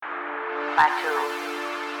Batu,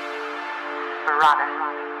 Barada,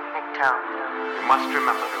 Nikto. You must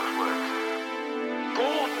remember those words.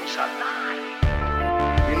 Gordon's alive.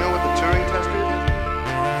 You know what the Turing test is?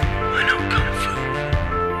 I know Kung Fu.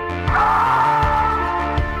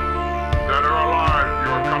 Dead or alive,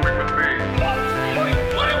 you are coming with me.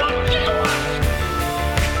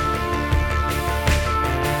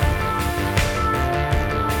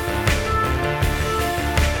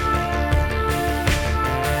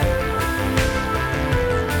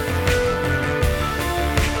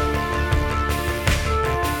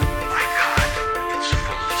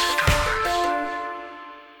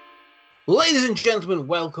 Ladies and gentlemen,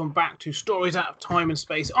 welcome back to Stories Out of Time and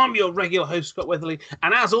Space. I'm your regular host, Scott Weatherly,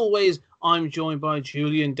 and as always, I'm joined by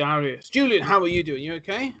Julian Darius. Julian, how are you doing? You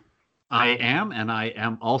okay? I am, and I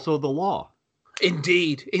am also the law.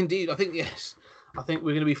 Indeed. I think, yes. I think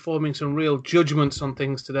we're going to be forming some real judgments on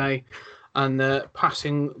things today and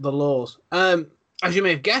passing the laws. As you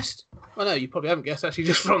may have guessed, well, no, you probably haven't guessed, actually,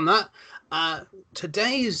 just from that.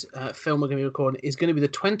 Today's film we're going to be recording is going to be the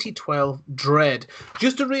 2012 Dredd.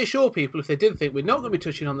 Just to reassure people, if they did think we're not going to be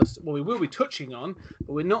touching on this, well, we will be touching on,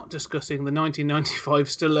 but we're not discussing the 1995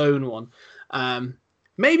 Stallone one.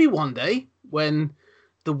 Maybe one day when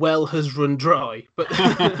the well has run dry. But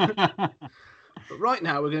but right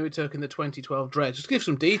now we're going to be talking the 2012 Dredd. Just to give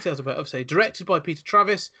some details about it. Say, directed by Peter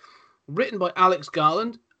Travis, written by Alex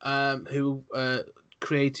Garland, who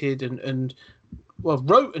created and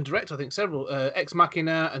wrote and directed, I think, several Ex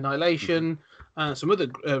Machina, Annihilation, some other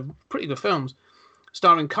pretty good films,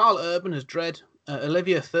 starring Carl Urban as Dredd,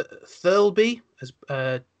 Olivia Thirlby as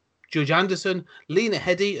Judge Anderson, Lena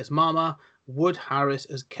Headey as Mama, Wood Harris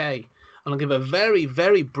as Kay. And I'll give a very,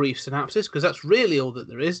 very brief synopsis because that's really all that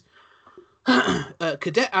there is.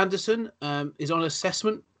 Cadet Anderson is on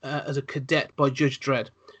assessment as a cadet by Judge Dredd.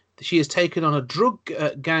 She is taken on a drug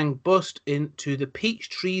gang bust into the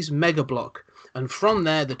Peachtree's mega block. And from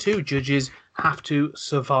there, the two judges have to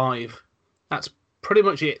survive. That's pretty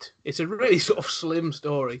much it. It's a really sort of slim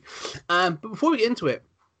story. But before we get into it,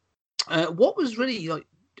 what was really like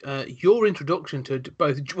your introduction to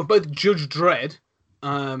both Judge Dredd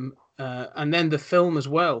and then the film as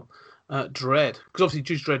well, Dredd? Because obviously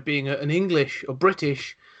Judge Dredd being an English or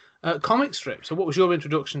British comic strip. So what was your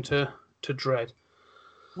introduction to Dredd?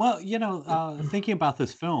 Well, thinking about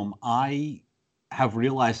this film, I have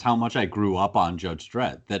realized how much I grew up on Judge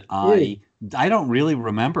Dredd, that I don't really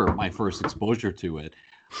remember my first exposure to it.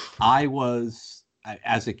 As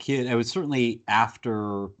a kid, I was certainly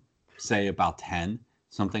after, say, about 10,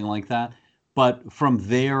 something like that. But from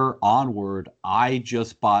there onward, I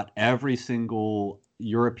just bought every single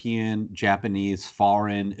European, Japanese,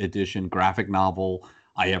 foreign edition graphic novel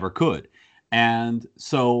I ever could. And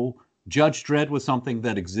so Judge Dredd was something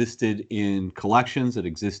that existed in collections. It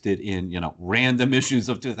existed in, random issues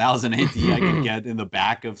of 2000 AD I could get in the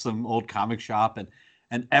back of some old comic shop.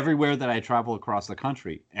 And everywhere that I travel across the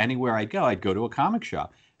country, anywhere I'd go to a comic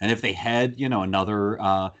shop. And if they had,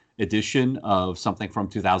 another edition of something from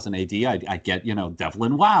 2000 AD, I'd get,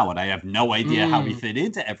 Devlin Wow. And I have no idea how he fit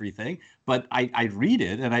into everything. But I'd read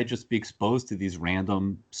it and I'd just be exposed to these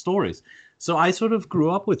random stories. So I sort of grew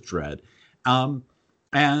up with Dredd.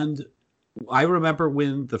 And I remember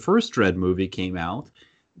when the first Dredd movie came out,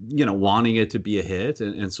 wanting it to be a hit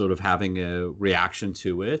and sort of having a reaction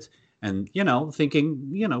to it. And,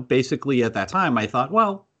 thinking, basically at that time, I thought,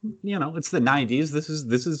 well, it's the 90s. This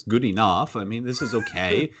is good enough. I mean, this is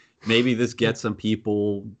okay. Maybe this gets some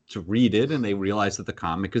people to read it and they realize that the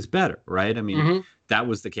comic is better, right? I mean, that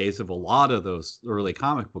was the case of a lot of those early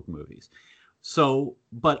comic book movies. So,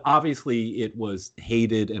 but obviously it was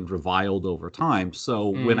hated and reviled over time. So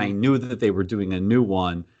when I knew that they were doing a new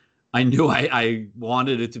one, I knew I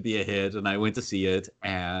wanted it to be a hit, and I went to see it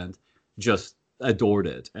and just adored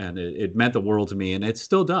it. And it meant the world to me, and it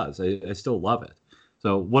still does. I still love it.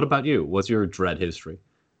 So what about you? What's your Dredd history?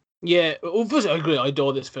 Yeah, well, first I agree. I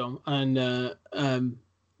adore this film, and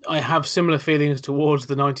I have similar feelings towards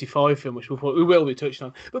the 95 film, which we will be touching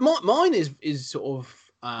on. But mine is sort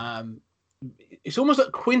of... it's almost like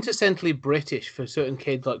quintessentially British for certain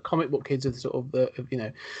kids, like comic book kids of sort of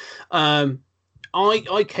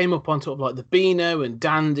I came up on sort of like the Beano and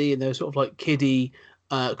Dandy and those sort of like kiddie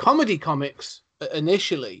comedy comics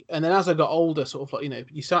initially, and then as I got older, sort of like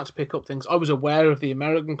you start to pick up things. I was aware of the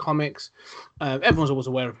American comics. Everyone's always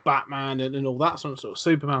aware of Batman and all that sort of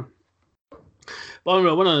Superman. But I remember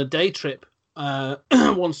I went on a day trip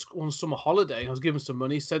one summer holiday. I was given some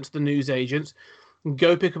money, sent to the newsagents.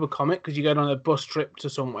 Go pick up a comic because you're going on a bus trip to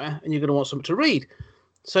somewhere and you're going to want something to read.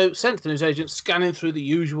 So sent to the newsagent, scanning through the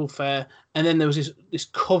usual fare, and then there was this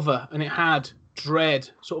cover, and it had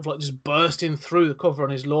Dredd sort of like just bursting through the cover on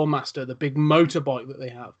his Lawmaster, the big motorbike that they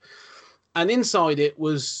have. And inside it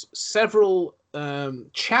was several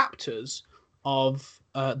chapters of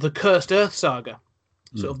the Cursed Earth saga.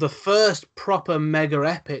 Sort of the first proper mega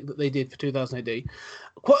epic that they did for 2000 AD.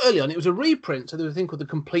 Quite early on, it was a reprint, so there was a thing called the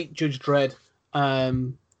Complete Judge Dredd.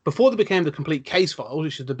 Before they became the Complete Case Files,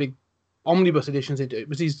 which is the big omnibus editions they do, it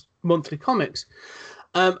was these monthly comics.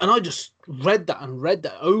 And I just read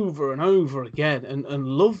that over and over again and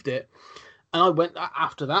loved it. And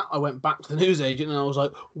after that, I went back to the newsagent and I was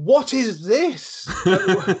like, what is this?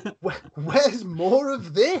 Where's more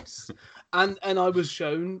of this? And I was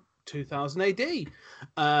shown 2000 AD.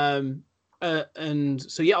 And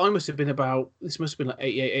so, yeah, this must have been like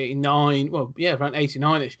 88, 89. Well, yeah, around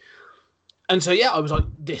 89-ish. And so, yeah, I was like,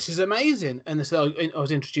 this is amazing. And so I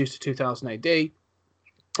was introduced to 2000 AD.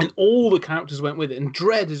 And all the characters went with it. And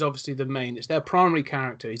Dredd is obviously the main. It's their primary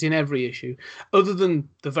character. He's in every issue, other than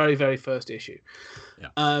the very, very first issue. Yeah.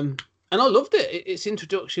 And I loved it. It's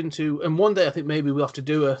introduction to... And one day I think maybe we'll have to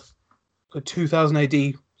do a 2000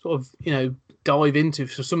 AD sort of, dive into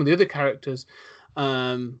for some of the other characters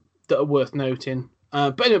that are worth noting.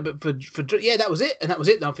 But anyway, that was it. And that was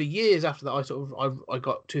it. Now, for years after that, I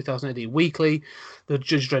got 2000 AD Weekly, the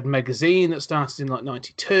Judge Dredd magazine that started in like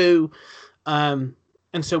 92.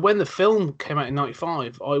 And so when the film came out in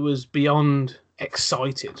 95, I was beyond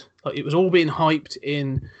excited. Like, it was all being hyped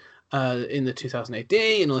in the 2000 AD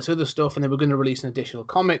and all this other stuff, and they were going to release an additional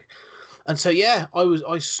comic. And so, yeah,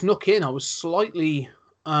 I snuck in. I was slightly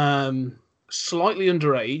underage,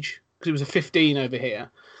 because it was a 15 over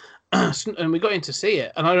here. And we got in to see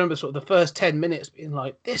it. And I remember sort of the first 10 minutes being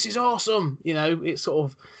like, this is awesome. It's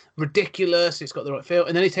sort of ridiculous. It's got the right feel.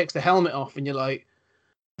 And then he takes the helmet off and you're like,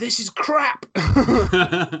 this is crap.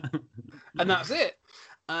 And that's it.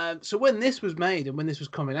 So when this was made and when this was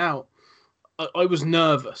coming out, I was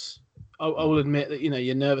nervous. I will admit that,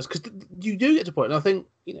 you're nervous because you do get to a point. And I think,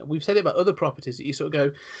 we've said it about other properties that you sort of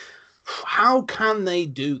go, how can they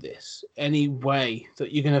do this any way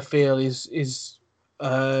that you're going to feel is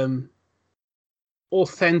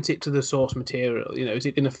authentic to the source material? Is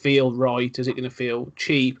it going to feel right? Is it going to feel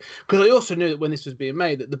cheap? Because I also knew that when this was being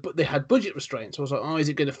made, that they had budget restraints. So I was like, is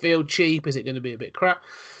it going to feel cheap? Is it going to be a bit crap?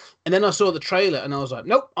 And then I saw the trailer and I was like,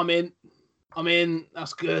 nope, I'm in.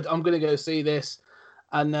 That's good. I'm going to go see this.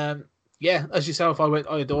 And yeah, as yourself, I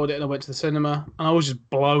adored it, and I went to the cinema and I was just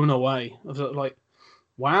blown away. I was like,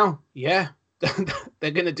 wow, yeah,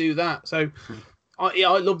 they're going to do that. So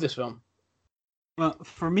I love this film. Well,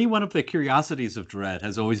 for me, one of the curiosities of Dredd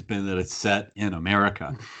has always been that it's set in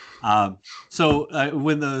America. So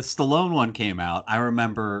when the Stallone one came out, I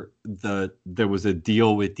remember there was a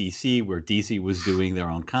deal with DC where DC was doing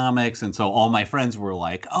their own comics. And so all my friends were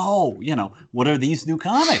like, oh, what are these new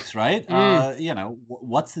comics, right?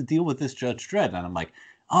 What's the deal with this Judge Dredd? And I'm like,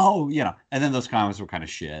 oh, and then those comics were kind of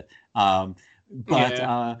shit. And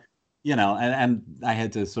I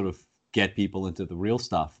had to sort of get people into the real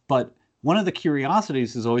stuff. But one of the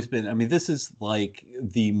curiosities has always been, this is like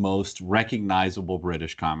the most recognizable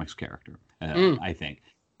British comics character, I think.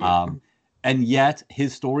 And yet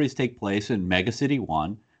his stories take place in Mega City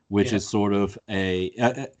 1, which is sort of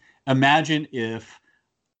imagine if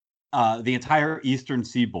the entire eastern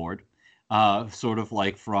seaboard, sort of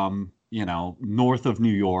like from, north of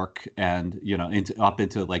New York and, up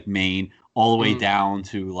into like Maine, all the way down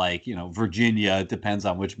to like, Virginia, it depends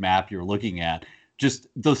on which map you're looking at. Just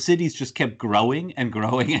those cities just kept growing and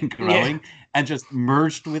growing and growing and just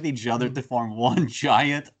merged with each other to form one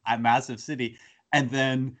giant, massive city. And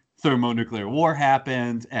then thermonuclear war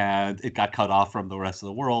happened and it got cut off from the rest of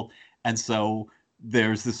the world. And so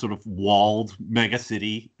there's this sort of walled mega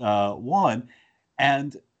city one.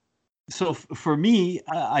 And so for me,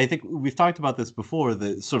 I think we've talked about this before,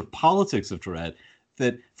 the sort of politics of Dredd.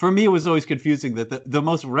 That for me, it was always confusing that the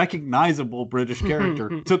most recognizable British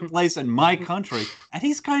character took place in my country, and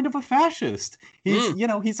he's kind of a fascist. He's,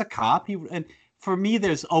 he's a cop. And for me,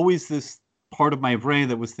 there's always this part of my brain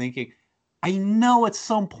that was thinking, I know at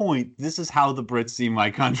some point this is how the Brits see my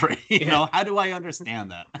country. How do I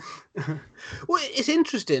understand that? Well, it's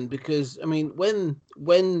interesting because when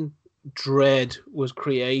Dredd was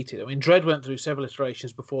created, Dredd went through several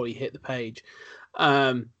iterations before he hit the page.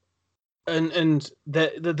 And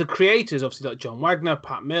the creators, obviously, like John Wagner,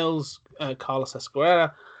 Pat Mills, Carlos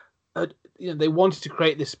Esquerra, they wanted to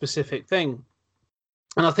create this specific thing.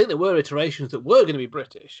 And I think there were iterations that were going to be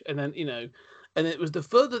British. And then, and it was the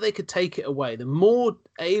further they could take it away, the more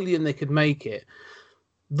alien they could make it,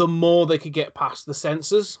 the more they could get past the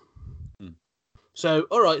censors. So,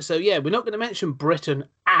 all right. So, yeah, we're not going to mention Britain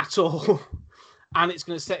at all. and it's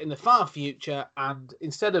going to set in the far future. And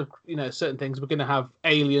instead of certain things, we're going to have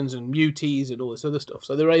aliens and muties and all this other stuff.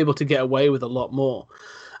 So they're able to get away with a lot more.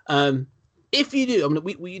 If you do, I mean,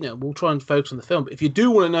 we'll try and focus on the film. But if you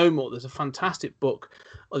do want to know more, there's a fantastic book.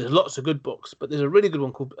 Well, there's lots of good books, but there's a really good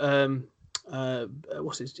one called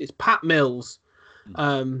it's Pat Mills.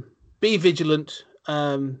 Be Vigilant.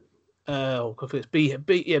 Be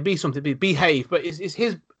something. Behave. But it's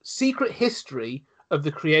his secret history of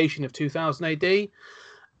the creation of 2000 AD,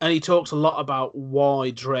 and he talks a lot about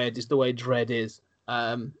why Dredd is the way Dredd is.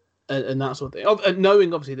 And that sort of thing. And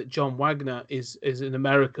knowing obviously that John Wagner is an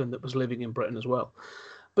American that was living in Britain as well.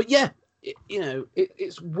 But yeah,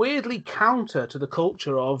 it's weirdly counter to the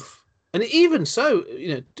culture of, and even so,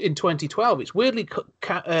 in 2012, it's weirdly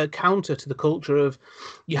counter to the culture of,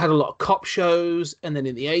 you had a lot of cop shows, and then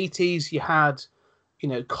in the 80s you had,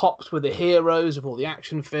 cops were the heroes of all the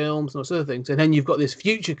action films and those other things, and then you've got this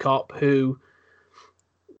future cop who,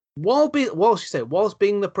 whilst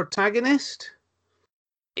being the protagonist,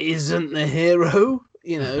 isn't the hero,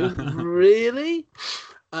 really.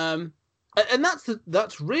 And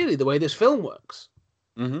that's really the way this film works.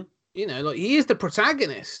 Mm-hmm. He is the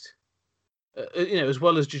protagonist, as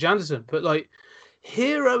well as Judge Anderson, but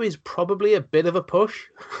hero is probably a bit of a push.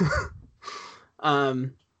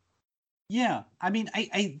 Yeah, I mean,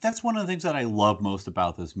 I that's one of the things that I love most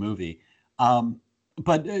about this movie.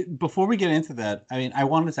 But before we get into that, I mean, I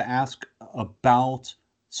wanted to ask about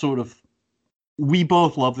sort of, we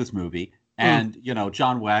both love this movie, and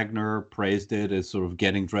John Wagner praised it as sort of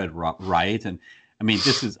getting Dredd right, and I mean,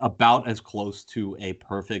 this is about as close to a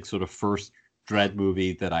perfect sort of first Dredd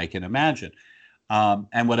movie that I can imagine.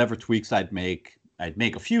 And whatever tweaks I'd make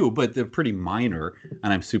a few, but they're pretty minor,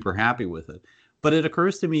 and I'm super happy with it. But it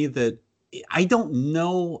occurs to me that I don't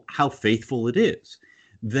know how faithful it is.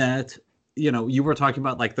 That, you were talking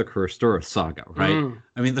about the Cursed Earth saga, right?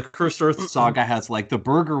 I mean, the Cursed Earth saga has the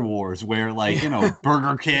Burger Wars, where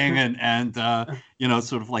Burger King and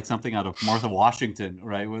sort of something out of Martha Washington,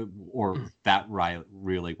 right? Or that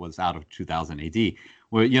really was out of 2000 AD,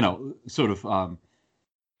 where sort of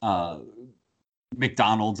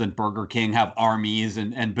McDonald's and Burger King have armies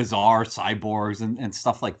and bizarre cyborgs and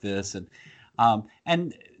stuff like this, and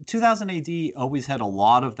 2000 AD always had a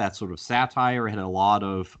lot of that sort of satire. It had a lot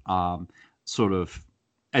of sort of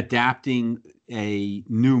adapting a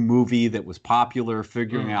new movie that was popular,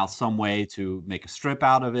 figuring out some way to make a strip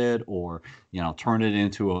out of it, or turn it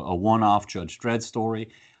into a one-off Judge Dredd story.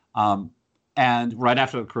 And right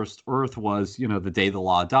after the Cursed Earth was The Day the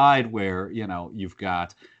Law Died, where you've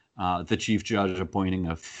got the chief judge appointing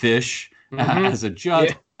a fish as a judge.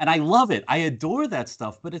 Yeah. And I love it. I adore that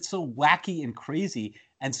stuff, but it's so wacky and crazy.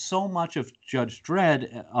 And so much of Judge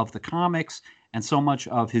Dredd, of the comics, and so much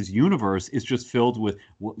of his universe is just filled with,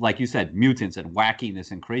 like you said, mutants and wackiness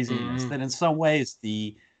and craziness, that in some ways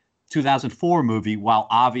the 2004 movie, while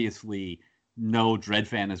obviously no Dredd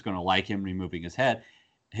fan is going to like him removing his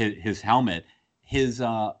helmet, his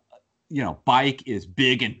bike is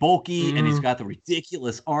big and bulky, and he's got the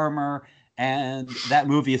ridiculous armor. And that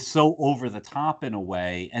movie is so over the top in a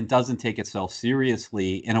way, and doesn't take itself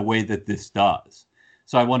seriously in a way that this does.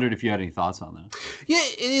 So I wondered if you had any thoughts on that. Yeah,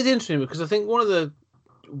 it is interesting, because I think one of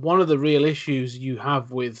the real issues you have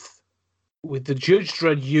with the Judge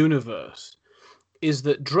Dredd universe is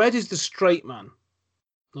that Dredd is the straight man.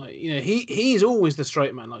 He's always the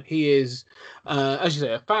straight man. He is, as you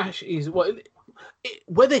say, a fascist.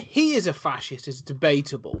 Whether he is a fascist is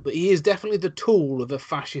debatable, but he is definitely the tool of a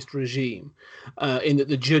fascist regime. In that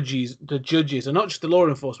the judges are not just the law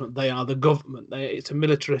enforcement; they are the government. It's a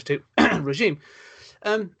militaristic regime.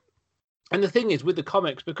 And the thing is, with the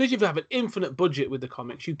comics, because you have an infinite budget with the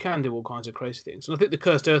comics, you can do all kinds of crazy things. And I think the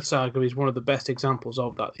Cursed Earth saga is one of the best examples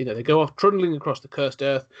of that. They go off trundling across the Cursed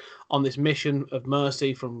Earth on this mission of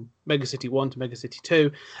mercy from Megacity 1 to Megacity 2.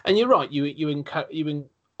 And you're right,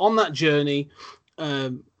 on that journey,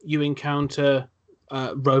 you encounter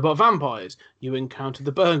robot vampires, you encounter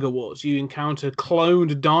the Burger Wars, you encounter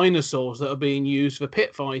cloned dinosaurs that are being used for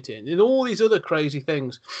pit fighting, and all these other crazy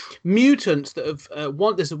things. Mutants that have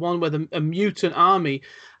there's one where a mutant army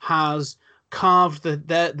has carved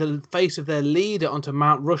the face of their leader onto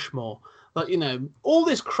Mount Rushmore. All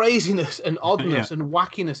this craziness and oddness and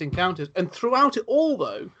wackiness encounters, and throughout it all,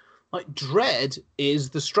 though, Dredd is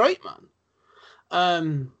the straight man.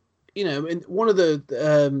 And one of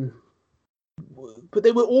the but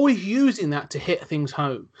they were always using that to hit things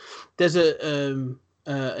home. There's a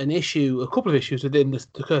couple of issues within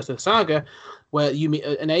the Cursed Earth saga where you meet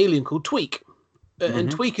an alien called Tweak.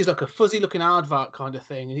 And Tweak is like a fuzzy-looking aardvark kind of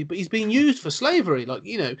thing, but he's being used for slavery,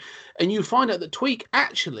 and you find out that Tweak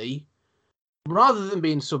actually rather than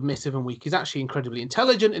being submissive and weak, he's actually incredibly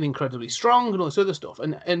intelligent and incredibly strong and all this other stuff,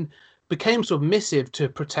 and became submissive to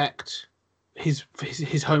protect his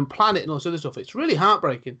home planet and all this other stuff. It's really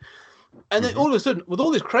heartbreaking. And then all of a sudden, with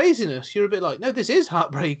all this craziness, you're a bit like, no, this is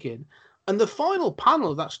heartbreaking. And the final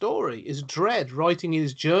panel of that story is Dredd writing in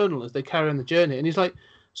his journal as they carry on the journey. And he's like,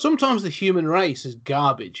 sometimes the human race is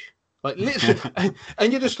garbage. Like, literally.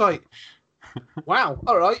 and you're just like, wow,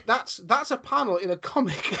 all right, that's a panel in a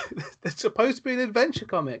comic that's supposed to be an adventure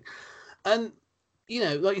comic. And, you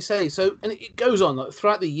know, like you say, so, and it goes on. Like,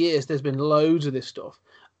 throughout the years, there's been loads of this stuff.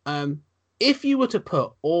 If you were to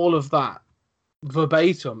put all of that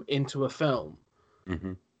verbatim into a film,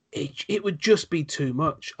 it would just be too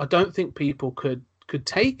much. I don't think people could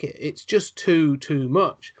take it. It's just too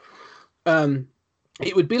much.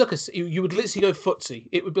 It would be like you would literally go footsie.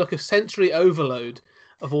 It would be like a sensory overload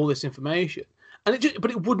of all this information, and but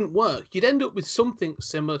it wouldn't work. You'd end up with something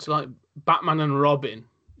similar to like Batman and Robin,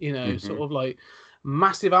 you know, sort of like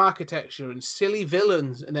massive architecture and silly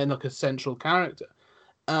villains, and then like a central character.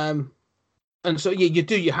 And so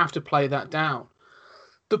you have to play that down.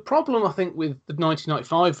 The problem, I think, with the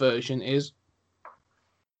 1995 version is,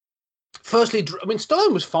 firstly, I mean,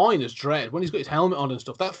 Stallone was fine as Dredd when he's got his helmet on and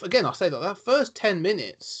stuff. That, again, I say that first 10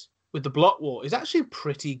 minutes with the block war is actually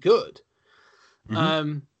pretty good.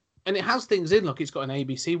 And it has things in, like it's got an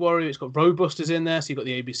ABC warrior, it's got Roadbusters in there, so you've got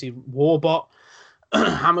the ABC Warbot,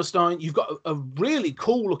 Hammerstein. You've got a really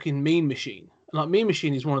cool-looking Mean Machine. And like Mean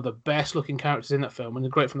Machine is one of the best-looking characters in that film, and they're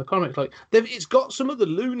great from the comics. Like it's got some of the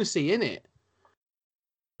lunacy in it.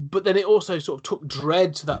 But then it also sort of took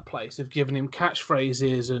Dredd to that place of giving him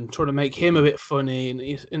catchphrases and trying to make him a bit funny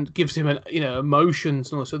and gives him,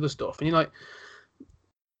 emotions and all this other stuff. And you're like,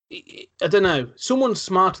 I don't know. Someone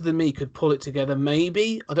smarter than me could pull it together,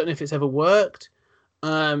 maybe. I don't know if it's ever worked.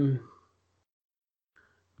 But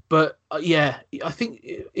I think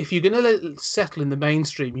if you're going to let it settle in the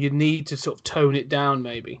mainstream, you need to sort of tone it down,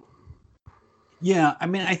 maybe. Yeah, I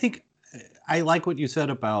mean, I think I like what you said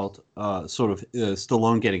about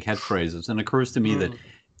Stallone getting catchphrases, and it occurs to me that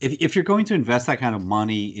if you're going to invest that kind of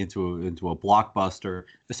money into a blockbuster,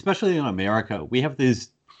 especially in America, we have this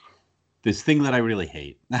thing that I really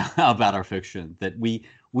hate about our fiction, that we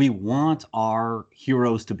want our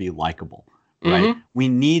heroes to be likable, right? We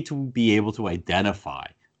need to be able to identify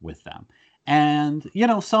with them, and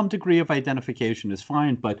some degree of identification is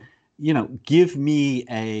fine, but give me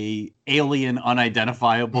a alien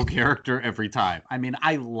unidentifiable character every time. I mean,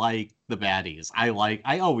 I like the baddies. I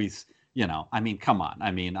always, I mean, come on. I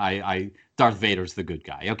mean, Darth Vader's the good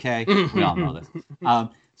guy. Okay. We all know this.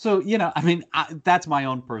 So, I mean, that's my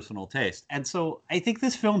own personal taste. And so I think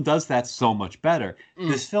this film does that so much better.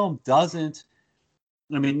 This film doesn't,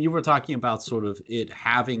 I mean, you were talking about sort of it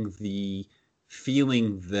having the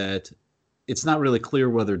feeling that it's not really clear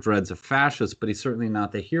whether Dredd's a fascist, but he's certainly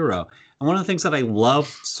not the hero. And one of the things that I love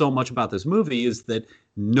so much about this movie is that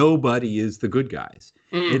nobody is the good guys.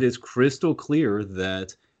 It is crystal clear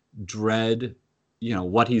that Dredd,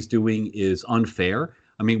 what he's doing is unfair.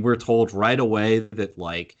 I mean, we're told right away that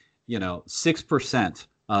 6%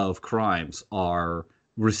 of crimes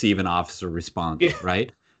receive an officer responding,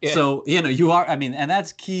 right? Yeah. So, you are, I mean, and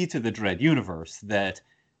that's key to the Dredd universe, that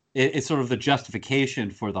it's sort of the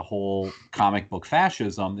justification for the whole comic book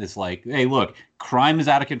fascism is like, hey, look, crime is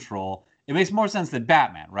out of control. It makes more sense than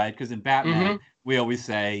Batman, right? Because in Batman, we always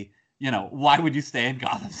say, why would you stay in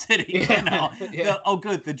Gotham City? Oh,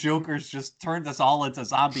 good, the Joker's just turned us all into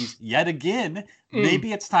zombies yet again.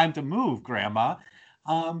 Maybe it's time to move, Grandma.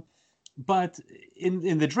 But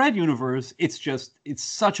in the Dredd universe, it's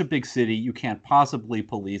such a big city, you can't possibly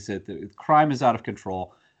police it. The crime is out of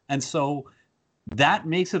control. And so that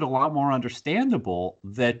makes it a lot more understandable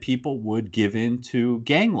that people would give in to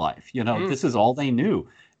gang life. This is all they knew.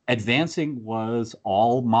 Advancing was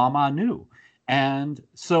all Mama knew. And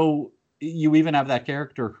so you even have that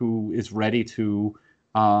character who is ready to,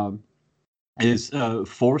 is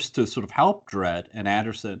forced to sort of help Dredd and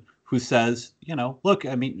Anderson, who says, look,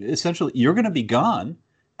 I mean, essentially, you're going to be gone.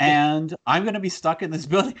 And I'm going to be stuck in this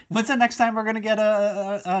building. When's the next time we're going to get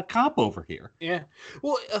a cop over here? Yeah.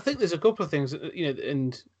 Well, I think there's a couple of things,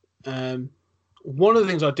 and one of the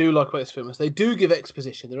things I do like about this film is they do give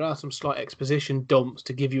exposition. There are some slight exposition dumps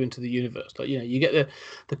to give you into the universe. Like, you get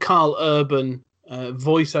the Carl Urban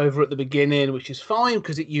voiceover at the beginning, which is fine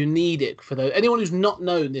because you need it for anyone who's not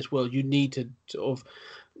known this world. You need to sort of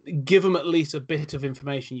give them at least a bit of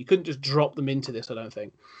information. You couldn't just drop them into this, I don't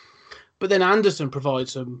think. But then Anderson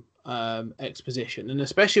provides some exposition, and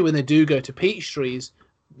especially when they do go to Peachtree's,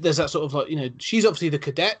 there's that sort of she's obviously the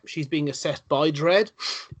cadet. She's being assessed by Dredd,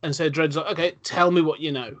 and so Dredd's like, okay, tell me what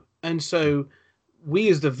you know. And so we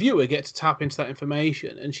as the viewer get to tap into that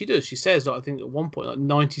information. And she does. She says that I think at one point like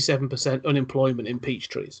 97% unemployment in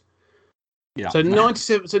Peachtrees. Yeah. So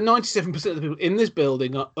 97% of the people in this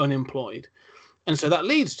building are unemployed. And so that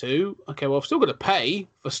leads to, okay, well, I've still got to pay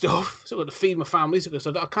for stuff, still got to feed my family. So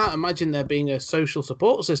I can't imagine there being a social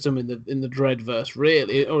support system in the Dreadverse,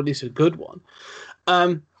 really, or at least a good one.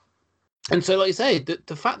 And so, like you say,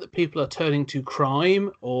 the fact that people are turning to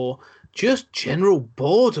crime or just general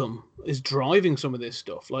boredom is driving some of this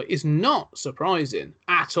stuff. Like, it's not surprising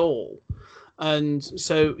at all. And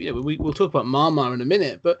so, we'll talk about Marmar in a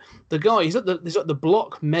minute. But the guy, he's at the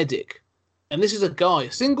block medic, and this is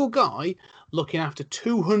a single guy, looking after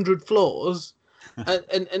 200 floors.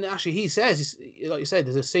 And actually, he says, like you said,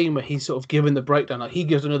 there's a scene where he's sort of given the breakdown. Like, he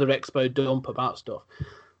gives another expo dump about stuff.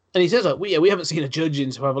 And he says, like, we haven't seen a judge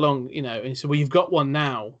in so however long, And he said, well, you've got one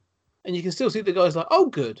now. And you can still see the guy's like, oh,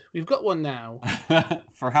 good, we've got one now.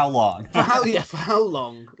 For how long? For how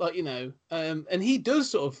long? Like, and he does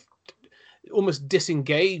sort of almost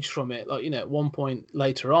disengage from it. Like, at one point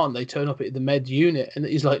later on, they turn up at the med unit, and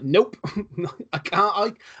he's like, nope, I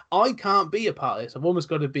can't be a part of this. I've almost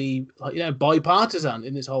got to be like, bipartisan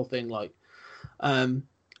in this whole thing. Like, and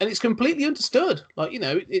it's completely understood. Like,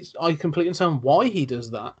 I completely understand why he does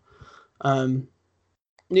that.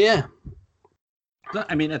 Yeah.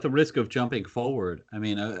 I mean, at the risk of jumping forward, I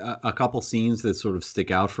mean, a couple scenes that sort of stick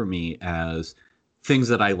out for me as things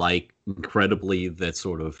that I like incredibly that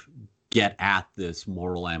sort of get at this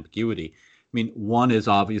moral ambiguity. I mean, one is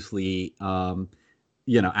obviously,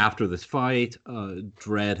 after this fight,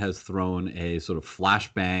 Dredd has thrown a sort of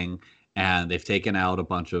flashbang, and they've taken out a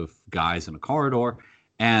bunch of guys in a corridor,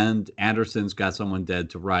 and Anderson's got someone dead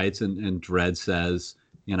to rights, and Dredd says,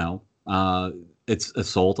 it's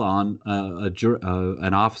assault on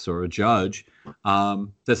an officer, a judge,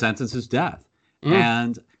 the sentence is death.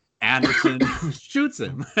 And Anderson shoots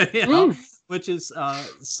him, which is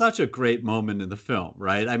such a great moment in the film,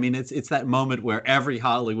 right? I mean, it's that moment where every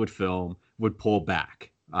Hollywood film would pull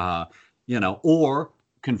back, or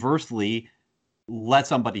conversely, let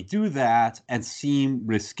somebody do that and seem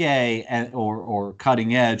risque or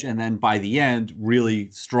cutting edge, and then by the end really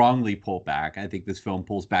strongly pull back. I think this film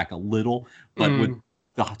pulls back a little, but with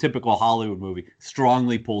the typical Hollywood movie,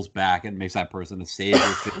 strongly pulls back and makes that person a savior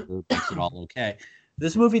figure, makes it all okay.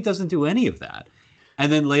 This movie doesn't do any of that.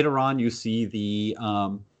 And then later on, you see the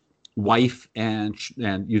wife and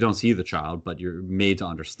you don't see the child, but you're made to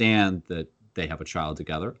understand that they have a child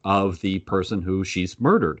together of the person who she's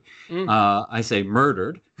murdered. I say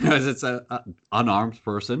murdered because it's an unarmed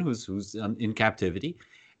person who's in captivity.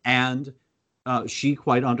 And she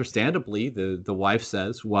quite understandably, the wife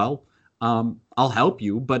says, well, I'll help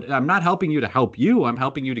you, but I'm not helping you to help you. I'm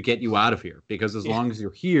helping you to get you out of here, because as long as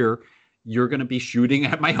you're here, you're going to be shooting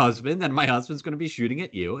at my husband, and my husband's going to be shooting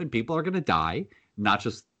at you, and people are going to die, not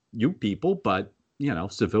just you people, but,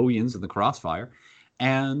 civilians in the crossfire.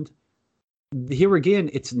 And here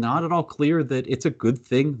again, it's not at all clear that it's a good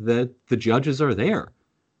thing that the judges are there.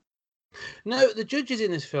 No, the judges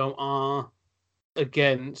in this film are,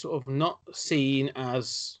 again, sort of not seen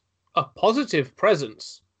as a positive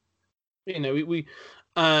presence. We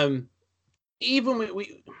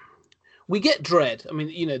get Dredd. I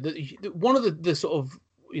mean, one of the sort of,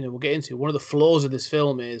 we'll get into one of the flaws of this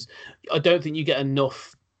film is I don't think you get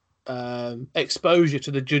enough exposure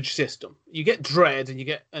to the judge system. You get Dredd and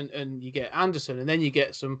you get Anderson, and then you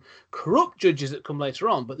get some corrupt judges that come later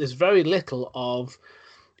on, but there's very little of,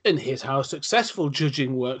 and here's how successful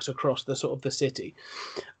judging works across the sort of the city.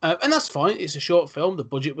 And that's fine. It's a short film. The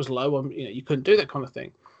budget was low. You couldn't do that kind of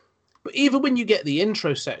thing. But even when you get the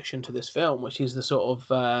intro section to this film, which is the sort of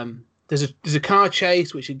there's a car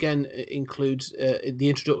chase, which again includes the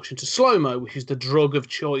introduction to slow-mo, which is the drug of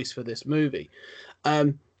choice for this movie.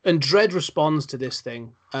 And Dredd responds to this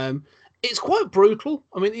thing. It's quite brutal.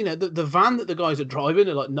 I mean, the van that the guys are driving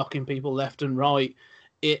are like knocking people left and right.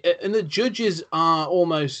 And the judges are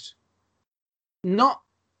almost not...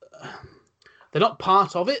 They're not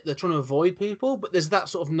part of it. They're trying to avoid people. But there's that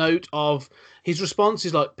sort of note of... His response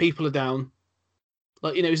is like, people are down.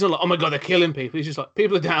 Like, he's not like, oh my God, they're killing people. He's just like,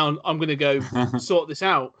 people are down. I'm going to go sort this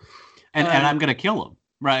out. And I'm going to kill them.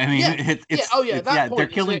 Right. I mean, they're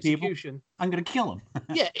killing people. I'm going to kill them.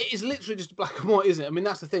 Yeah, it is literally just black and white, isn't it? I mean,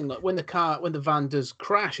 that's the thing. Like when the van does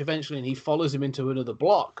crash eventually and he follows him into another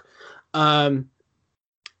block, they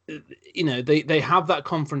have that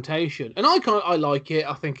confrontation. And I like it.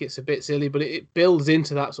 I think it's a bit silly, but it builds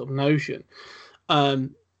into that sort of notion.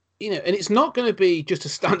 And it's not going to be just a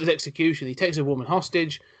standard execution. He takes a woman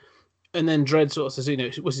hostage, and then Dredd sort of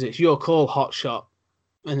says, what's this? Your call, hotshot.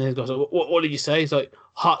 And then the guy's like, what did you say? He's like,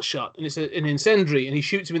 hot shot. And it's an incendiary. And he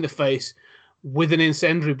shoots him in the face with an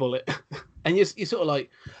incendiary bullet. And you're sort of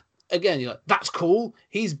like, again, you're like, that's cool.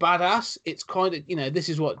 He's badass. It's kind of, this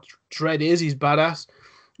is what Dredd is. He's badass.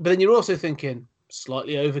 But then you're also thinking,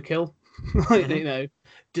 slightly overkill.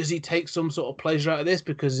 Does he take some sort of pleasure out of this?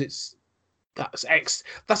 Because that's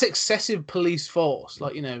excessive police force.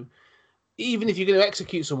 Like, even if you're going to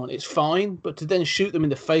execute someone, it's fine, but to then shoot them in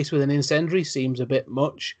the face with an incendiary seems a bit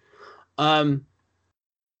much.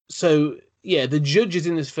 So yeah, the judges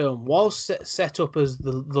in this film, while set up as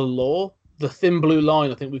the law, the thin blue line,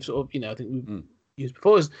 I think we've sort of, we've used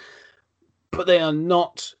before, but they are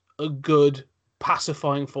not a good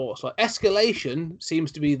pacifying force. Like, escalation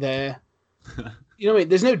seems to be there. You know what I mean?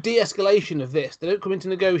 There's no de-escalation of this. They don't come in to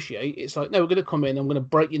negotiate. It's like, no, we're going to come in. I'm going to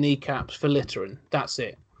break your kneecaps for littering. That's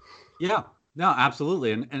it. Yeah, no,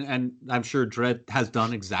 absolutely. And I'm sure Dredd has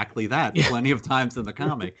done exactly that plenty of times in the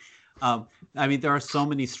comic. I mean, there are so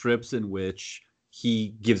many strips in which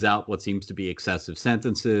he gives out what seems to be excessive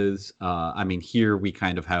sentences. I mean, here we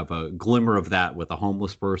kind of have a glimmer of that with a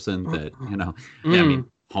homeless person that, I mean,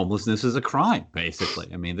 homelessness is a crime, basically.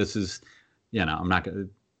 I mean, this is, I'm not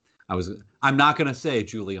going to say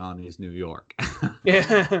Giuliani's New York.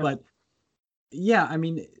 Yeah. But yeah, I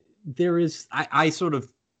mean, there is, I sort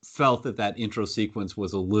of felt that intro sequence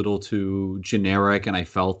was a little too generic, and I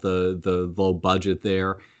felt the low budget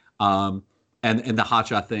there. And the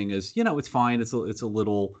hotshot thing is, it's fine. It's a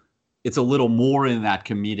little more in that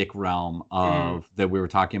comedic realm of that we were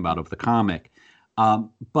talking about of the comic.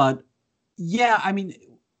 But yeah, I mean,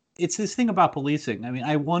 it's this thing about policing. I mean,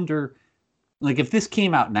 I wonder, like, if this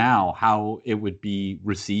came out now, how it would be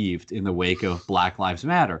received in the wake of Black Lives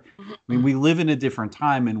Matter. I mean, we live in a different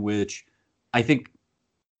time in which I think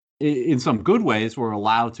in some good ways we're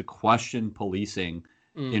allowed to question policing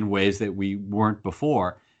in ways that we weren't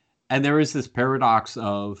before. And there is this paradox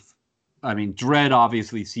of, I mean, Dredd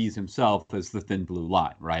obviously sees himself as the thin blue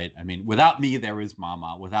line, right? I mean, without me, there is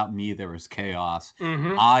Mama. Without me, there is chaos.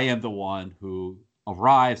 I am the one who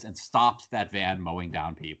arrives and stops that van mowing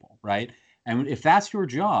down people, right? And if that's your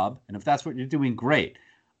job, and if that's what you're doing, great.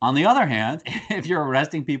 On the other hand, if you're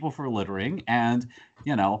arresting people for littering and,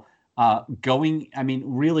 I mean,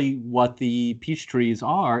 really what the peach trees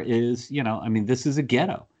are is, I mean, this is a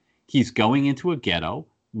ghetto. He's going into a ghetto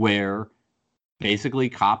where basically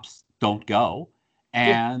cops don't go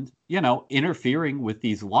and, interfering with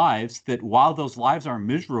these lives that while those lives are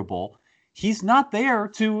miserable, he's not there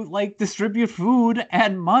to like distribute food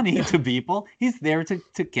and money to people. He's there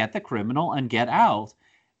to get the criminal and get out.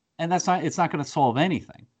 And it's not going to solve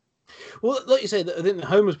anything. Well, like you say, I think the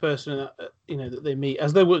homeless person, that they meet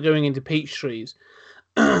as they were going into peach trees,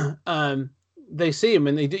 they see him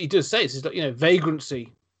and he does say it's like,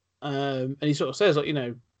 vagrancy. And he sort of says, like,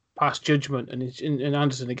 past judgment. And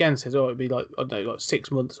Anderson again says, oh, it'd be like, I don't know, like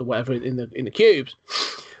 6 months or whatever in the cubes.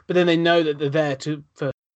 But then they know that they're there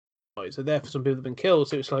for they're there for some people that have been killed.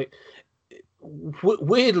 So it's like,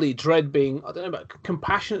 weirdly, Dredd being, I don't know about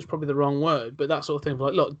compassionate is probably the wrong word, but that sort of thing.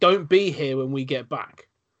 Like, look, don't be here when we get back.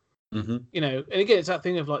 And again, it's that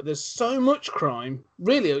thing of like, there's so much crime.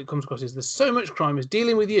 Really, what it comes across is there's so much crime. Is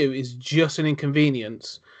dealing with you is just an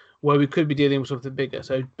inconvenience where we could be dealing with something bigger.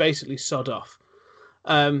 So basically, sod off.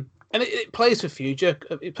 And it plays for future.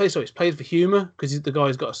 It's played for humor because the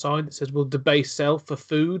guy's got a sign that says, "We'll debase self for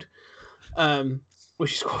food,"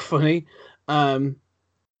 which is quite funny.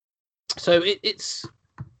 So it's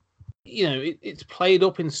it's played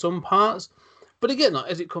up in some parts, but again, like,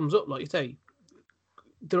 as it comes up, like you say,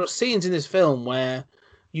 there are scenes in this film where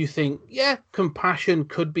you think, yeah, compassion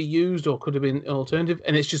could be used or could have been an alternative,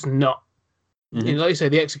 and it's just not. Like you say,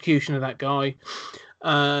 the execution of that guy,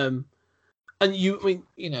 and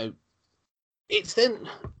it's then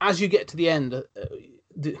as you get to the end,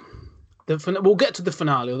 we'll get to the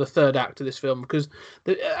finale or the third act of this film because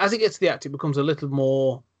as it gets to the act, it becomes a little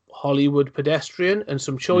more Hollywood pedestrian, and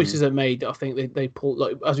some choices are made that I think they pull,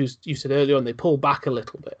 like as you said earlier on, they pull back a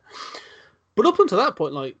little bit. But up until that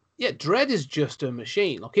point, like, yeah, Dredd is just a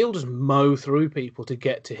machine. Like, he'll just mow through people to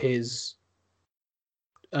get to his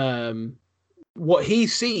what he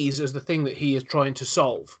sees as the thing that he is trying to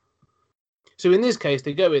solve. So in this case,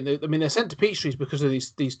 they go in. They're sent to Peach Trees because of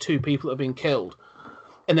these two people that have been killed.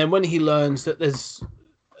 And then when he learns that there's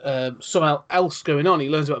something else going on, he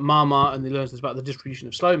learns about Mama and he learns about the distribution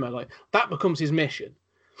of slow-mo. Like, that becomes his mission.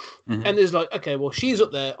 And there's like, okay, well, she's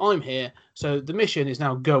up there, I'm here. So the mission is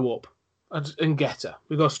now go up and get her.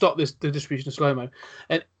 We've got to stop the distribution of slow-mo.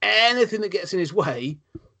 And anything that gets in his way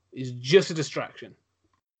is just a distraction.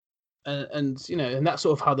 and you know, and that's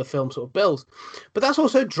sort of how the film sort of builds. But that's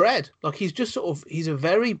also Dredd. Like he's just sort of he's a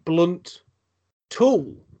very blunt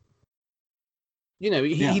tool. You know,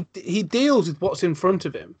 he deals with what's in front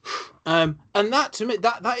of him, and that to me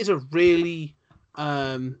that is a really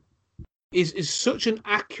is such an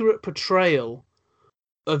accurate portrayal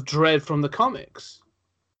of Dredd from the comics.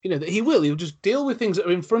 You know that he'll just deal with things that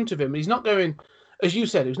are in front of him. He's not going, as you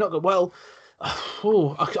said, he's not going, well,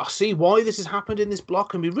 I see why this has happened in this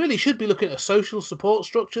block, and we really should be looking at a social support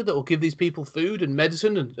structure that will give these people food and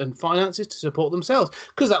medicine and finances to support themselves,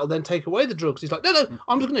 because that will then take away the drugs. He's like, no,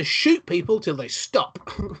 I'm just going to shoot people till they stop.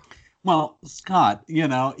 Well, Scott, you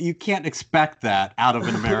know, you can't expect that out of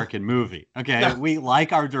an American movie. Okay, No. We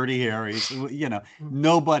like our Dirty Harrys. You know,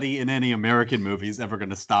 nobody in any American movie is ever going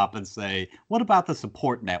to stop and say, "What about the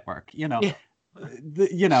support network?" You know. Yeah.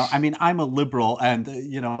 You know, I mean, I'm a liberal, and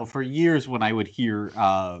you know, for years when I would hear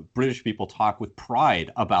British people talk with pride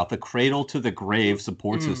about the cradle to the grave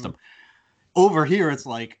support system, over here it's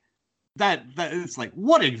like that. It's like,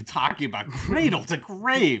 what are you talking about, cradle to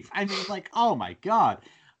grave? I mean, like, oh my god.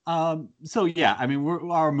 So yeah, I mean,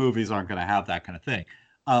 our movies aren't going to have that kind of thing.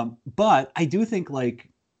 But I do think, like,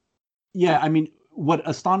 yeah, I mean, what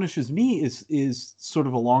astonishes me is sort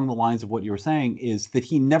of along the lines of what you were saying, is that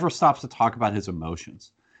he never stops to talk about his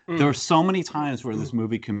emotions. There are so many times where this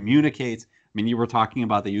movie communicates. I mean, you were talking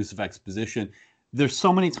about the use of exposition. There's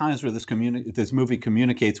so many times where this movie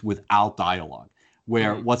communicates without dialogue,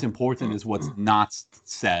 where what's important is what's not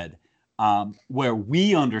said, where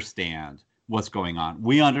we understand what's going on.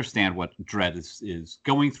 We understand what Dredd is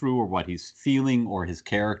going through, or what he's feeling, or his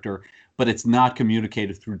character, but it's not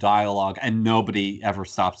communicated through dialogue, and nobody ever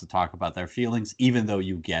stops to talk about their feelings, even though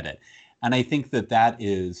you get it. And I think that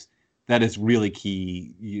is really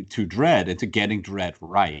key to Dredd, and to getting Dredd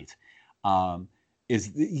right.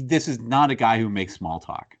 This is not a guy who makes small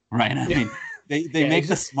talk, right? I mean, they make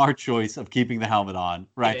the smart choice of keeping the helmet on,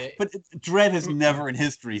 right? Yeah. But Dredd has never in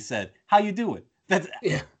history said, "How you doing?"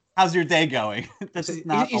 How's your day going? That's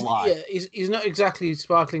not a lie. Yeah, he's not exactly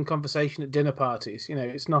sparkling conversation at dinner parties. You know,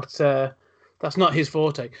 it's not that's not his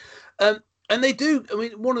forte. And they do. I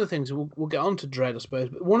mean, one of the things we'll get on to Dredd, I suppose.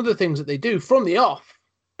 But one of the things that they do from the off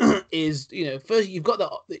is, you know, first you've got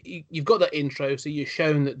that intro, so you're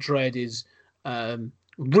shown that Dredd is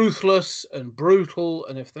ruthless and brutal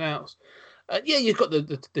and everything else. Yeah, you've got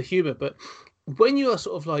the humor, but when you are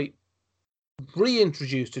sort of like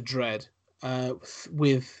reintroduced to Dredd.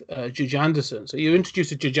 With Judge Anderson. So you're introduced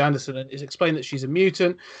to Judge Anderson, and it's explained that she's a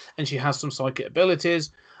mutant and she has some psychic abilities,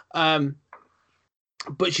 but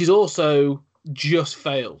she's also just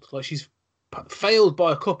failed. Like, she's failed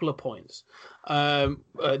by a couple of points,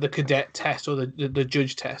 the cadet test or the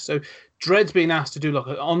judge test. So Dredd's being asked to do like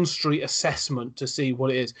an on-street assessment to see what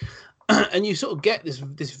it is. And you sort of get this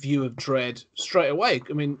view of Dredd straight away.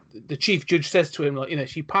 I mean, the chief judge says to him, like, you know,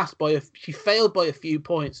 she failed by a few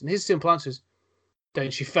points, and his simple answer is,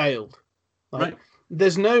 "Then she failed." Like, right.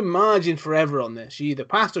 There's no margin for error on this. She either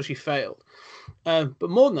passed or she failed. But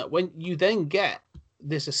more than that, when you then get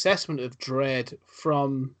this assessment of Dredd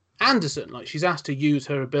from Anderson, like, she's asked to use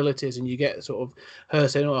her abilities, and you get sort of her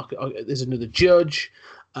saying, "Oh, there's another judge.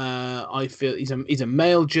 I feel he's a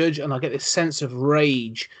male judge, and I get this sense of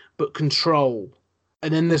rage, but control,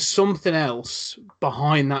 and then there's something else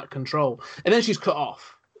behind that control." And then she's cut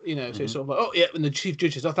off, you know. So it's sort of like, "Oh yeah," and the chief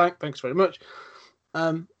judge says, "Oh, thanks very much."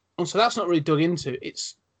 And so that's not really dug into.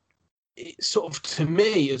 It's sort of, to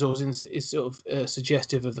me, is sort of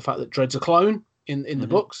suggestive of the fact that Dredd's a clone in the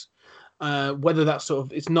books. Whether that's sort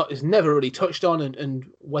of it's never really touched on, and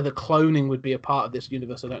whether cloning would be a part of this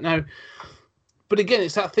universe, I don't know. But again,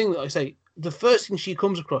 it's that thing that I say. The first thing she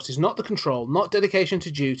comes across is not the control, not dedication to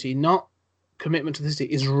duty, not commitment to the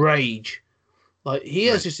city, is rage. Like, he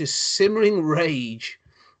has just this simmering rage,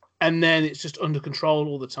 and then it's just under control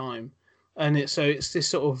all the time. And it's this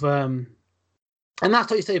sort of, and that's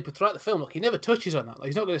what you say throughout the film. Like, he never touches on that. Like,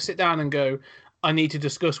 he's not going to sit down and go, "I need to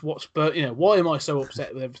discuss why am I so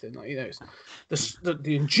upset with everything?" Like, you know, it's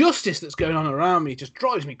the injustice that's going on around me just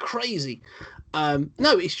drives me crazy. No,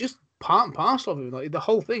 it's just part and parcel of him. Like, the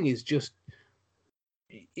whole thing is just,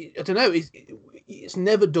 I don't know, it's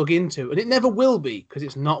never dug into, and it never will be, because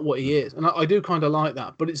it's not what he is. And I do kind of like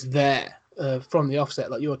that, but it's there from the offset,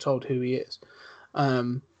 like, you're told who he is.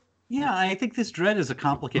 Yeah, I think this Dredd is a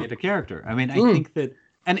complicated character. I mean, I think that,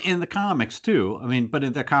 and in the comics too, I mean, but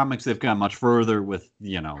in the comics they've gone much further with,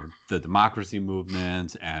 you know, the democracy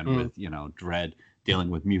movement, and with, you know, Dredd dealing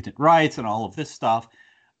with mutant rights and all of this stuff.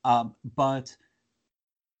 But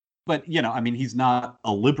you know, I mean, he's not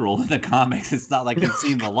a liberal in the comics. It's not like he's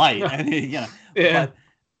seen the light. And, you know,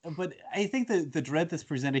 but I think that the Dredd that's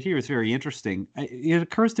presented here is very interesting. It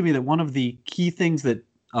occurs to me that one of the key things that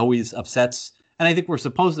always upsets, and I think we're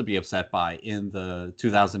supposed to be upset by in the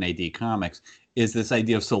 2000 AD comics, is this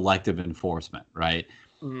idea of selective enforcement, right?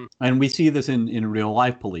 Mm-hmm. And we see this in real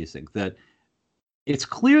life policing, that it's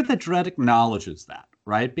clear that Dredd acknowledges that,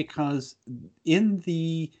 right? Because in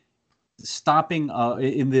the stopping,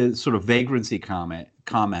 in the sort of vagrancy comment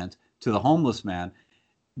to the homeless man,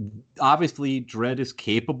 obviously Dredd is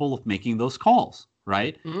capable of making those calls,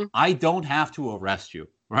 right? Mm-hmm. I don't have to arrest you,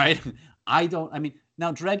 right?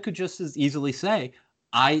 Now Dredd could just as easily say,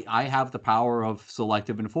 I have the power of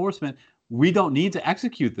selective enforcement. We don't need to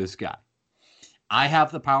execute this guy. I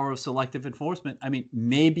have the power of selective enforcement. I mean,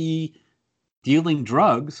 maybe dealing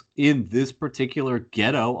drugs in this particular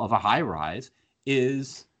ghetto of a high rise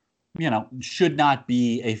is, should not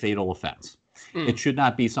be a fatal offense. It should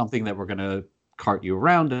not be something that we're going to cart you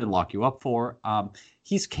around and lock you up for.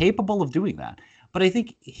 He's capable of doing that. But I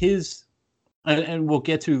think and we'll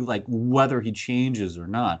get to like whether he changes or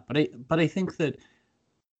not. But I think that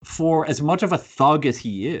for as much of a thug as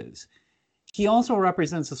he is, he also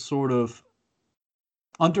represents a sort of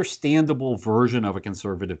understandable version of a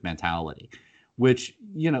conservative mentality, which,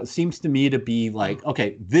 seems to me to be like,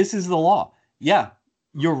 okay, this is the law. Yeah,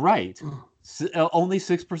 you're right. Only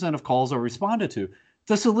 6% of calls are responded to.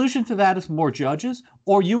 The solution to that is more judges,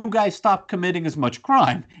 or you guys stop committing as much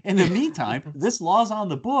crime. In the meantime, this law's on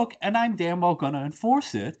the book, and I'm damn well going to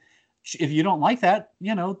enforce it. If you don't like that,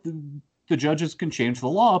 the judges can change the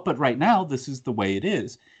law, but right now, this is the way it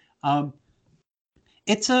is.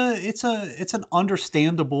 It's an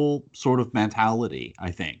understandable sort of mentality, I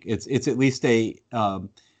think. It's at least he's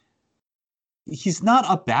not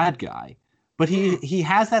a bad guy, but he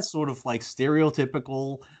has that sort of like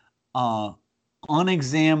stereotypical,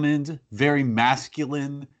 unexamined, very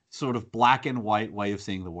masculine sort of black and white way of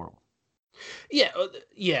seeing the world.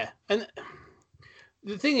 Yeah. And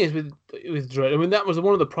the thing is with Dredd, that was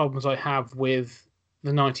one of the problems I have with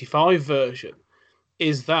the 95 version.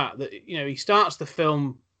 Is that he starts the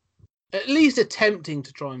film at least attempting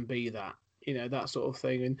to try and be that, that sort of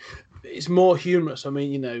thing, and it's more humorous.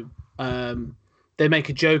 They make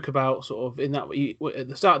a joke about sort of in that at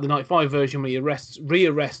the start of the 95 version when he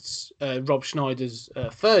rearrests Rob Schneider's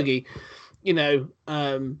Fergie,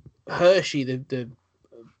 Hershey, the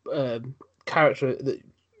character that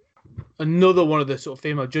another one of the sort of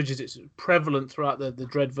female judges, it's prevalent throughout the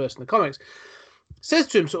Dredd verse in the comics, says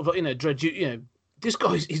to him sort of like, Dredd, this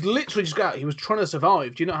guy, he's literally just got out. He was trying to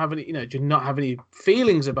survive. Do you not have any, do you not have any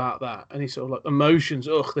feelings about that? Any sort of like emotions?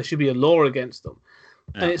 There should be a law against them.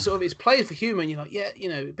 Yeah. And it's played for humor. And you're like,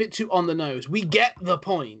 a bit too on the nose. We get the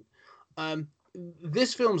point.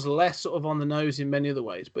 This film's less sort of on the nose in many other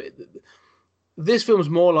ways, but this film's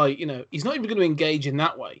more like, he's not even going to engage in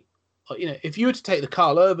that way. Like, if you were to take the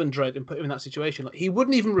Carl Urban Dredd and put him in that situation, like he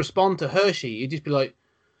wouldn't even respond to Hershey. He'd just be like,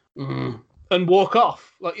 and walk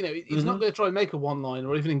off. Like, he's not going to try and make a one-line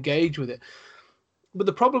or even engage with it. But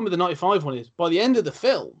the problem with the 95 one is, by the end of the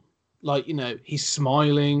film, like, he's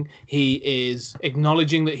smiling. He is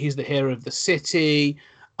acknowledging that he's the hero of the city.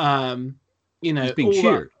 He's being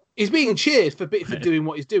cheered. He's being cheered for doing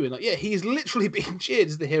what he's doing. Like, he's literally being cheered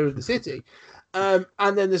as the hero of the city. And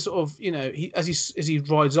then there's sort of, as he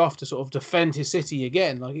rides off to sort of defend his city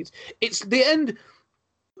again. Like, it's the end.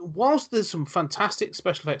 Whilst there's some fantastic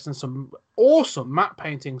special effects and some awesome matte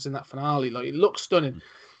paintings in that finale, like it looks stunning,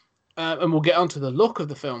 and we'll get onto the look of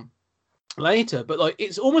the film later. But like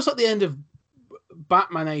it's almost like the end of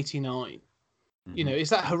Batman '89. It's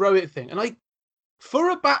that heroic thing. And like for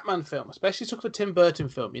a Batman film, especially for a Tim Burton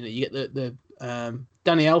film, you get the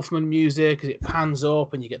Danny Elfman music as it pans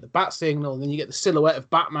up, and you get the bat signal, and then you get the silhouette of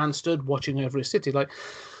Batman stood watching over his city. Like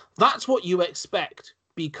that's what you expect.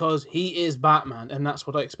 Because he is Batman, and that's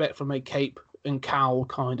what I expect from a cape and cowl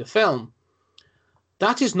kind of film.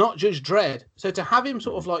 That is not Judge Dredd. So to have him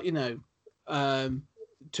sort of like,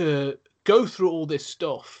 to go through all this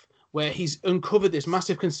stuff where he's uncovered this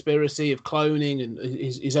massive conspiracy of cloning and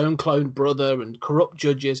his own cloned brother and corrupt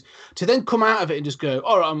judges, to then come out of it and just go,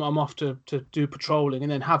 all right, I'm off to do patrolling,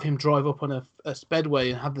 and then have him drive up on a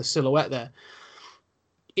spedway and have the silhouette there.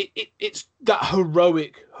 It's that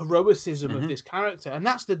heroicism of this character, and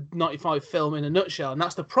that's the 95 film in a nutshell, and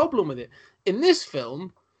that's the problem with it. In this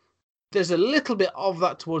film, there's a little bit of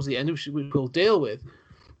that towards the end, which we'll deal with,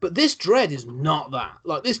 but this Dredd is not that.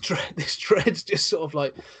 Like this Dredd's just sort of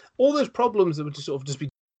like all those problems that would just sort of just be,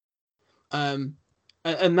 and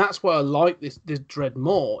that's why I like this Dredd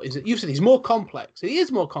more. Is that you said he's more complex? He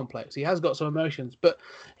is more complex. He has got some emotions, but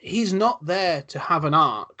he's not there to have an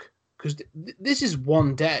arc. Because this is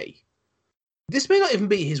one day. this may not even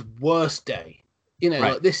be his worst day. You know,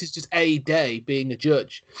 Right. like this is just a day being a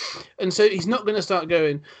judge. And so he's not going to start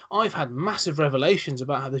going, I've had massive revelations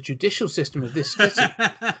about how the judicial system of this city.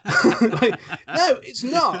 Like, no, it's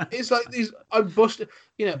not. It's like I busted,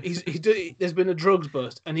 you know, there's been a drugs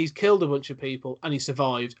bust and he's killed a bunch of people and he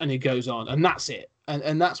survived and he goes on and that's it.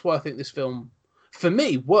 And that's why I think this film, for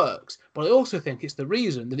me, works. But I also think it's the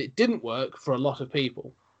reason that it didn't work for a lot of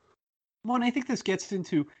people. Well, and I think this gets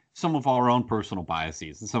into some of our own personal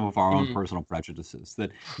biases and some of our own personal prejudices,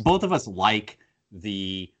 that both of us like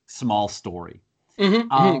the small story.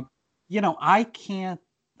 You know, I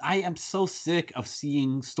am so sick of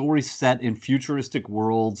seeing stories set in futuristic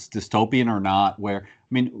worlds, dystopian or not, where,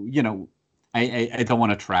 I mean, you know, I don't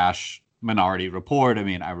want to trash Minority Report. I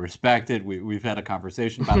mean, I respect it. We've had a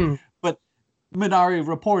conversation about it. But Minority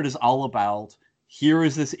Report is all about, here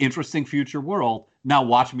is this interesting future world. Now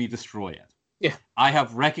watch me destroy it. Yeah. I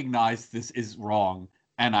have recognized this is wrong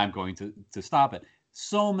and I'm going to stop it.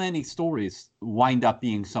 So many stories wind up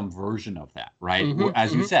being some version of that, right?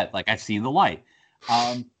 As you said, like, I've seen the light.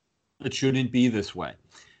 It shouldn't be this way.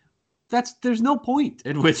 There's no point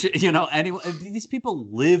in which, you know, these people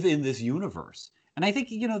live in this universe. And I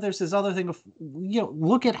think, you know, there's this other thing of, you know,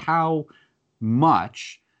 look at how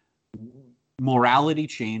much morality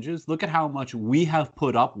changes. Look at how much we have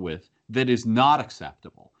put up with that is not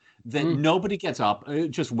acceptable. That nobody gets up,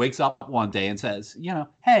 just wakes up one day and says, you know,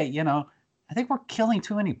 hey, you know, I think we're killing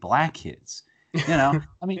too many black kids. You know,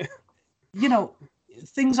 I mean, you know,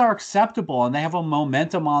 things are acceptable and they have a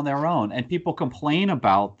momentum on their own. And people complain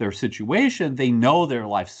about their situation. They know their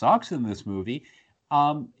life sucks in this movie.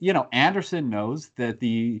 You know, Anderson knows that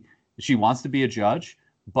she wants to be a judge,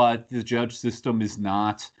 but the judge system is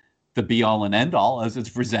not the be all and end all as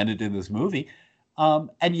it's presented in this movie.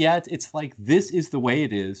 And yet it's like, this is the way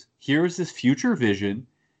it is. Here's this future vision.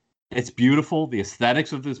 It's beautiful. The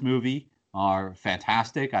aesthetics of this movie are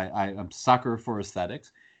fantastic. I'm a sucker for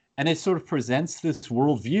aesthetics. And it sort of presents this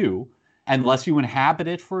worldview and lets you inhabit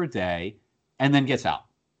it for a day and then gets out.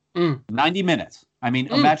 90 minutes. I mean,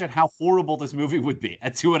 imagine how horrible this movie would be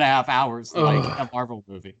at 2.5 hours, like a Marvel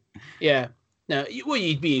movie. Yeah. No,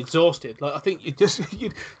 you'd be exhausted. Like, I think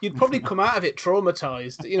you'd probably come out of it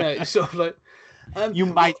traumatized. You know, sort of like. You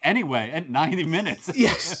might anyway at 90 minutes.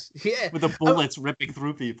 Yes, yeah. With the bullets ripping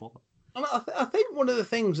through people. And I think one of the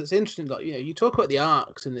things that's interesting, like, you know, you talk about the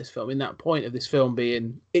arcs in this film, in that point of this film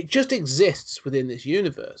being, it just exists within this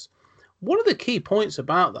universe. One of the key points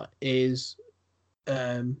about that is,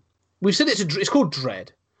 we've said it's called Dredd,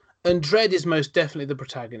 and Dredd is most definitely the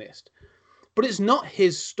protagonist, but it's not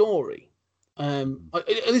his story. At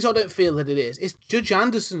least I don't feel that it is. It's Judge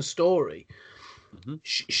Anderson's story.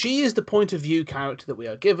 She is the point of view character that we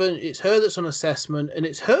are given. It's her that's on assessment, and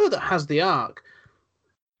it's her that has the arc.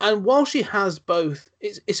 And while she has both,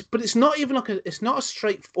 but it's not even like it's not a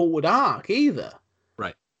straightforward arc either.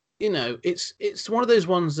 Right. You know, it's one of those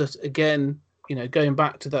ones that, again, you know, going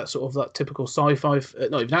back to that sort of that typical sci-fi,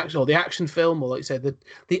 not even action, or the action film, or like you said,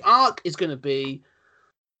 the arc is going to be,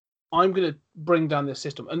 I'm going to bring down this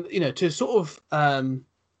system, and you know, to sort of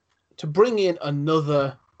to bring in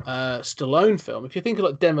another Stallone film. If you think of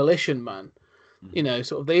like Demolition Man, you know,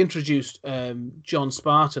 sort of they introduced John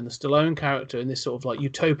Spartan, the Stallone character, in this sort of like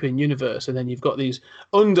utopian universe, and then you've got these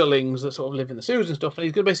underlings that sort of live in the sewers and stuff. And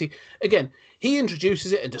he's going to basically, again, he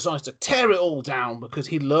introduces it and decides to tear it all down because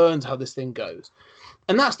he learns how this thing goes,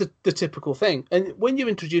 and that's the typical thing. And when you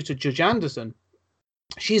introduce a Judge Anderson,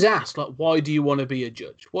 she's asked, like, why do you want to be a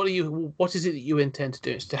judge? What is it that you intend to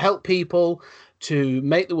do? It's to help people, to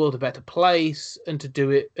make the world a better place, and to do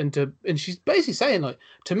it, and she's basically saying, like,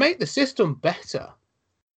 to make the system better.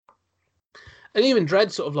 And even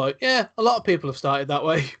Dredd sort of like, yeah, a lot of people have started that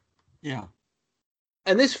way. Yeah.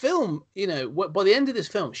 And this film, you know, by the end of this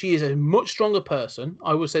film, she is a much stronger person.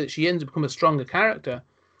 I would say that she ends up becoming a stronger character.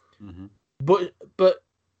 But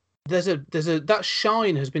there's a that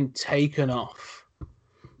shine has been taken off.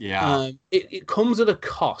 Yeah. It comes at a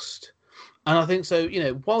cost. And I think so, you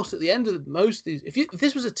know, whilst at the end of most of these, if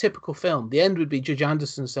this was a typical film, the end would be Judge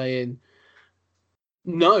Anderson saying,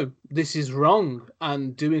 no, this is wrong,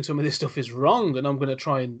 and doing some of this stuff is wrong, and I'm going to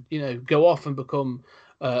try and, you know, go off and become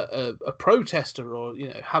a protester, or, you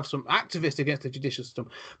know, have some activist against the judicial system.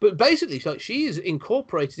 But basically, like, she is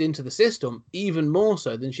incorporated into the system even more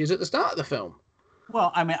so than she is at the start of the film.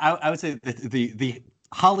 Well, I mean, I would say that the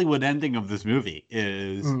Hollywood ending of this movie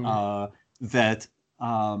is that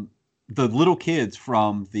the little kids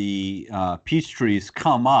from the peach trees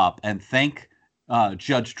come up and thank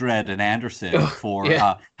Judge Dredd and Anderson for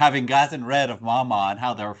having gotten rid of Mama and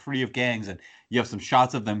how they're free of gangs, and you have some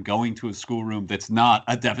shots of them going to a schoolroom that's not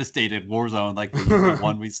a devastated war zone like the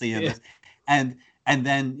one we see in this. And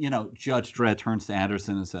then, Judge Dredd turns to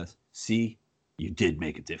Anderson and says, "See, you did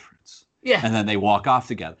make a difference." Yeah. And then they walk off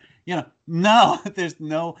together. No, there's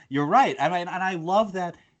no, you're right. I mean, and I love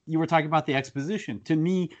that you were talking about the exposition. To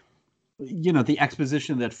me, the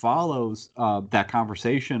exposition that follows that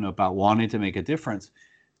conversation about wanting to make a difference.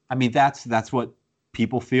 I mean, that's what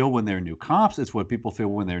people feel when they're new cops. It's what people feel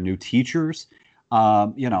when they're new teachers.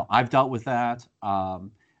 I've dealt with that.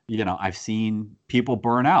 I've seen people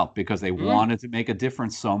burn out because they wanted to make a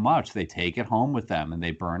difference so much. They take it home with them and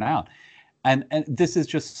they burn out. And this is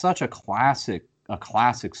just such a classic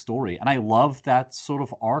story. And I love that sort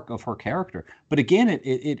of arc of her character. But again,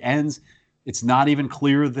 it ends, it's not even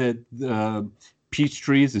clear that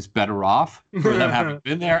Peachtree's is better off for them having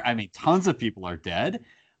been there. I mean, tons of people are dead.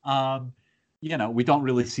 We don't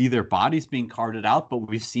really see their bodies being carted out, but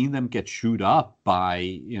we've seen them get chewed up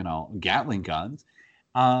by, Gatling guns.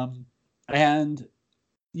 And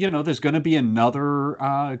there's going to be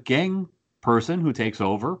another gang person who takes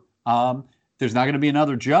over. There's not going to be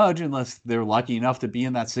another judge unless they're lucky enough to be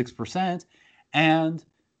in that 6%. And,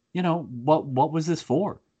 what was this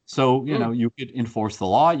for? So, you could enforce the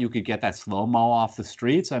law. You could get that slow-mo off the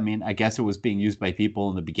streets. I mean, I guess it was being used by people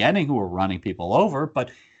in the beginning who were running people over,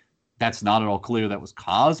 but that's not at all clear that was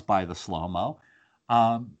caused by the slow-mo.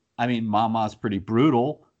 I mean, Mama's pretty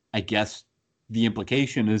brutal. I guess the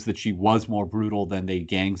implication is that she was more brutal than the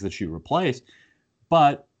gangs that she replaced.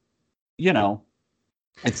 But,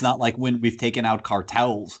 it's not like when we've taken out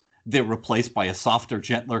cartels, they're replaced by a softer,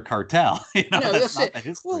 gentler cartel. That's not the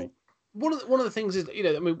history. Well, one of the things is,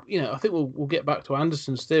 I think we'll get back to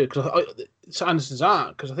Anderson's theory because Anderson's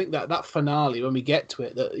arc, because I think that finale, when we get to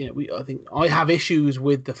it, that I think I have issues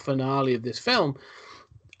with the finale of this film,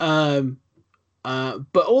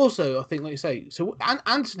 but also I think, like you say, so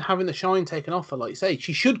Anderson having the shine taken off her, like you say,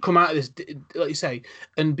 she should come out of this, like you say,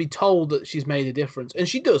 and be told that she's made a difference, and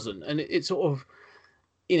she doesn't, and it's sort of,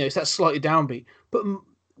 it's that slightly downbeat. But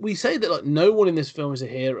we say that like no one in this film is a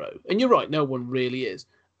hero, and you're right, no one really is.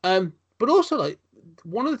 But also, like,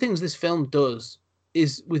 one of the things this film does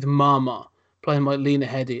is with Mama playing like Lena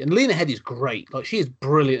Headey, and Lena Headey's great. Like, she is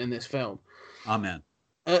brilliant in this film. Amen.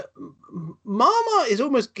 Mama is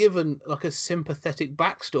almost given like a sympathetic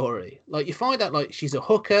backstory. Like, you find out like she's a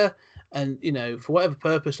hooker, and for whatever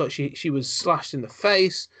purpose, like she was slashed in the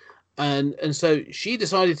face, and so she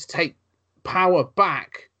decided to take power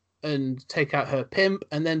back and take out her pimp,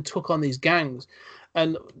 and then took on these gangs.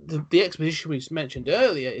 And the exposition we mentioned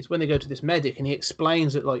earlier is when they go to this medic, and he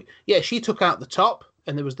explains that, like, she took out the top,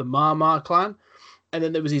 and there was the Mama clan, and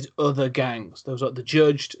then there was these other gangs. There was like the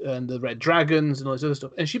Judged and the Red Dragons and all this other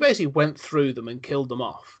stuff. And she basically went through them and killed them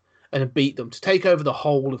off and beat them to take over the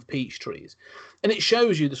whole of Peachtree's. And it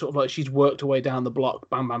shows you the sort of like she's worked her way down the block,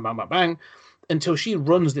 bang, bang, bang, bang, bang, until she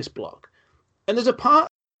runs this block. And there's a part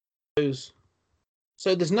that goes,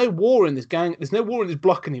 so there's no war in this gang. There's no war in this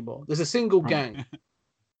block anymore. There's a single gang.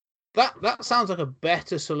 That sounds like a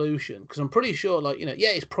better solution, because I'm pretty sure, like,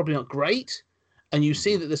 it's probably not great, and you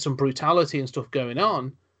see that there's some brutality and stuff going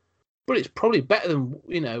on, but it's probably better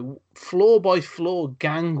than, floor by floor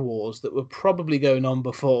gang wars that were probably going on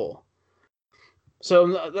before. So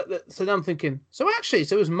now I'm thinking, so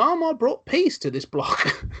has Mama brought peace to this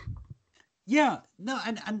block? Yeah, no,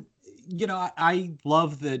 and I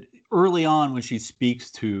love that early on when she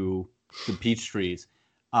speaks to the Peachtrees,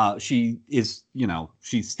 she is,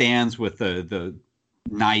 she stands with the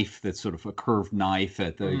knife that's sort of a curved knife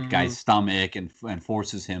at the guy's stomach and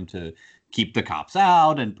forces him to keep the cops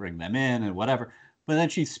out and bring them in and whatever. But then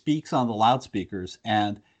she speaks on the loudspeakers,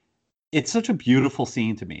 and it's such a beautiful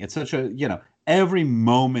scene to me. It's such a, every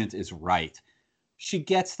moment is right. She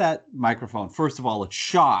gets that microphone. First of all, it's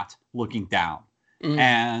shot looking down.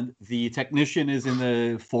 And the technician is in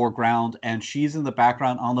the foreground, and she's in the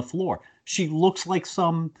background on the floor. She looks like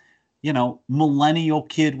some, millennial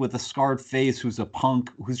kid with a scarred face who's a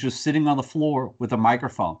punk who's just sitting on the floor with a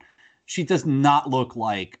microphone. She does not look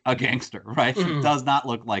like a gangster, right? She does not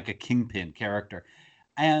look like a kingpin character.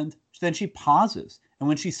 And then she pauses. And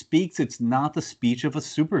when she speaks, it's not the speech of a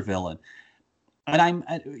supervillain. And I'm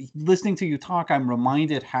listening to you talk, I'm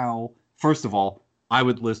reminded how, first of all, I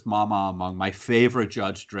would list Mama among my favorite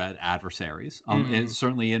Judge Dredd adversaries. And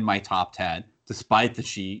certainly in my top 10, despite that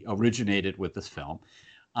she originated with this film.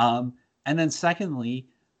 And then secondly,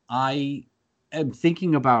 I am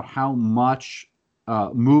thinking about how much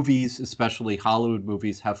movies, especially Hollywood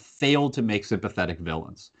movies, have failed to make sympathetic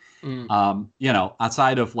villains. You know,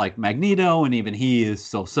 outside of like Magneto, and even he is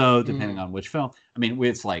so depending on which film. I mean,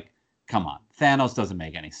 it's like, come on, Thanos doesn't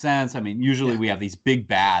make any sense. I mean, usually we have these big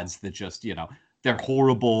bads that just, you know, they're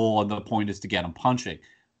horrible, and the point is to get them punching.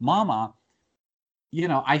 Mama, you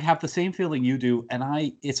know, I have the same feeling you do,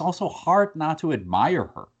 and it's also hard not to admire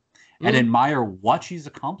her and admire what she's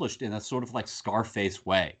accomplished in a sort of like Scarface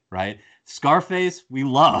way, right? Scarface, we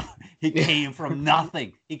love. He came from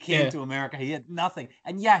nothing. He came to America. He had nothing.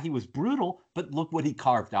 And yeah, he was brutal, but look what he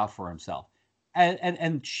carved out for himself.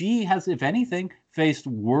 And she has, if anything, faced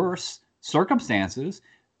worse circumstances.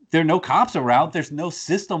 There are no cops around. There's no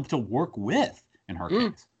system to work with in her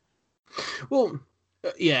case. Well,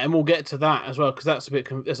 yeah, and we'll get to that as well, because that's a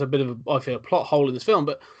bit of I feel, a plot hole in this film.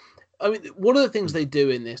 But I mean, one of the things they do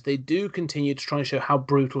in this, they do continue to try and show how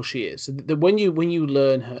brutal she is. So that when you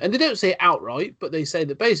learn her, and they don't say it outright, but they say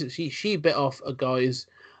that basically she bit off a guy's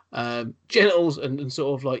genitals and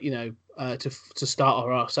sort of like, you know, to start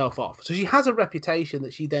herself off. So she has a reputation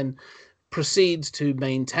that she then proceeds to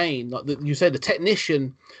maintain. Like you say, the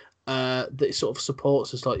technician that sort of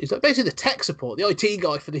supports us, like, is like basically the tech support, the IT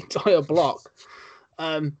guy for the entire block.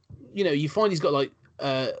 You know, you find he's got like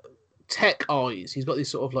tech eyes. He's got these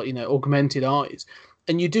sort of like, you know, augmented eyes,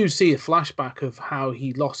 and you do see a flashback of how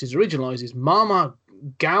he lost his original eyes. His mama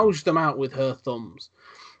gouged them out with her thumbs,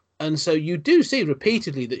 and so you do see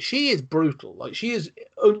repeatedly that she is brutal. Like, she is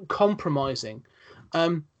uncompromising,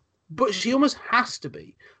 but she almost has to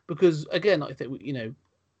be, because again, I think, you know,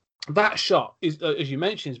 that shot is, as you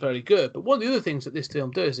mentioned, is very good. But one of the other things that this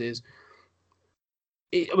film does is,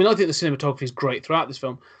 I mean, I think the cinematography is great throughout this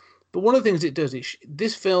film, but one of the things it does is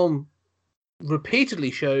this film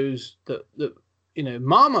repeatedly shows that you know,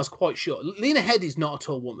 Mama's quite short. Lena Headey's not a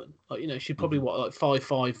tall woman. Like, you know, she's probably like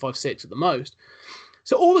 5'5", 5'6" at the most.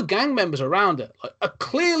 So all the gang members around her are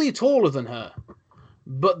clearly taller than her,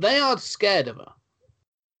 but they are scared of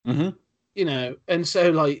her. You know, and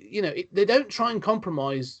so, like, you know, they don't try and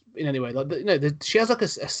compromise in any way. Like, you know, she has like a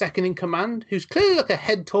second in command who's clearly like a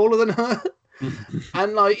head taller than her.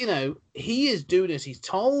 And, like, you know, he is doing as he's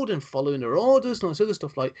told and following her orders and all this other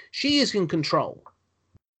stuff. Like, she is in control,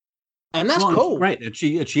 and that's cool, right? And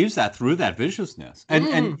she achieves that through that viciousness.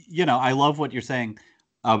 And you know, I love what you're saying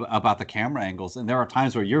about the camera angles. And there are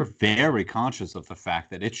times where you're very conscious of the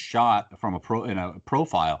fact that it's shot from a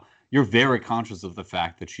profile. You're very conscious of the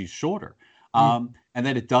fact that she's shorter, and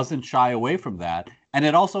that it doesn't shy away from that. And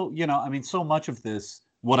it also, you know, I mean, so much of this,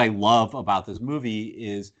 what I love about this movie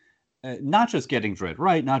is not just getting Dredd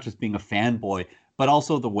right, not just being a fanboy, but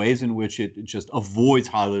also the ways in which it just avoids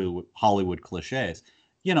Hollywood cliches.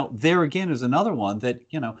 You know, there again is another one that,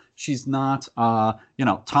 you know, she's not, you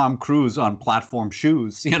know, Tom Cruise on platform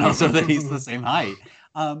shoes, you know, so that he's the same height.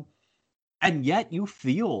 And yet you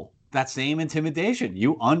feel that same intimidation.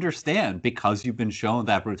 You understand because you've been shown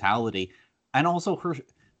that brutality, and also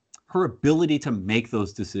her ability to make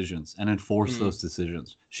those decisions and enforce those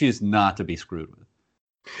decisions. She is not to be screwed with.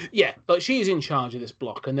 Yeah, like, she's in charge of this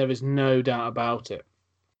block, and there is no doubt about it.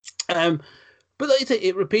 But like,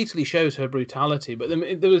 it repeatedly shows her brutality, but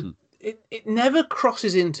there was it never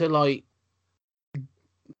crosses into like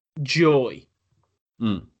joy.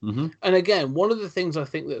 And again, one of the things I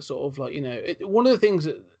think that sort of like, you know, one of the things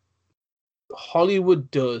that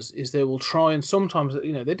Hollywood does is they will try, and sometimes,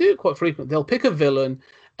 you know, they do it quite frequently. They'll pick a villain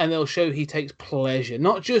and they'll show he takes pleasure,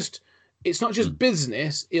 it's not just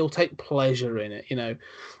business. He'll take pleasure in it, you know,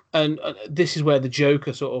 and this is where the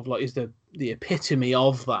Joker sort of like is the epitome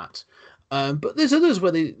of that. But there's others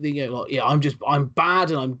where they you know, like, yeah, I'm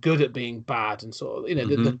bad and I'm good at being bad, and sort of, you know,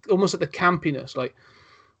 the almost like the campiness. Like,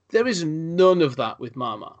 there is none of that with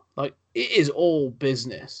Mama. Like, it is all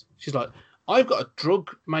business. She's like, I've got a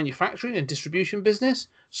drug manufacturing and distribution business.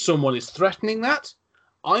 Someone is threatening that.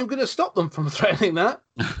 I'm going to stop them from threatening that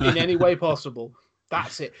in any way possible.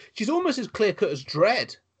 That's it. She's almost as clear-cut as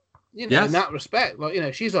Dredd, you know, in that respect. Like, you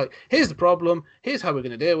know, she's like, here's the problem, here's how we're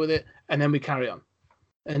going to deal with it, and then we carry on.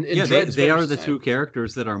 And yeah, they are the two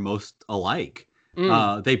characters that are most alike.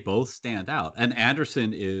 They both stand out. And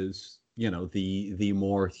Anderson is, you know, the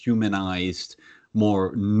more humanized,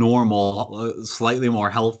 more normal, slightly more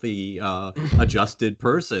healthy, adjusted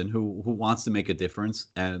person who wants to make a difference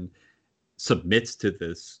and submits to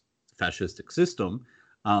this fascistic system,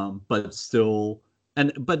 but still...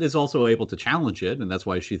 but is also able to challenge it, and that's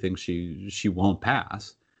why she thinks she won't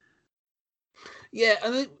pass. Yeah,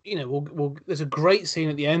 and you know, there's a great scene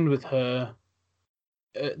at the end with her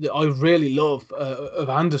that I really love of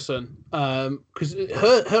Anderson, because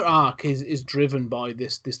her arc is driven by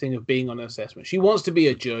this thing of being on assessment. She wants to be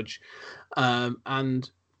a judge, and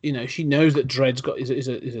you know, she knows that Dredd's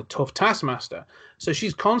is a tough taskmaster, so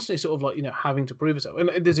she's constantly sort of like, you know, having to prove herself.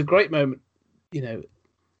 And there's a great moment, you know,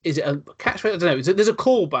 is it a catchphrase? I don't know. There's a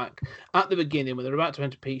callback at the beginning when they're about to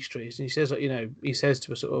enter Peachtree, and he says, like, you know, he says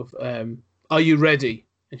to her sort of, "Are you ready?"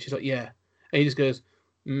 And she's like, "Yeah," and he just goes,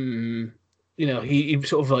 you know, he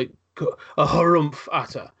sort of like a harumph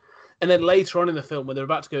at her. And then later on in the film, when they're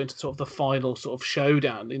about to go into sort of the final sort of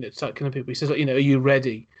showdown, you know, it's like kind of people, he says, like, you know, "Are you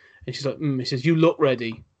ready?" And she's like, He says, "You look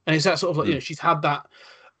ready." And it's that sort of like, you know, she's had that,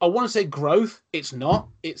 I want to say growth. It's not.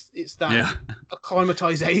 It's that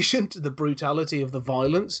acclimatization to the brutality of the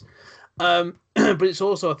violence. But it's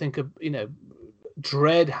also, I think, you know,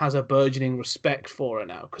 Dredd has a burgeoning respect for her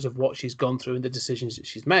now because of what she's gone through and the decisions that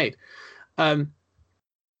she's made. But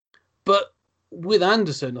with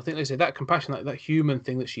Anderson, I think, like I say, that compassion, that human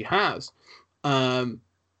thing that she has,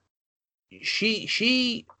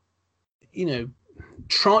 she, you know,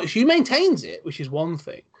 she maintains it, which is one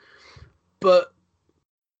thing. But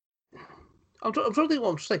I'm trying to think what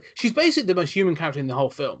I'm saying. She's basically the most human character in the whole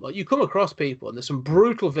film. Like, you come across people, and there's some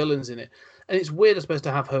brutal villains in it, and it's weird, I suppose,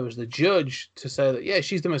 to have her as the judge to say that, yeah,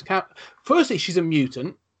 she's the most. Firstly, she's a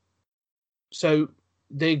mutant, so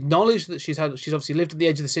they acknowledge that she's obviously lived at the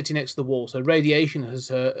edge of the city next to the wall, so radiation has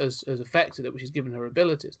affected it, which has given her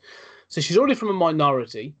abilities. So she's already from a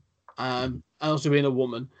minority, and also being a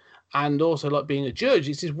woman, and also like being a judge.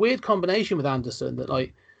 It's this weird combination with Anderson that,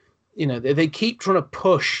 like, you know, they keep trying to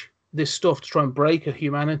push this stuff to try and break her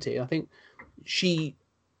humanity. I think she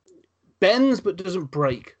bends but doesn't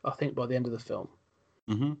break, I think, by the end of the film.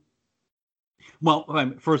 Mm-hmm.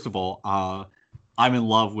 Well, first of all, I'm in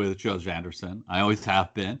love with Judge Anderson. I always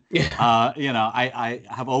have been. Yeah. You know, I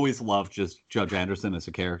have always loved just Judge Anderson as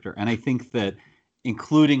a character. And I think that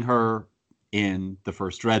including her in the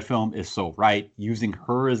first Dredd film is so right. Using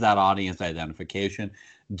her as that audience identification,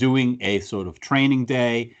 doing a sort of training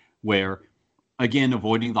day where, again,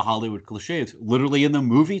 avoiding the Hollywood cliches, literally in the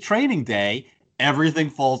movie Training Day, everything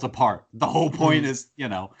falls apart. The whole point is,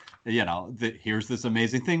 here's this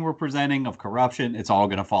amazing thing we're presenting of corruption. It's all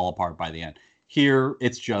going to fall apart by the end. Here,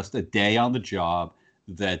 it's just a day on the job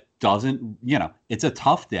that doesn't, it's a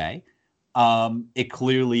tough day. It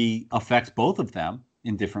clearly affects both of them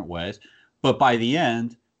in different ways. But by the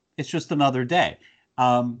end, it's just another day.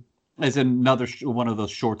 As another one of those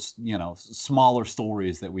short, smaller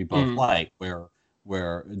stories that we both like, where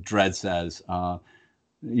Dredd says,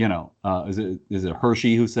 is it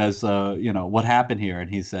Hershey who says, what happened here? And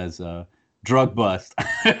he says, drug bust.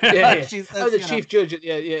 Yeah. She says, the chief judge.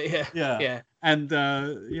 Yeah. And,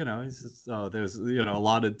 he says, there's, a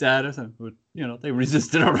lot of data, they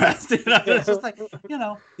resisted arrest. It's just like,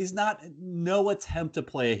 he's no attempt to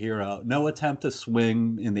play a hero, no attempt to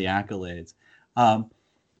swing in the accolades.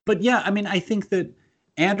 But yeah, I mean, I think that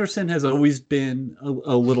Anderson has always been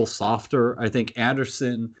a little softer. I think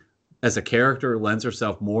Anderson as a character lends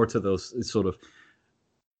herself more to those sort of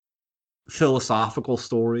philosophical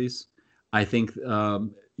stories. I think,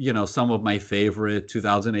 some of my favorite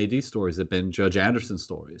 2000 AD stories have been Judge Anderson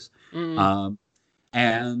stories. And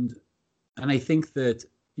I think that,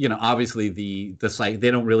 obviously the psych, they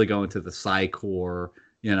don't really go into the psych or,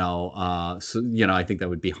 I think that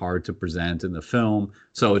would be hard to present in the film.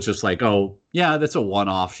 So it's just like, oh yeah, that's a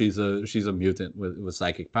one-off. She's a mutant with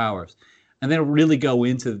psychic powers. And they don't really go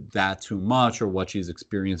into that too much or what she's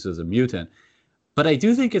experienced as a mutant. But I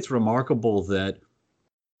do think it's remarkable that,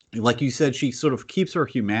 like you said, she sort of keeps her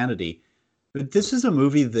humanity. But this is a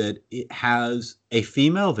movie that it has a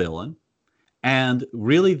female villain, and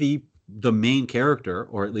really the main character,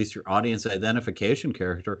 or at least your audience identification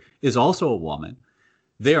character, is also a woman.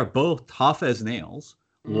 They are both tough as nails.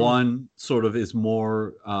 One sort of is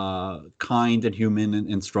more kind and human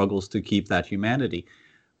and struggles to keep that humanity.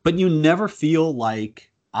 But you never feel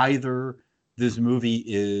like either this movie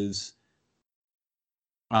is,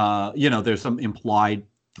 there's some implied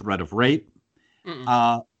threat of rape,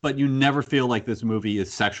 but you never feel like this movie is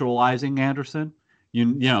sexualizing Anderson.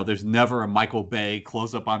 There's never a Michael Bay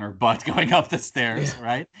close-up on her butt going up the stairs,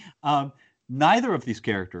 right? Neither of these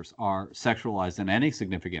characters are sexualized in any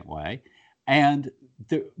significant way.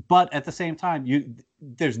 But at the same time,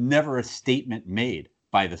 there's never a statement made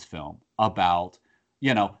by this film about,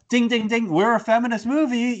 ding, ding, ding, we're a feminist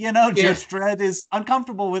movie, Judge Dredd is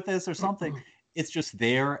uncomfortable with this or something. It's just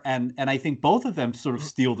there. And I think both of them sort of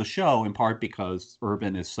steal the show in part because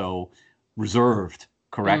Urban is so reserved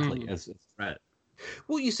correctly as Dredd.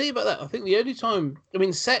 What you say about that, I think the only time,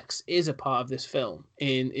 sex is a part of this film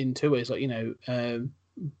in two ways. Like,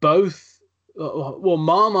 both,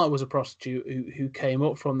 Mama was a prostitute who came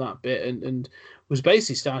up from that bit and was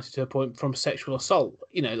basically started to a point from sexual assault.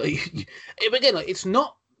 Again, it's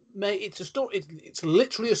not mate, it's a story. It's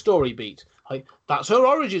literally a story beat. Like, that's her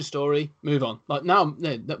origin story. Move on. Like, now,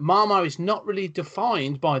 no, that Mama is not really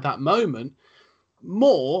defined by that moment.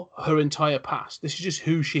 More her entire past. This is just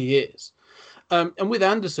who she is. And with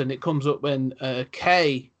Anderson, it comes up when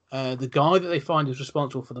Kay, the guy that they find is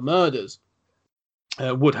responsible for the murders,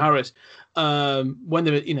 Wood Harris, when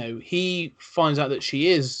they, he finds out that she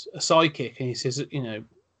is a psychic, and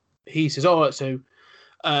he says, all right, so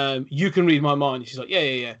you can read my mind. And she's like,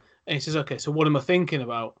 yeah. And he says, okay, so what am I thinking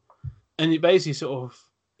about? And it basically sort of,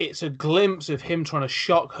 it's a glimpse of him trying to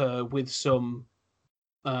shock her with some,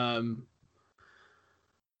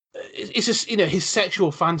 it's just, his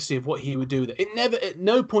sexual fantasy of what he would do with it. It never, at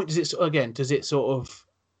no point does it sort of,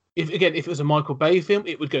 if it was a Michael Bay film,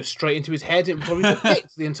 it would go straight into his head and probably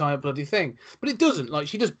depict the entire bloody thing. But it doesn't. Like,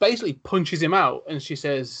 she just basically punches him out, and she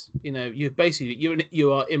says,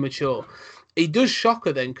 you are immature. He does shock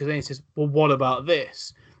her then, because then he says, well, what about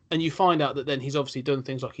this? And you find out that then he's obviously done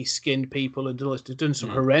things like he's skinned people and done some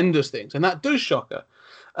horrendous things, and that does shock her.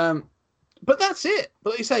 But that's it. But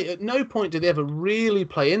like you say, at no point do they ever really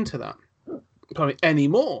play into that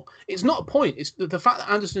anymore. It's not a point. It's the fact that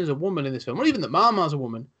Anderson is a woman in this film, or even that Mama's a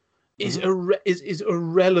woman, is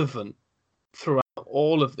irrelevant throughout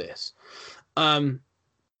all of this. And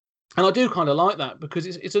I do kind of like that, because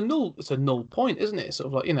it's a null point, isn't it? It's sort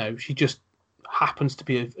of like, she just happens to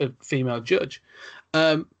be a female judge.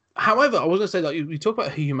 However, I was going to say, like, you talk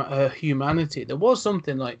about her humanity. There was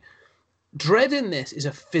something like Dredd in this is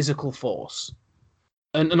a physical force.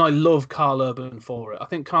 And I love Carl Urban for it. I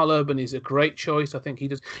think Carl Urban is a great choice. I think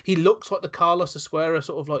he looks like the Carlos Esquera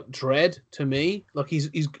sort of like Dredd to me. Like he's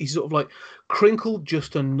sort of like crinkled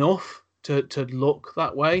just enough to look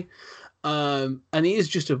that way. And he is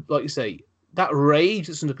just like you say, that rage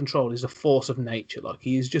that's under control is a force of nature. Like,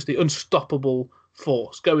 he is just the unstoppable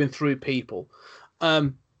force going through people.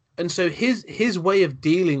 And so his way of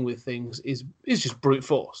dealing with things is just brute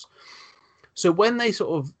force. So when they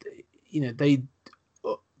sort of,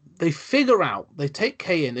 they figure out, they take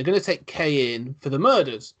Kay in, they're going to take Kay in for the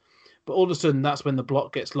murders, but all of a sudden that's when the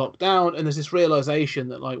block gets locked down, and there's this realization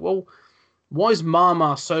that, like, well, why is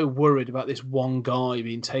Mama so worried about this one guy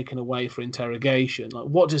being taken away for interrogation? Like,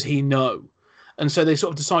 what does he know? And so they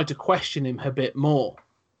sort of decide to question him a bit more.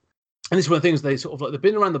 And this is one of the things they sort of, like, they've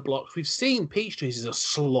been around the block. We've seen Peachtree is a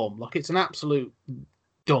slum, like, it's an absolute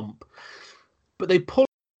dump. But they pull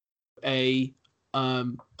a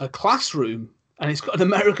classroom, and it's got an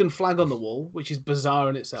American flag on the wall, which is bizarre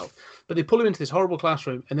in itself. But they pull him into this horrible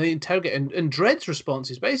classroom, and they interrogate him. And Dredd's response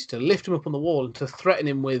is basically to lift him up on the wall and to threaten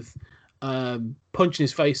him with punching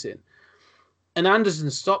his face in. And Anderson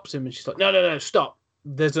stops him, and she's like, no, stop.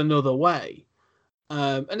 There's another way.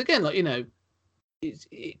 And again, like,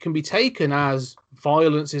 it can be taken as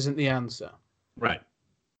violence isn't the answer. Right.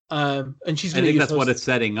 And she's. I think that's what it's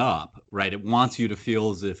setting up, right? It wants you to feel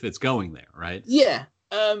as if it's going there, right? Yeah.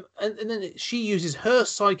 And then she uses her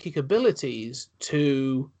psychic abilities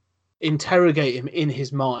to interrogate him in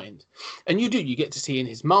his mind. And you get to see in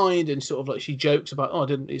his mind, and sort of like she jokes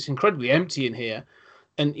about, it's incredibly empty in here.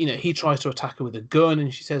 And, he tries to attack her with a gun,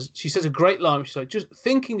 and she says a great line. She's like, just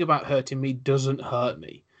thinking about hurting me doesn't hurt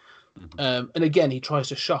me. Mm-hmm. And again, he tries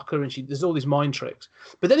to shock her, and there's all these mind tricks.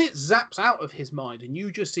 But then it zaps out of his mind, and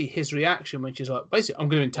you just see his reaction when she's like, basically, I'm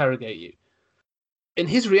going to interrogate you. And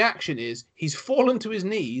his reaction is he's fallen to his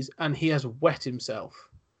knees and he has wet himself.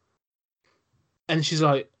 And she's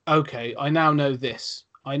like, okay, I now know this.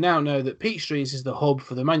 I now know that Peachtree's is the hub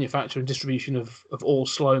for the manufacture and distribution of all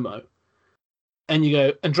slow-mo. And you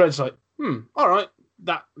go, and Dredd's like, all right,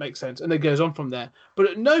 that makes sense. And it goes on from there. But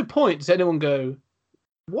at no point does anyone go,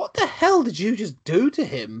 what the hell did you just do to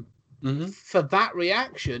him for that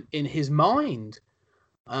reaction in his mind?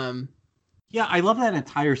 Yeah, I love that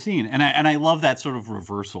entire scene, and I love that sort of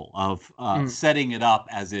reversal of setting it up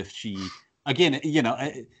as if she, again,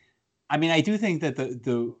 I mean, I do think that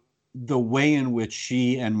the way in which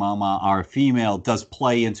she and Mama are female does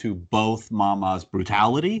play into both Mama's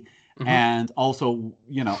brutality and also,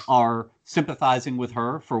 are sympathizing with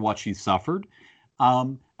her for what she's suffered,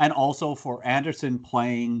 and also for Anderson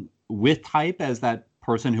playing with type as that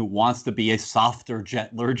person who wants to be a softer,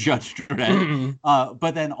 gentler Judge Dredd,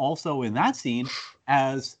 but then also in that scene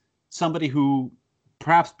as somebody who,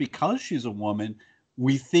 perhaps because she's a woman,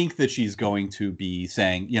 we think that she's going to be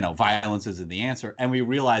saying, violence isn't the answer, and we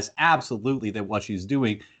realize absolutely that what she's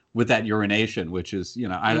doing with that urination, which is,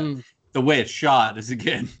 the way it's shot is,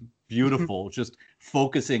 again, beautiful, just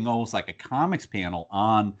focusing almost like a comics panel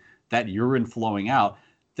on that urine flowing out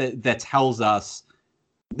that tells us,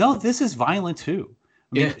 no, this is violent too.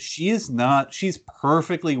 I mean, Yeah. she's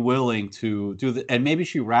perfectly willing to do that. And maybe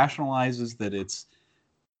she rationalizes that it's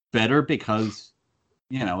better because,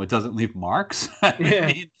 it doesn't leave marks. Yeah.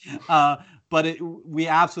 mean, but we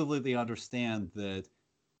absolutely understand that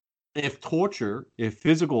if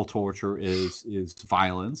physical torture is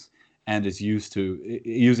violence and is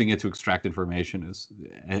using it to extract information is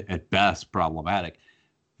at best problematic,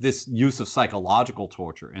 this use of psychological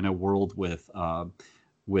torture in a world with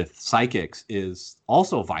psychics is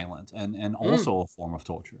also violent and also a form of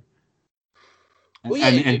torture. Well, yeah,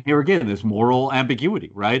 and here again, there's moral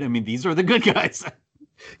ambiguity, right? I mean, these are the good guys.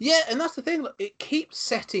 Yeah, and that's the thing. Look, it keeps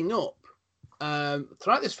setting up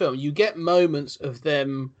throughout this film. You get moments of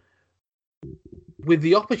them with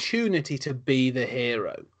the opportunity to be the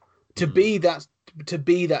hero, to be that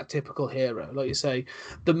typical hero, like you say.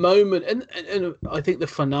 The moment, and I think the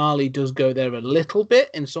finale does go there a little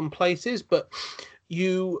bit in some places, but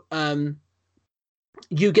you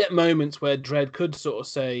get moments where Dredd could sort of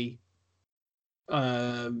say,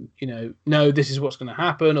 no, this is what's going to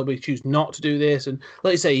happen, or we choose not to do this. And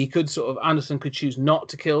like you say, Anderson could choose not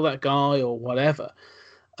to kill that guy or whatever.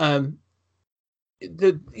 The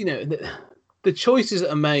choices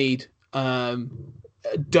that are made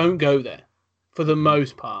don't go there for the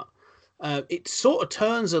most part. It sort of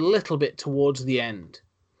turns a little bit towards the end,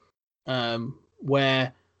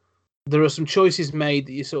 where there are some choices made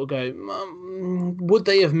that you sort of go, would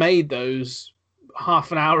they have made those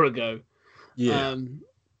half an hour ago? Yeah.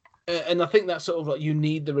 And I think that's sort of like you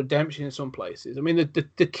need the redemption in some places. I mean,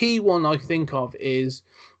 the key one I think of is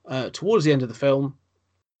towards the end of the film,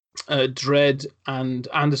 Dredd and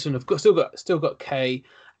Anderson have still got Kay,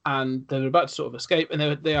 and they're about to sort of escape, and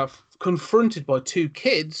they are confronted by two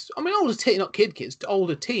kids. I mean,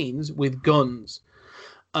 older teens with guns,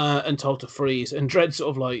 and told to freeze. And Dredd sort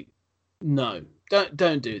of like, no,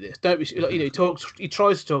 don't do this. Don't be. He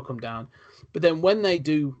tries to talk them down, but then when they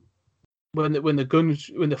do. When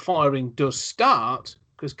the firing does start,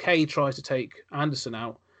 because Kay tries to take Anderson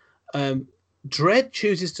out, Dredd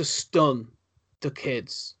chooses to stun the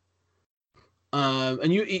kids, and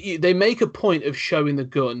they make a point of showing the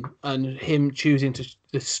gun and him choosing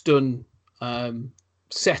the stun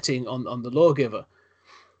setting on the lawgiver.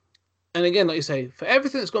 And again, like you say, for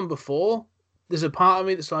everything that's gone before, there's a part of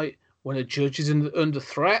me that's like, when a judge is under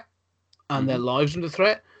threat and their lives under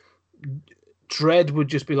threat, Dredd would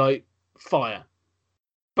just be like, fire,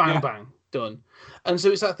 bang, bang, done. And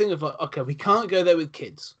so it's that thing of like, okay, we can't go there with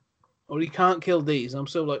kids, or we can't kill these. And I'm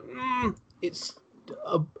sort of like, it's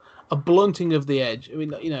a blunting of the edge. I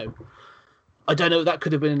mean, I don't know. That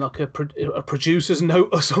could have been like a producer's note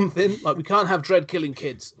or something. Like, we can't have Dredd killing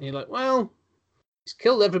kids. And you're like, well, he's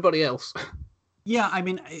killed everybody else. Yeah, I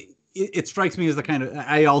mean, it strikes me as the kind of.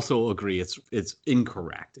 I also agree. It's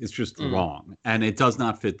incorrect. It's just wrong, and it does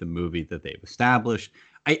not fit the movie that they've established.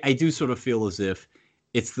 I do sort of feel as if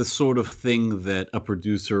it's the sort of thing that a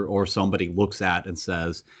producer or somebody looks at and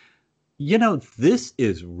says, this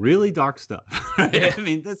is really dark stuff. Right? Yeah. I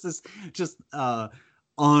mean, this is just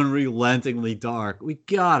unrelentingly dark. We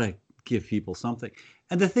gotta give people something.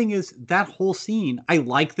 And the thing is, that whole scene, I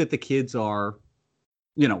like that the kids are,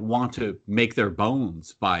 want to make their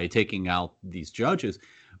bones by taking out these judges,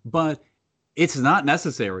 but it's not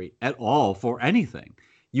necessary at all for anything.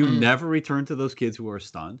 You never return to those kids who are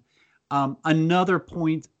stunned. Another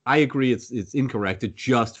point, I agree, it's incorrect. It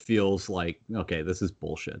just feels like, okay, this is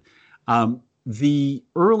bullshit. The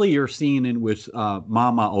earlier scene in which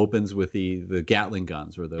Mama opens with the Gatling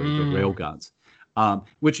guns or the rail guns,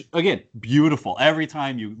 which, again, beautiful. Every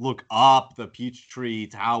time you look up the Peachtree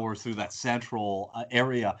Towers through that central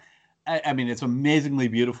area, I mean, it's amazingly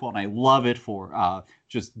beautiful, and I love it for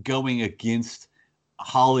just going against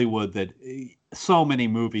Hollywood that so many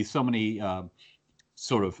movies, so many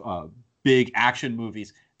big action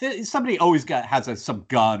movies, somebody always has some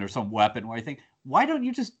gun or some weapon where I think, why don't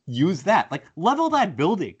you just use that? Like, level that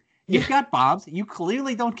building. You've got bombs. You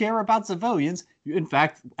clearly don't care about civilians. In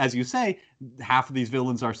fact, as you say, half of these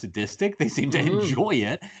villains are sadistic. They seem to enjoy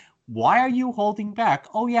it. Why are you holding back?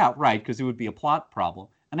 Oh, yeah, right, because it would be a plot problem.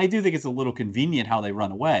 And I do think it's a little convenient how they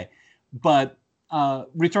run away. But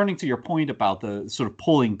returning to your point about the sort of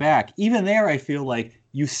pulling back, even there I feel like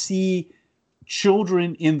you see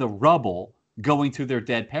children in the rubble going to their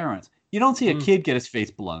dead parents. You don't see a kid get his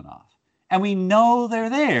face blown off. And we know they're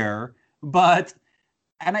there, but...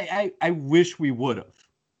 And I wish we would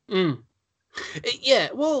have. Yeah,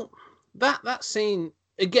 well, that scene,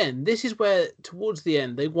 again, this is where, towards the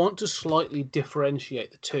end, they want to slightly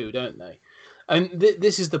differentiate the two, don't they? And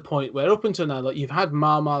this is the point where, up until now, like, you've had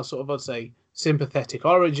Mama sort of, I'd say, sympathetic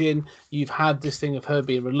origin. You've had this thing of her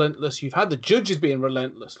being relentless. You've had the judges being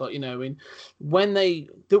relentless. Like, when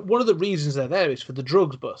one of the reasons they're there is for the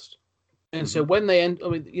drugs bust. And so when they end,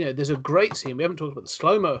 there's a great scene. We haven't talked about the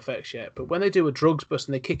slow-mo effects yet, but when they do a drugs bust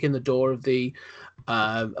and they kick in the door of the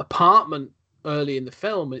apartment early in the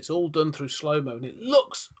film, it's all done through slow-mo, and it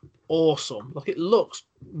looks awesome. Like, it looks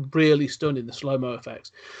really stunning, the slow-mo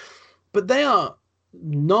effects. But they are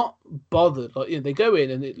not bothered. Like, they go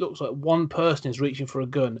in and it looks like one person is reaching for a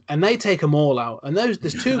gun, and they take them all out. And there's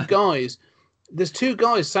two guys. There's two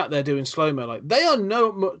guys sat there doing slow-mo. Like, they are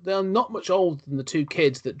not much older than the two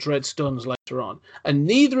kids that Dredd stuns later on, and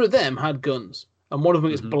neither of them had guns. And one of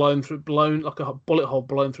them gets blown like a bullet hole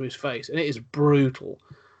blown through his face, and it is brutal.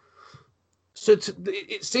 So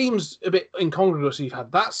it seems a bit incongruous. You've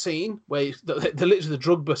had that scene where literally the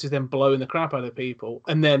drug bust is then blowing the crap out of people,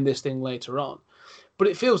 and then this thing later on. But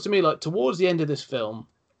it feels to me like towards the end of this film,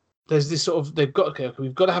 there's this sort of we've got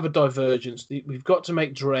to have a divergence. We've got to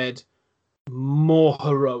make Dredd more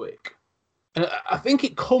heroic, and I think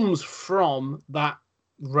it comes from that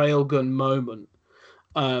railgun moment,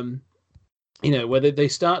 where they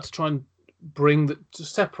start to try and to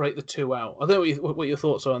separate the two out. I don't know what your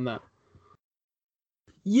thoughts are on that.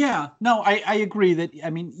 Yeah, no, I agree that,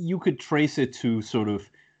 you could trace it to sort of,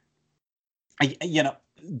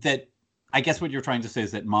 that I guess what you're trying to say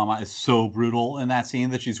is that Mama is so brutal in that scene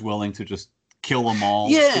that she's willing to just kill them all,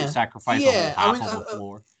 sacrifice the whole half of the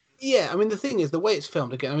floor. Yeah, the thing is, the way it's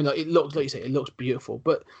filmed, again, it looks, like you say, it looks beautiful,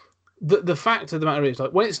 but the fact of the matter is,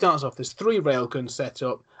 like, when it starts off, there's 3 railguns set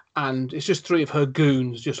up, and it's just 3 of her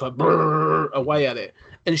goons just like away at it,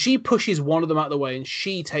 and she pushes one of them out of the way, and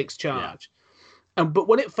she takes charge. Yeah. But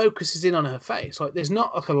when it focuses in on her face, like, there's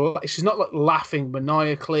not like she's not like laughing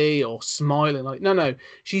maniacally or smiling. Like, no,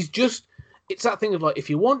 she's just. It's that thing of like, if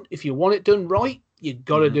you want it done right, you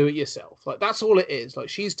got to do it yourself. Like, that's all it is. Like,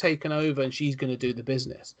 she's taken over and she's going to do the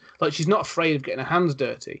business. Like, she's not afraid of getting her hands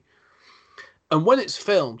dirty. And when it's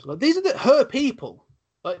filmed, like, these are her people.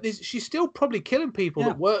 Like, she's still probably killing people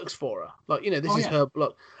that works for her. Like, this is her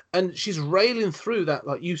blood. And she's railing through that.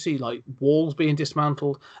 Like, you see, like, walls being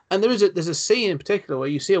dismantled. And there's a scene in particular where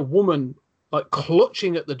you see a woman, like,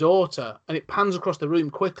 clutching at the daughter, and it pans across the room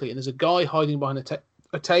quickly, and there's a guy hiding behind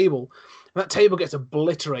a table. And that table gets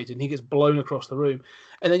obliterated, and he gets blown across the room.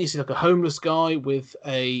 And then you see, like, a homeless guy with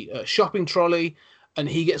a shopping trolley, and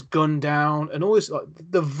he gets gunned down, and all this, like,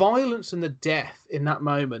 the violence and the death in that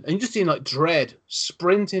moment. And you just see, like, Dredd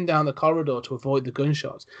sprinting down the corridor to avoid the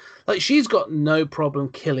gunshots. Like, she's got no problem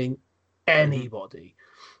killing anybody.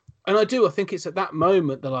 And I think it's at that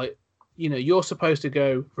moment that, like, you're supposed to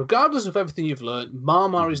go, regardless of everything you've learned,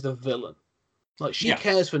 Mama is the villain. Like, she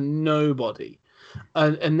cares for nobody.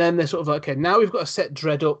 And then they're sort of like, okay, now we've got to set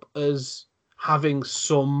Dredd up as having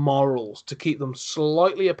some morals to keep them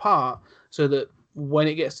slightly apart, so that when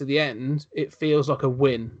it gets to the end, it feels like a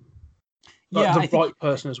win. Like, the right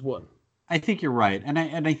person has won. I think you're right, and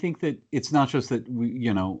I think that it's not just that we,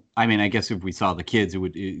 I guess if we saw the kids,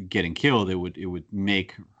 getting killed, it would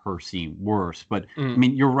make her seem worse. But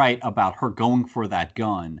you're right about her going for that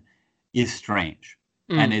gun is strange,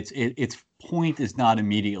 and its point is not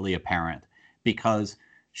immediately apparent, because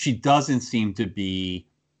she doesn't seem to be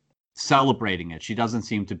celebrating it. She doesn't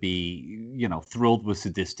seem to be, thrilled with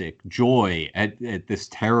sadistic joy at this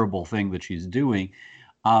terrible thing that she's doing.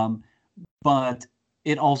 But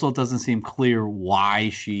it also doesn't seem clear why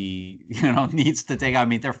she, needs to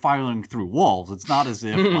take. They're firing through walls. It's not as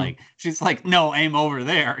if like she's like, no, aim over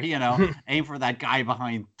there, aim for that guy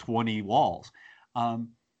behind 20 walls.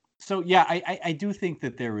 So yeah, I do think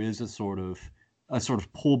that there is a sort of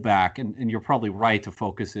pullback, and you're probably right to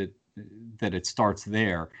focus that it starts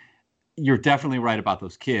there. You're definitely right about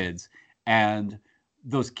those kids, and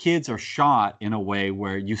those kids are shot in a way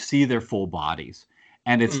where you see their full bodies,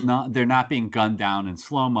 and they're not being gunned down in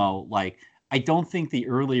slow-mo. Like, I don't think the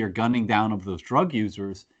earlier gunning down of those drug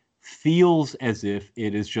users feels as if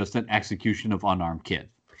it is just an execution of unarmed kids.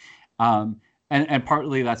 And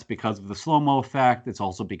partly that's because of the slow-mo effect. It's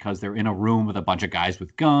also because they're in a room with a bunch of guys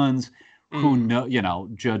with guns who know,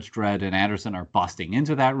 Judge Dredd and Anderson are busting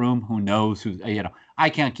into that room. Who knows who, I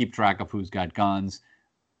can't keep track of who's got guns.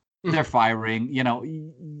 They're firing,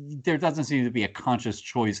 there doesn't seem to be a conscious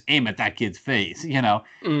choice, aim at that kid's face,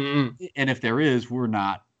 And if there is, we're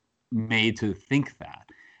not made to think that.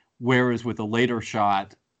 Whereas with a later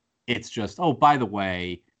shot, it's just, oh, by the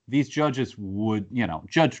way, these judges would,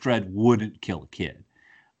 Judge Dredd wouldn't kill a kid.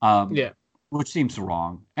 Which seems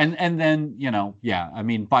wrong. And then,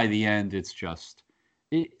 by the end, it's just,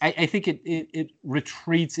 I think it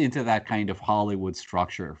retreats into that kind of Hollywood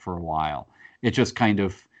structure for a while. It just kind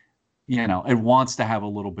of, it wants to have a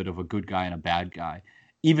little bit of a good guy and a bad guy,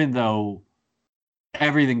 even though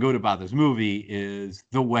everything good about this movie is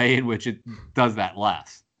the way in which it does that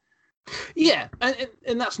less. Yeah,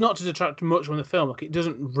 and that's not to detract much from the film. Like, it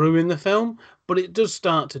doesn't ruin the film, but it does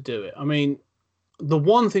start to do it. I mean, the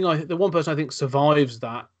one person I think survives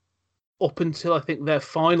that up until I think their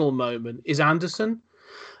final moment is Anderson.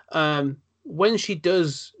 When she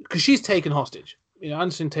does, because she's taken hostage.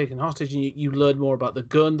 Anderson taken hostage, and you learn more about the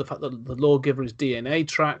gun, the fact that the lawgiver is DNA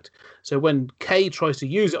tracked. So when Kay tries to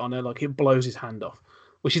use it on her, like, it blows his hand off,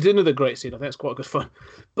 which is another great scene. I think it's quite good fun.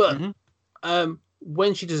 But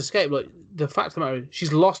when she does escape, like, the fact of the matter is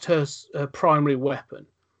she's lost her primary weapon,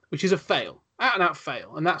 which is a fail, out and out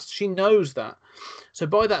fail, and she knows that. So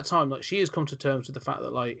by that time, like, she has come to terms with the fact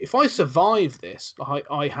that, like, if I survive this,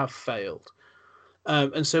 I have failed.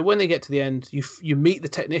 And so when they get to the end, you meet the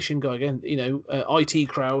technician guy again, IT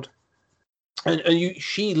crowd, and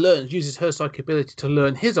she uses her psychic ability to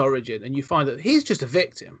learn his origin, and you find that he's just a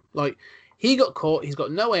victim. Like, he got caught, he's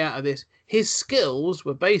got no way out of this. His skills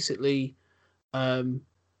were basically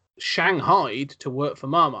shanghaied to work for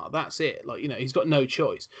Mama. That's it. Like, he's got no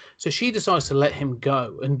choice. So she decides to let him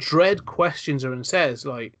go, and Dredd questions her and says,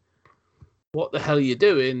 like, what the hell are you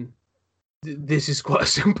doing? This is quite a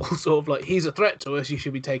simple sort of, like, he's a threat to us, you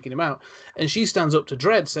should be taking him out. And she stands up to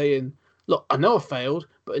Dredd saying, look, I know I failed,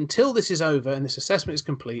 but until this is over and this assessment is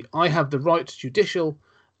complete, I have the right to judicial,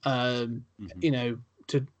 to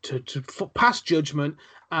pass judgment,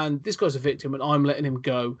 and this guy's a victim and I'm letting him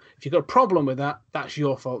go. If you've got a problem with that, that's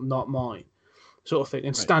your fault, not mine, sort of thing.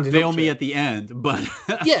 And standing fail up me to at the end, but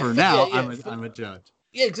yeah, for now, yeah, I'm a judge.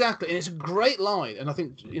 Yeah, exactly. And it's a great line. And I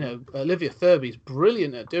think, Olivia Thirlby is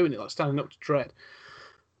brilliant at doing it, like standing up to Dredd.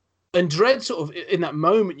 And Dredd, sort of, in that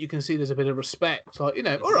moment, you can see there's a bit of respect. Like,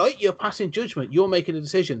 all right, you're passing judgment. You're making a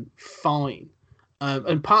decision. Fine.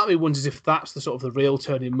 And part of me wonders if that's the sort of the real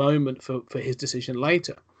turning moment for his decision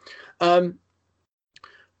later.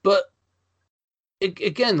 But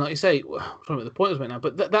again, like you say, I don't know what the point is right now,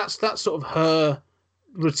 but that's sort of her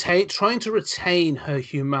trying to retain her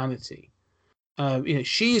humanity.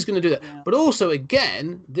 She's going to do that. Yeah. But also,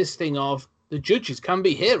 again, this thing of the judges can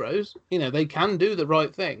be heroes. They can do the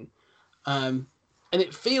right thing. And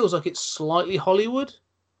it feels like it's slightly Hollywood.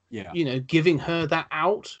 Yeah. Giving her that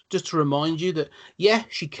out just to remind you that, yeah,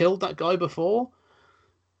 she killed that guy before,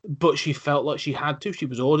 but she felt like she had to. She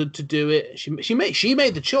was ordered to do it. She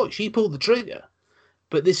made the choice. She pulled the trigger.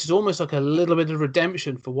 But this is almost like a little bit of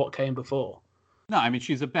redemption for what came before. No, I mean,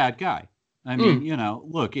 she's a bad guy. I mean,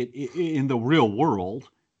 look, in the real world,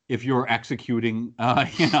 if you're executing,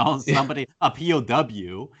 somebody, a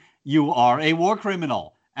POW, you are a war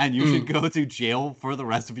criminal and you should go to jail for the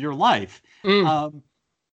rest of your life. I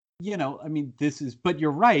mean, but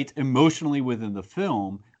you're right, emotionally within the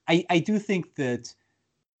film, I do think that,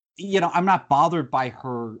 I'm not bothered by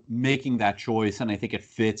her making that choice. And I think it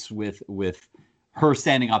fits with her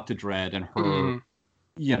standing up to Dredd and her,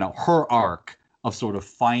 her arc of sort of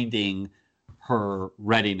finding her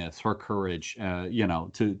readiness, her courage,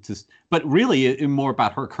 but really more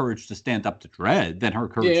about her courage to stand up to Dredd than her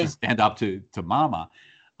courage to stand up to Mama.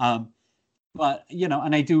 But,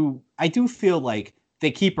 and I do feel like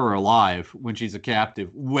they keep her alive when she's a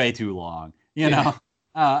captive way too long,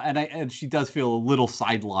 and she does feel a little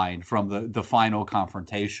sidelined from the final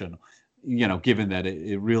confrontation, given that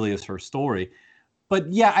it really is her story. But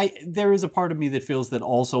yeah, there is a part of me that feels that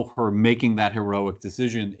also her making that heroic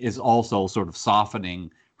decision is also sort of softening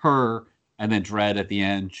her, and then Dredd at the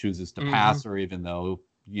end chooses to pass her, even though,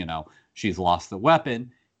 she's lost the weapon.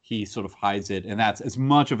 He sort of hides it, and that's as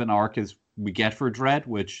much of an arc as we get for Dredd,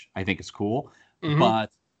 which I think is cool. But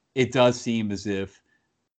it does seem as if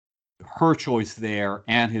her choice there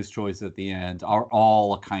and his choice at the end are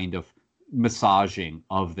all a kind of massaging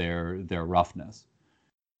of their roughness.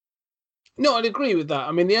 No, I'd agree with that.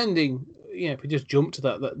 I mean, the ending, if we just jump to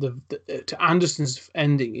that, to Anderson's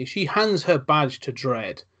ending, is she hands her badge to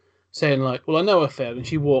Dredd, saying, like, well, I know I failed, and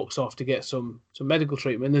she walks off to get some medical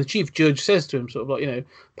treatment. And the chief judge says to him, sort of like,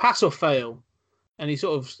 pass or fail. And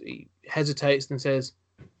he hesitates and says,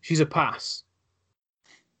 she's a pass.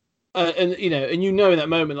 And in that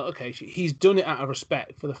moment, like, okay, he's done it out of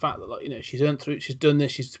respect for the fact that, like, she's earned through, she's done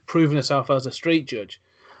this, she's proven herself as a street judge.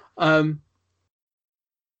 But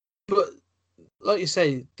like you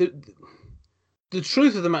say, the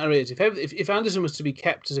truth of the matter is, if Anderson was to be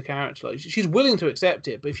kept as a character, like, she's willing to accept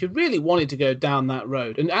it. But if you really wanted to go down that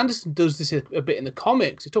road, and Anderson does this a bit in the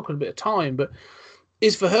comics, it took a bit of time, but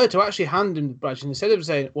is for her to actually hand him the badge, and instead of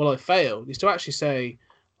saying, "Well, I failed," is to actually say,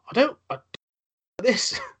 "I don't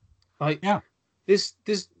this." Like, yeah, this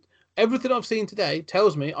everything I've seen today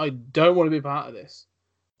tells me I don't want to be part of this,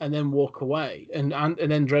 and then walk away. And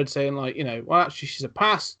then Dredd saying, like, you know, well, actually, she's a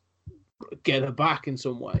pass, get her back in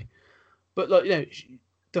some way. But, like, you know,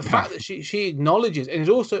 the fact that she acknowledges and is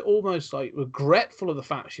also almost like regretful of the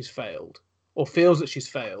fact she's failed or feels that she's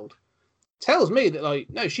failed tells me that, like,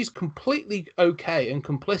 no, she's completely okay and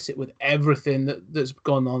complicit with everything that's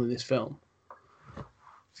gone on in this film.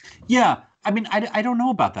 Yeah, I mean, I don't know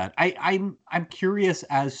about that. I'm curious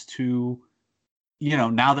as to, you know,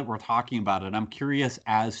 now that we're talking about it, I'm curious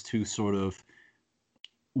as to sort of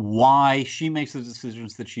why she makes the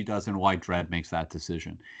decisions that she does and why Dredd makes that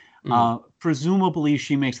decision. Presumably,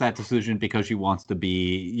 she makes that decision because she wants to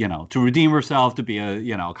be, you know, to redeem herself, to be a,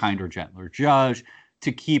 you know, kinder, gentler judge,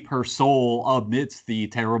 to keep her soul amidst the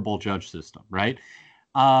terrible judge system, right?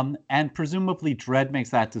 And presumably, Dredd makes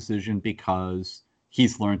that decision because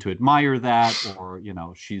he's learned to admire that, or, you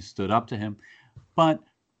know, she's stood up to him. But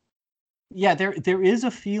yeah, there is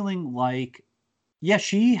a feeling like, yeah,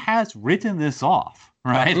 she has written this off,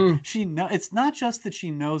 right? It's not just that she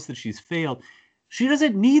knows that she's failed. She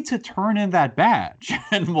doesn't need to turn in that badge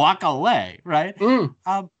and walk away, right?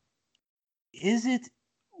 Is it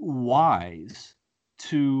wise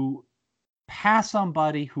to pass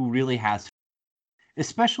somebody who really has,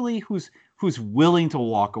 especially who's willing to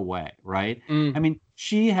walk away, right? I mean,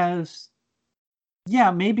 she has,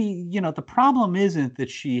 yeah, maybe, you know, the problem isn't that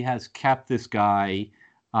she has kept this guy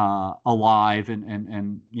alive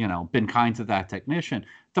and you know, been kind to that technician.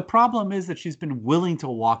 The problem is that she's been willing to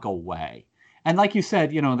walk away. And like you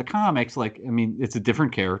said, you know, in the comics, like, I mean, it's a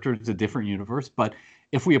different character, it's a different universe, but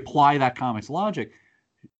if we apply that comics logic,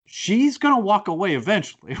 she's going to walk away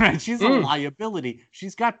eventually, right? She's a liability.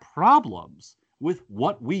 She's got problems with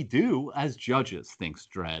what we do as judges, thinks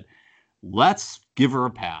Dredd. Let's give her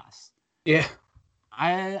a pass. Yeah.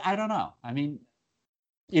 I don't know. I mean,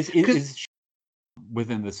 is she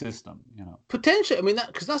within the system, you know? Potentially. I mean,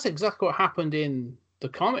 because that's exactly what happened in the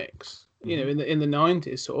comics. You know, in the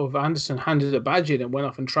 90s, sort of Anderson handed a badge in and went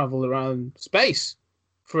off and traveled around space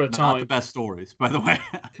for a time. Not the best stories, by the way.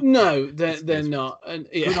 No, they're not. And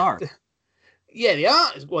yeah, good art. Yeah, the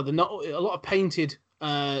art is, well, they're not, a lot of painted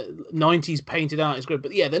 90s painted art is good,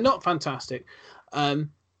 but yeah, they're not fantastic.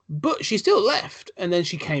 But she still left, and then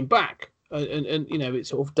she came back, and you know, it's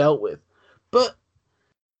sort of dealt with. But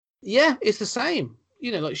yeah, it's the same.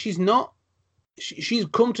 You know, like, she's not. She's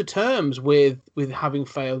come to terms with having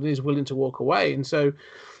failed and is willing to walk away, and so,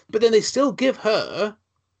 but then they still give her.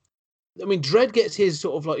 I mean, Dredd gets his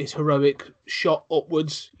sort of like his heroic shot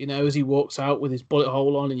upwards, you know, as he walks out with his bullet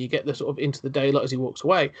hole on, and you get the sort of into the daylight as he walks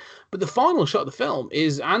away. But the final shot of the film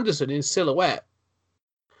is Anderson in silhouette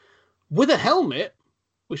with a helmet,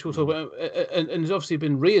 which we'll talk about, and has obviously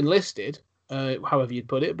been re-enlisted, however you'd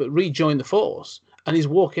put it, but rejoined the force. And he's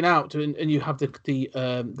walking out, and you have the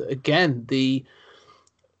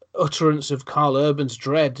utterance of Carl Urban's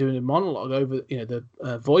Dredd doing a monologue over, you know, the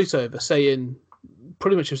voiceover saying,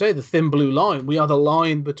 pretty much, you say, the thin blue line. We are the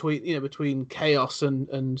line between chaos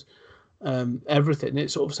and everything. And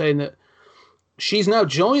it's sort of saying that she's now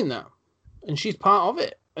joined that, and she's part of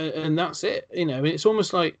it, and that's it. You know, I mean, it's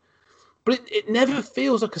almost like, but it never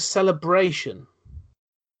feels like a celebration.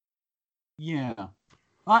 Yeah,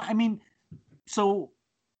 I mean. So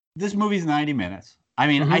this movie's 90 minutes. I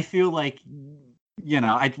mean, I feel like, you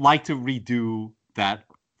know, I'd like to redo that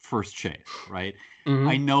first chase, right?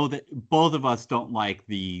 I know that both of us don't like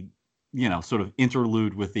the, you know, sort of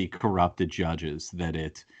interlude with the corrupted judges that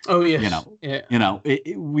it, you know,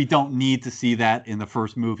 we don't need to see that in the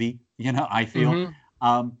first movie, you know, I feel.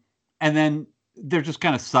 And then they're just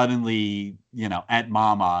kind of suddenly, you know, at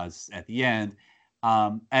Mama's at the end.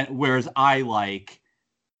 And whereas I like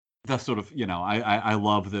the sort of, you know, I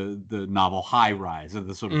love the novel High Rise, and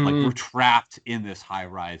the sort of like, we're trapped in this high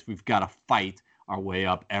rise. We've got to fight our way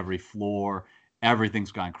up every floor.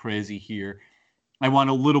 Everything's gone crazy here. I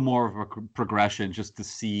want a little more of a progression just to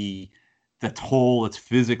see the toll it's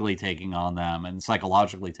physically taking on them and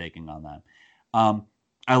psychologically taking on them.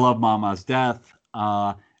 I love Mama's death,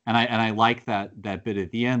 and I like that bit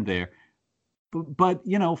at the end there. But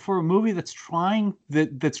you know, for a movie that's trying to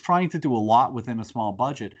do a lot within a small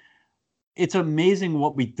budget, it's amazing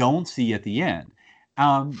what we don't see at the end.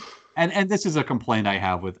 And this is a complaint I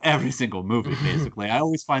have with every single movie, basically. I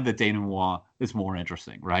always find that denouement is more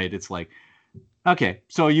interesting, right? It's like, okay,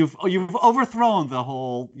 so you've overthrown the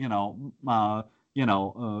whole,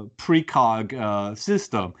 precog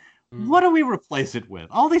system. What do we replace it with?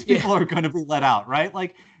 All these people are going to be let out, right?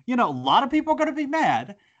 Like, you know, a lot of people are going to be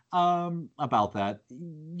mad about that.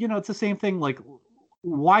 You know, it's the same thing. Like,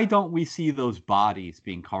 why don't we see those bodies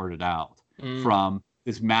being carted out from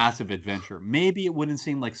this massive adventure. Maybe it wouldn't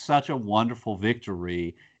seem like such a wonderful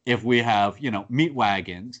victory if we have, meat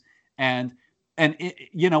wagons and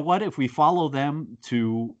you know what? If we follow them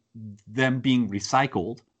to them being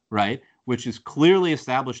recycled, right? Which is clearly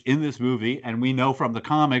established in this movie, and we know from the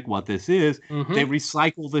comic what this is. Mm-hmm. They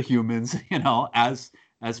recycle the humans,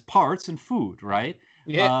 as parts and food, right?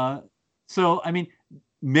 Yeah. So, I mean,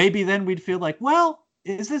 maybe then we'd feel like, well,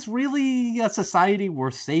 is this really a society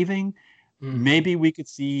worth saving? Maybe we could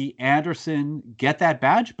see Anderson get that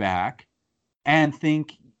badge back and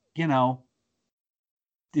think,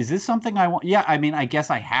 is this something I want? Yeah, I mean, I guess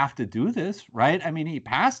I have to do this, right? I mean, he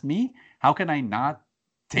passed me. How can I not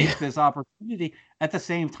take this opportunity? At the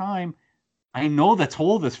same time, I know the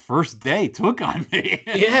toll this first day took on me.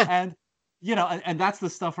 Yeah. And, and that's the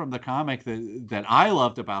stuff from the comic that I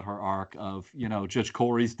loved about her arc of, Judge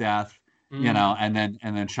Corey's death, and then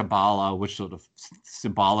Shambhala, which sort of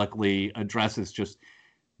symbolically addresses just,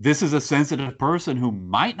 this is a sensitive person who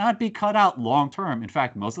might not be cut out long term. In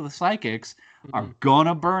fact, most of the psychics are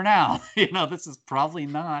gonna burn out. This is probably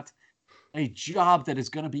not a job that is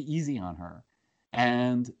gonna be easy on her.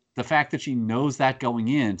 And the fact that she knows that going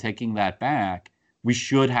in, taking that back, we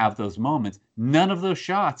should have those moments. None of those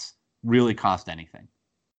shots really cost anything.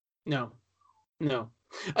 No.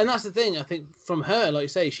 And that's the thing, I think, from her, like you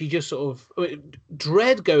say, she just sort of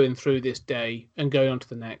dread going through this day and going on to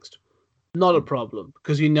the next. Not a problem,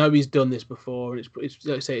 because he's done this before. It's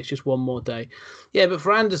like I say, it's just one more day. Yeah, but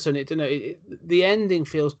for Anderson, the ending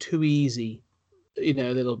feels too easy, a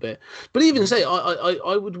little bit. But even say,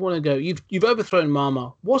 I would want to go. You've overthrown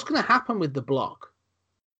Mama. What's going to happen with the block?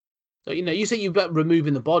 So, you say you're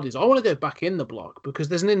removing the bodies. I want to go back in the block because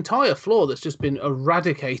there's an entire floor that's just been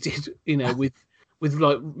eradicated. with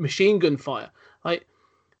like machine gun fire. Like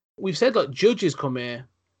we've said, like judges come here,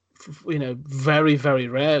 very very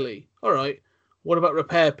rarely. All right, what about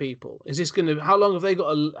repair people? Is this how long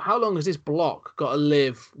has this block got to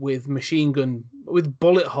live with machine gun, with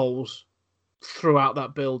bullet holes throughout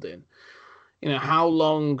that building? How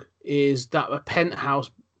long is that a penthouse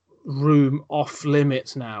room off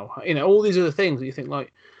limits now? All these other things that you think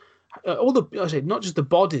like not just the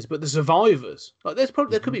bodies but the survivors. Like there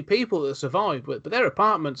could be people that survive, but their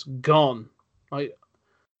apartment's gone. Like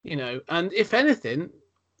and if anything,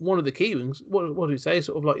 one of the key ones, what do we say?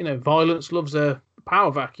 Sort of like, violence loves a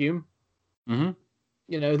power vacuum.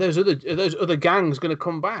 Mm-hmm. Those other gangs going to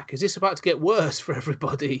come back. Is this about to get worse for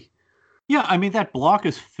everybody? Yeah, I mean, that block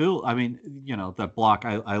is filled. I mean, that block,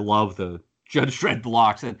 I love the Judge Dredd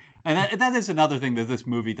blocks. And that is another thing that this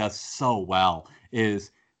movie does so well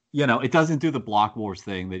is, it doesn't do the block wars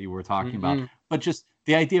thing that you were talking about, but just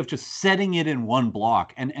the idea of just setting it in one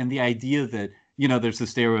block and the idea that, there's the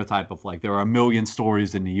stereotype of like, there are a million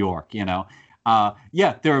stories in New York, there are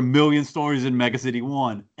a million stories in Mega City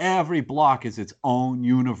 1. Every block is its own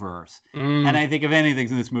universe. And I think if anything,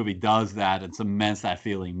 this movie does that and cements that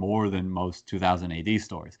feeling more than most 2000 AD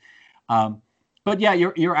stories. But yeah,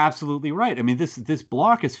 you're absolutely right. I mean, this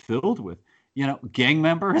block is filled with, gang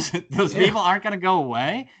members. Those people aren't going to go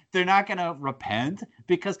away. They're not going to repent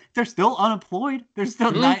because they're still unemployed. There's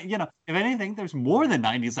still, if anything, there's more than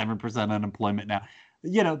 97% unemployment now.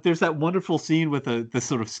 There's that wonderful scene with the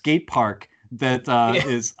sort of skate park that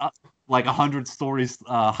is like 100 stories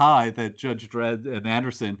high that Judge Dredd and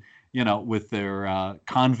Anderson, with their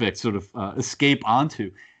convicts sort of escape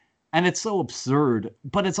onto. And it's so absurd,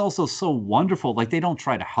 but it's also so wonderful. Like, they don't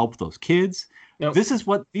try to help those kids. Nope.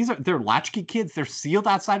 They're latchkey kids. They're sealed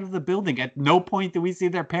outside of the building. At no point do we see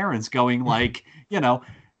their parents going like,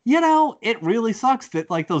 it really sucks that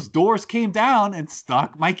like those doors came down and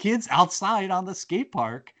stuck my kids outside on the skate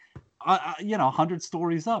park, 100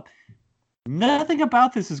 stories up. Nothing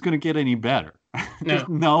about this is going to get any better. There's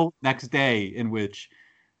no next day in which,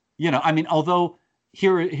 although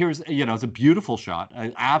here's it's a beautiful shot.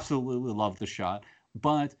 I absolutely love the shot,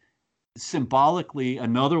 but symbolically,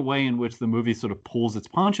 another way in which the movie sort of pulls its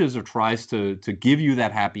punches or tries to give you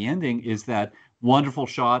that happy ending is that wonderful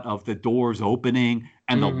shot of the doors opening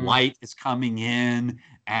and the light is coming in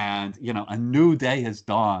and, a new day has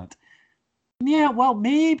dawned. Yeah, well,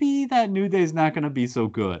 maybe that new day is not going to be so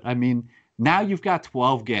good. I mean, now you've got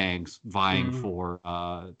 12 gangs vying for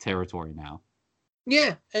territory now.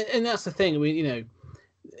 Yeah, and that's the thing. I mean,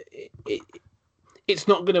 it's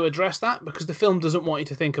not going to address that because the film doesn't want you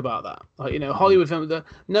to think about that. Like, Hollywood film,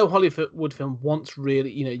 no Hollywood film wants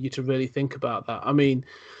really, you to really think about that. I mean,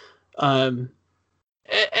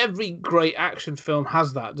 every great action film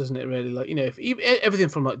has that, doesn't it? Really, like, if everything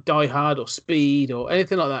from like Die Hard or Speed or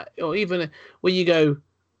anything like that, or even where you go,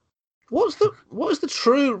 what is the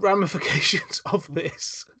true ramifications of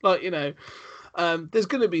this? Like, There's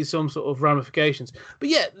going to be some sort of ramifications. But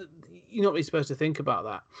yeah, you're not really supposed to think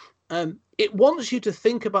about that. It wants you to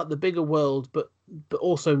think about the bigger world, but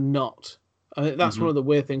also not. I mean, that's one of the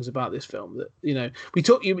weird things about this film. That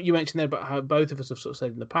you mentioned there about how both of us have sort of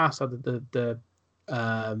said in the past how the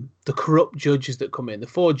corrupt judges that come in, the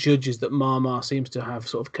 4 judges that Mama seems to have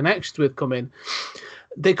sort of connections with come in.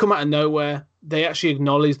 They come out of nowhere. They actually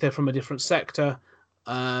acknowledge they're from a different sector,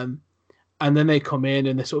 and then they come in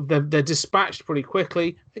and they're dispatched pretty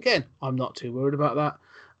quickly. Again, I'm not too worried about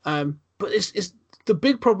that. But it's the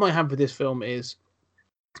big problem I have with this film is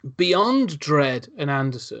beyond Dredd and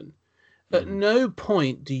Anderson. At no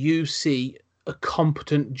point do you see a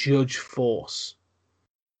competent judge force.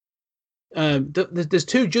 There's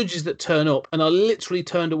 2 judges that turn up and are literally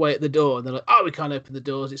turned away at the door, and they're like, "Oh, we can't open the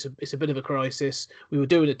doors. It's a bit of a crisis. We were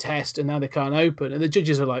doing a test, and now they can't open." And the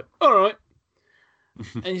judges are like, "All right."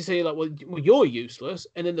 And you say, like, well, you're useless.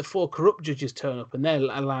 And then the 4 corrupt judges turn up, and they're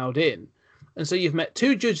allowed in. And so you've met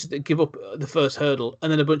 2 judges that give up the first hurdle, and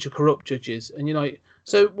then a bunch of corrupt judges. And you're like,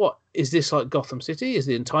 so what? Is this like Gotham City? Is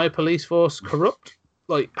the entire police force corrupt?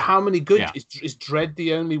 Like, how many good? Yeah. Is Dredd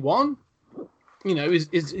the only one?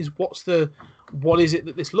 Is what is it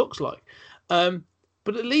that this looks like?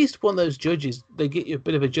 But at least one of those judges, they get you a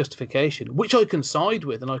bit of a justification, which I can side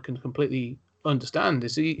with and I can completely understand.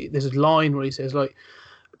 There's a line where he says, like,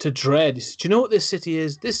 to Dredd, he says, "Do you know what this city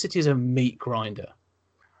is? This city is a meat grinder.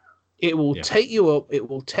 It will take you up, it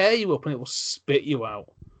will tear you up, and it will spit you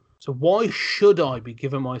out. So why should I be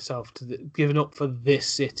giving myself giving up for this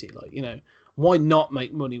city? Like, why not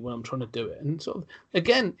make money when I'm trying to do it?" And sort of,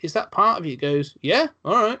 again, is that part of you goes, yeah,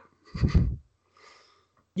 all right.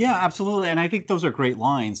 Yeah, absolutely. And I think those are great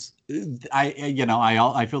lines.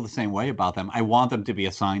 I feel the same way about them. I want them to be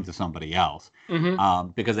assigned to somebody else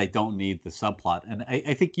because I don't need the subplot. And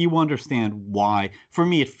I think you understand why. For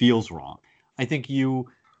me, it feels wrong.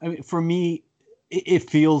 For me, it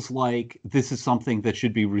feels like this is something that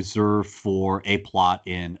should be reserved for a plot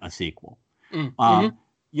in a sequel.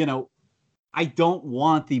 I don't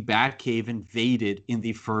want the Batcave invaded in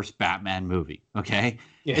the first Batman movie, okay?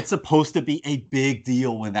 Yeah. It's supposed to be a big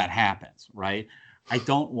deal when that happens, right? I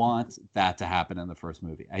don't want that to happen in the first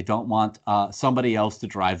movie. I don't want somebody else to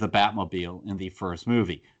drive the Batmobile in the first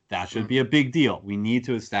movie. That should be a big deal. We need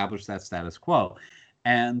to establish that status quo.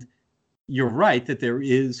 And you're right that there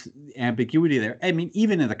is ambiguity there. I mean,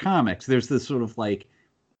 even in the comics, there's this sort of like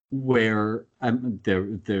where I'm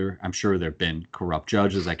sure there have been corrupt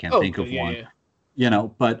judges. I can't think of one,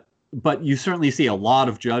 but you certainly see a lot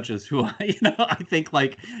of judges who, I think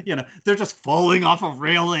like, they're just falling off of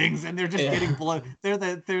railings and they're just getting blood. They're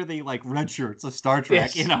the like red shirts of Star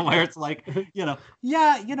Trek, where it's like,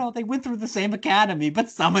 they went through the same academy, but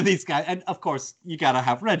some of these guys, and of course you got to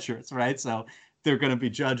have red shirts, right? So they're going to be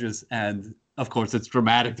judges. And of course it's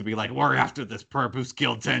dramatic to be like, we're after this perp who's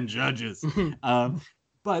killed 10 judges.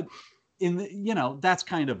 But that's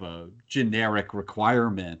kind of a generic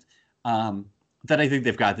requirement that I think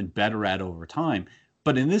they've gotten better at over time.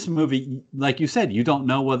 But in this movie, like you said, you don't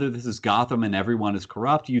know whether this is Gotham and everyone is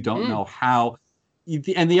corrupt. You don't know how.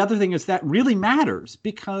 And the other thing is that really matters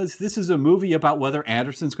because this is a movie about whether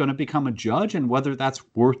Anderson's going to become a judge and whether that's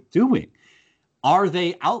worth doing. Are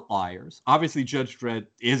they outliers? Obviously, Judge Dredd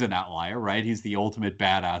is an outlier, right? He's the ultimate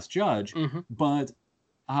badass judge. But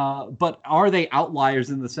are they outliers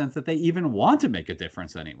in the sense that they even want to make a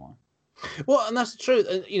difference anymore? Well, and that's the truth.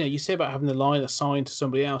 You say about having the line assigned to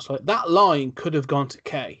somebody else. Like that line could have gone to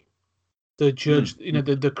Kay, the judge,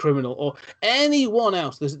 the criminal, or anyone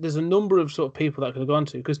else. There's a number of sort of people that could have gone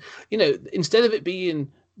to because instead of it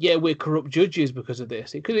being we're corrupt judges because of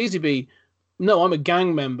this, it could easily be no, I'm a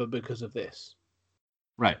gang member because of this.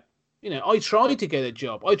 Right. I tried to get a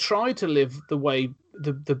job. I tried to live the way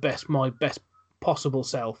my best possible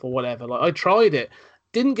self or whatever. Like I tried it,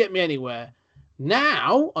 didn't get me anywhere.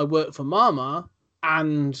 Now I work for Mama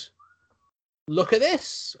and look at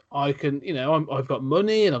this. I can, I've got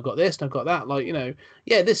money and I've got this and I've got that. Like,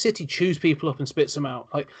 this city chews people up and spits them out.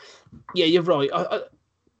 Like, you're right.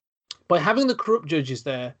 By having the corrupt judges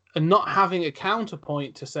there and not having a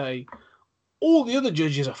counterpoint to say all the other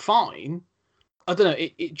judges are fine, I don't know.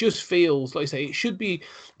 It just feels like I say it should be.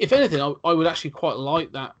 If anything, I would actually quite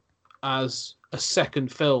like that as a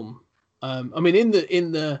second film. I mean, in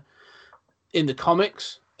the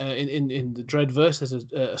comics, in the Dreadverse, there's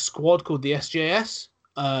a squad called the SJS,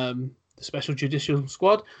 the Special Judicial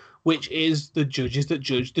Squad, which is the judges that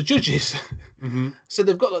judge the judges. So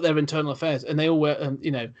they've got like their internal affairs, and they all wear,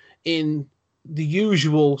 in the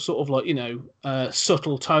usual sort of like,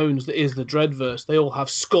 subtle tones that is the Dreadverse. They all have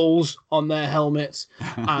skulls on their helmets,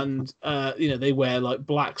 and they wear like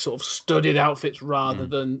black sort of studded outfits rather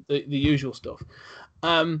than the usual stuff.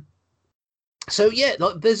 So yeah,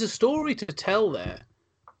 like there's a story to tell there,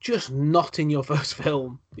 just not in your first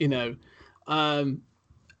film, And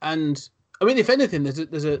I mean, if anything,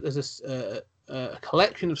 there's a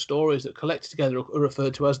collection of stories that collected together are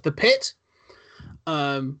referred to as the Pit.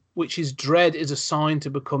 Which is Dredd is assigned to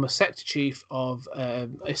become a sector chief of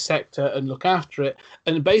a sector and look after it,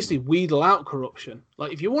 and basically wheedle out corruption.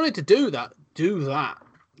 Like, if you wanted to do that, do that.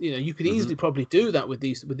 You could easily probably do that with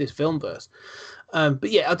this film verse.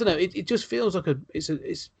 But yeah, I don't know. It just feels like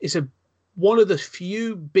it's one of the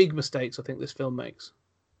few big mistakes I think this film makes.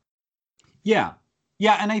 Yeah,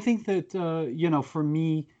 and I think that for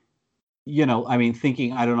me, I mean,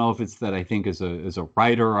 thinking, I don't know if it's that I think as a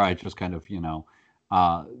writer, I just kind of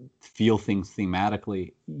feel things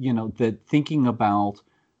thematically, that thinking about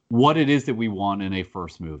what it is that we want in a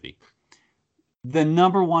first movie. The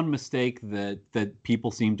number one mistake that people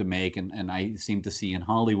seem to make, and I seem to see in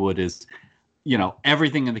Hollywood, is,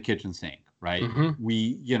 everything in the kitchen sink, right? Mm-hmm.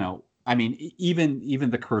 We, I mean, even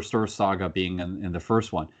the Cursed Earth saga being in the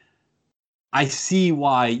first one, I see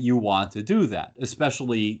why you want to do that,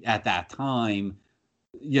 especially at that time,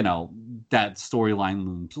 that storyline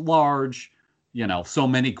looms large. So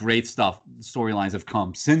many great storylines have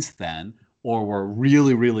come since then, or were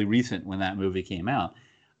really, really recent when that movie came out.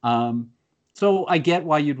 So I get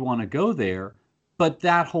why you'd want to go there, but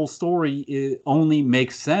that whole story only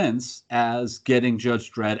makes sense as getting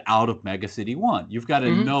Judge Dredd out of Mega City 1. You've got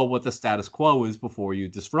to know what the status quo is before you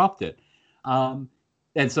disrupt it.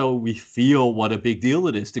 And so we feel what a big deal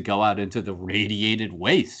it is to go out into the radiated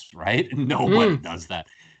waste, right? Nobody does that.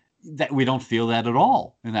 That we don't feel that at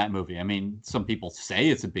all in that movie. I mean, some people say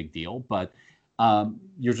it's a big deal, but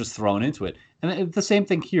you're just thrown into it. And the same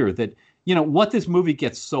thing here, that, what this movie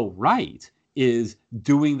gets so right is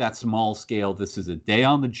doing that small scale. This is a day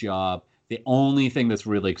on the job. The only thing that's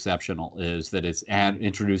really exceptional is that it's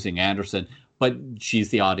introducing Anderson, but she's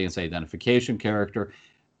the audience identification character.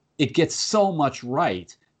 It gets so much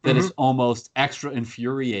right that it's almost extra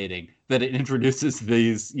infuriating that it introduces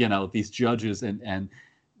these judges and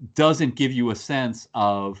doesn't give you a sense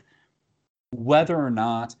of whether or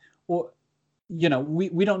not, or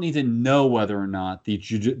we don't need to know whether or not the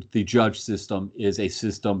judge system is a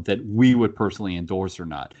system that we would personally endorse or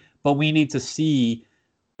not, but we need to see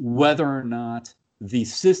whether or not the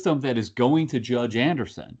system that is going to judge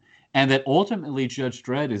Anderson and that ultimately Judge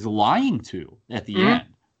Dredd is lying to at the end,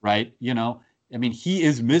 right? I mean, he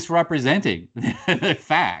is misrepresenting the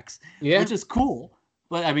facts, which is cool,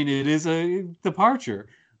 but I mean, it is a departure.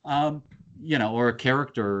 Or a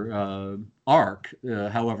character arc,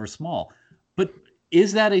 however small. But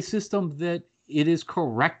is that a system that it is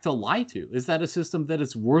correct to lie to? Is that a system that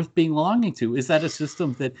it's worth belonging to? Is that a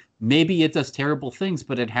system that maybe it does terrible things,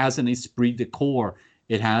 but it has an esprit de corps?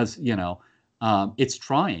 It has, it's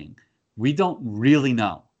trying. We don't really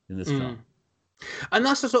know in this film. And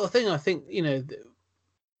that's the sort of thing I think,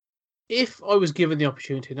 if I was given the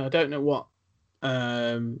opportunity, and I don't know what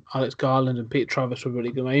Alex Garland and Peter Travis were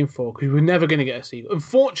really going to aim for, because we're never going to get a sequel.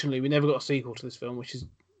 Unfortunately, we never got a sequel to this film, which is a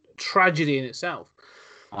tragedy in itself.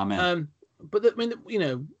 Amen. But I mean,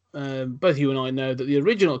 both you and I know that the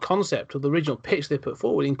original concept or the original pitch they put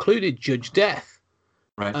forward included Judge Death,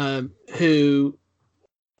 right? Who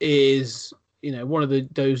is one of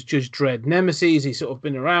those Judge Dredd nemesis. He's sort of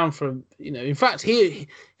been around from in fact,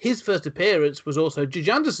 his first appearance was also Judge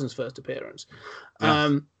Anderson's first appearance.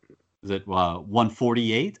 Yeah. Is it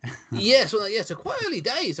 148? Yes, well, yeah, so quite early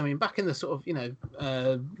days. I mean, back in the sort of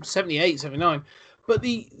 78, 79. But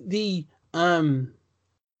to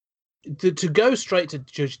go straight to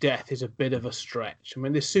Judge Death is a bit of a stretch. I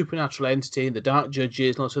mean, this supernatural entity and the Dark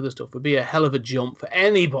Judges and lots of other stuff would be a hell of a jump for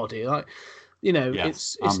anybody. Like,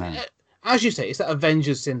 it's as you say, it's that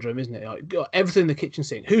Avengers syndrome, isn't it? Like, got everything in the kitchen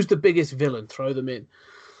sink. Who's the biggest villain? Throw them in.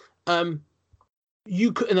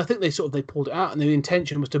 You could, and I think they pulled it out, and the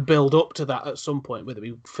intention was to build up to that at some point, whether it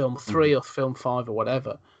be film 3 or film 5 or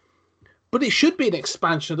whatever. But it should be an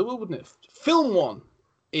expansion of the world, wouldn't it? Film 1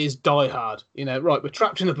 is Die Hard. Right, we're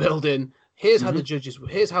trapped in a building. Here's how the judges.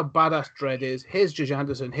 Here's how badass Dredd is. Here's Judge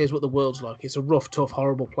Anderson. Here's what the world's like. It's a rough, tough,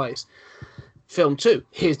 horrible place. Film 2,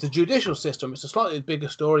 here's the judicial system. It's a slightly bigger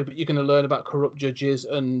story, but you're going to learn about corrupt judges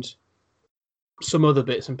and some other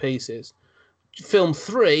bits and pieces. Film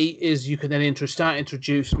 3 is you can then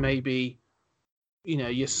introduce maybe,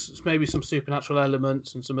 maybe some supernatural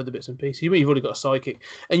elements and some other bits and pieces. You've already got a psychic,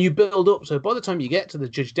 and you build up. So by the time you get to the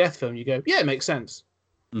Judge Death film, you go, yeah, it makes sense.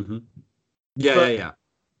 But- yeah.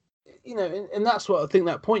 You know, and that's what I think.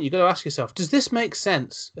 That point, you got to ask yourself: does this make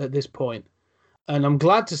sense at this point? And I'm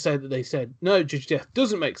glad to say that they said no. Judge Death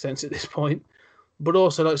doesn't make sense at this point. But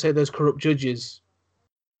also, like I say, those corrupt judges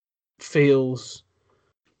feels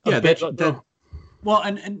a Yeah, bit that, like, that well,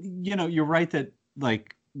 and you know, you're right that,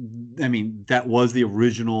 like, I mean, that was the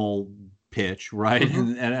original pitch, right?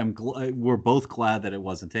 Mhm. And we're both glad that it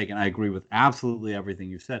wasn't taken. I agree with absolutely everything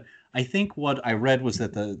you said. I think what I read was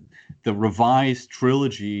that the revised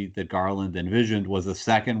trilogy that Garland envisioned was the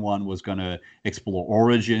second one was going to explore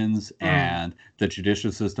origins and the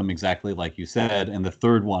judicial system, exactly like you said, and the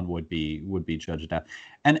third one would be Judge Death.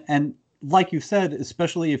 And like you said,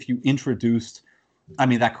 especially if you introduced, I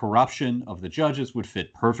mean, that corruption of the judges would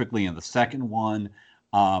fit perfectly in the second one.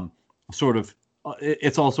 Sort of,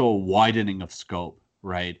 it's also a widening of scope,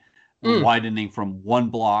 right? Widening from one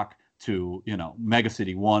block to, you know, Mega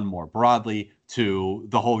City 1 more broadly to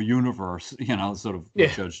the whole universe, you know, sort of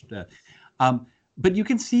Judge Death. But you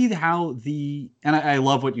can see how and I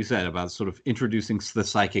love what you said about sort of introducing the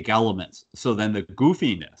psychic elements. So then the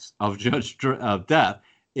goofiness of Judge of Death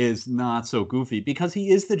is not so goofy because he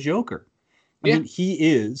is the Joker. I mean, he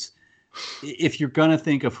is, if you're going to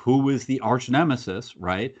think of who is the arch nemesis,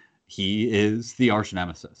 right? He is the arch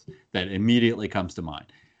nemesis that immediately comes to mind.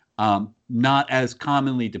 Not as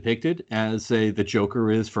commonly depicted as, say, the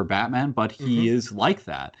Joker is for Batman, but he is like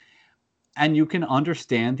that. And you can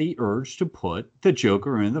understand the urge to put the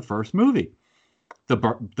Joker in the first movie. The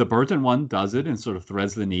Burton one does it and sort of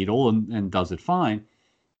threads the needle and does it fine.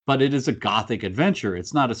 But it is a gothic adventure.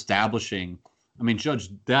 It's not establishing, I mean, Judge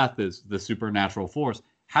Death is the supernatural force.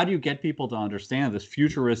 How do you get people to understand this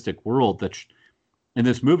futuristic world that in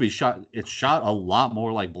this movie it's shot a lot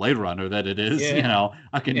more like Blade Runner than it is, you know,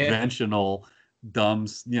 a conventional dumb,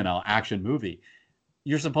 you know, action movie.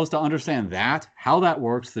 You're supposed to understand that, how that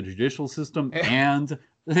works, the judicial system, and,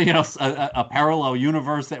 you know, a parallel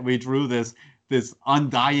universe that we drew this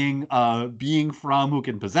undying being from who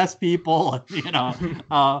can possess people. You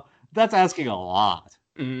know, that's asking a lot.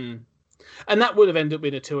 And that would have ended up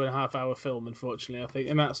being a 2.5 hour film, unfortunately, I think.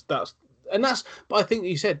 And that's but I think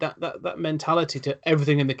you said that mentality to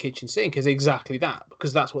everything in the kitchen sink is exactly that,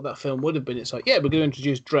 because that's what that film would have been. It's like, yeah, we're going to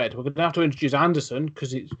introduce Dredd. We're going to have to introduce Anderson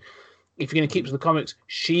because if you're going to keep to the comics,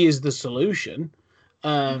 she is the solution.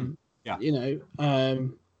 You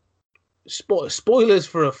know, spoilers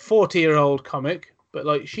for a 40-year-old comic, but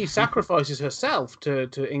like she sacrifices herself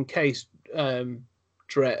to encase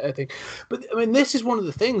Dredd, I think. But I mean, this is one of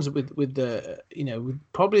the things with the, you know, with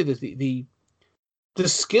probably the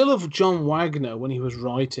skill of John Wagner when he was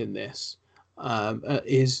writing this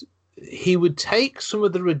is he would take some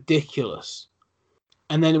of the ridiculous,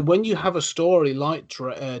 and then when you have a story like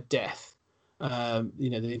Death, you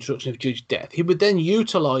know, the introduction of Judge Death, he would then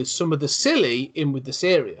utilize some of the silly in with the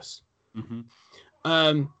serious.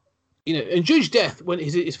 You know, and Judge Death, when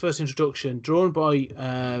his first introduction, drawn by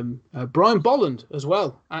Brian Bolland as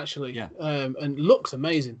well, actually, and looks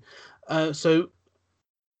amazing. So,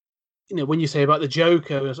 you know, when you say about the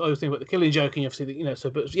Joker, I was thinking about the Killing Joke, and obviously, you know, so,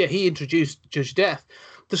 but yeah, he introduced Judge Death.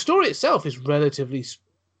 The story itself is relatively,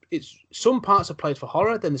 it's some parts are played for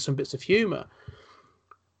horror, then there's some bits of humor.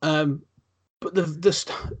 But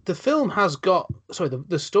the film has got,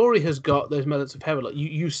 the story has got those moments of horror. Like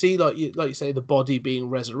you see, like you say, the body being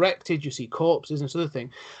resurrected, you see corpses and sort of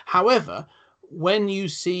thing. However, when you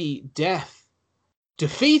see Death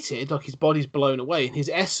defeated, like his body's blown away, and his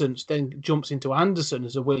essence then jumps into Anderson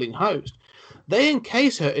as a willing host, they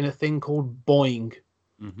encase her in a thing called Boing.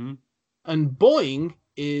 And Boing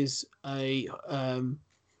is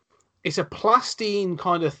it's a plastine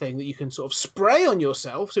kind of thing that you can sort of spray on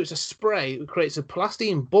yourself. So it's a spray that creates a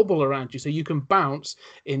plastine bubble around you, so you can bounce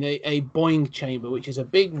in a Boing chamber, which is a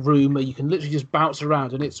big room where you can literally just bounce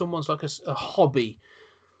around, and it's someone's like a hobby.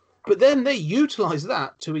 But then they utilize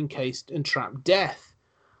that to encase and trap Death.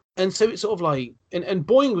 And so it's sort of like, and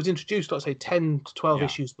Boing was introduced, like say, 10 to 12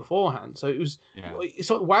 issues beforehand. So it was, it's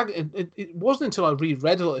sort of it wasn't until I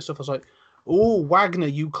reread a lot of this stuff, I was like, oh, Wagner,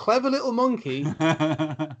 you clever little monkey.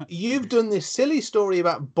 You've done this silly story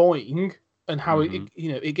about Boing and how it,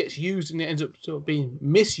 you know, it gets used and it ends up sort of being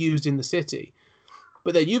misused in the city.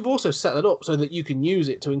 But then you've also set it up so that you can use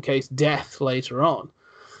it to encase Death later on.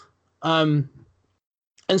 And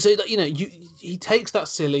so, you know, he takes that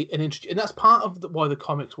silly and that's part of why the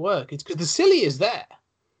comics work. It's because the silly is there,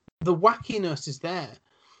 the wackiness is there,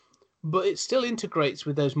 but it still integrates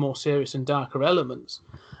with those more serious and darker elements.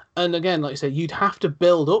 And again, like I said, you'd have to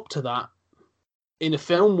build up to that in a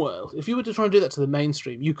film world. If you were to try and do that to the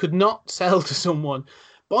mainstream, you could not sell to someone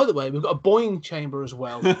By the way, we've got a Boeing chamber as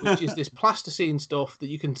well, which is this plasticine stuff that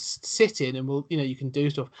you can sit in and you can do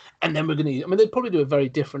stuff. And then we're going to use. I mean, they'd probably do a very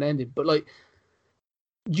different ending, but like,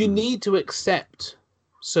 you need to accept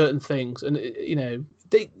certain things, and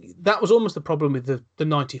that was almost the problem with the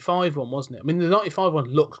 95 one, wasn't it? I mean, the 95 one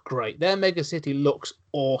looks great. Their Mega City looks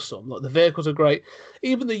awesome. Like, the vehicles are great.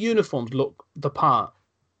 Even the uniforms look the part,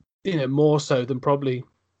 more so than probably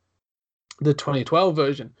the 2012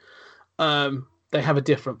 version. They have a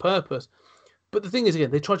different purpose. But the thing is,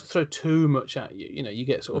 again, they try to throw too much at you. You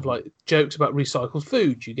get sort of like jokes about recycled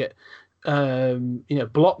food. You get,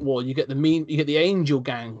 Block War. You get the Angel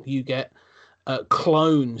Gang. You get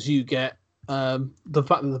clones. You get the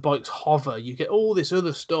fact that the bikes hover. You get all this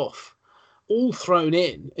other stuff all thrown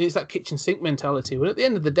in. It's that kitchen sink mentality. But at the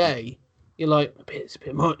end of the day, you're like, it's a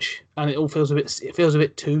bit much, and it all feels a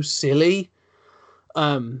bit too silly.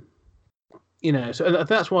 So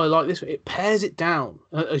that's why I like this. It pares it down.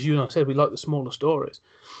 As you and I said, we like the smaller stories.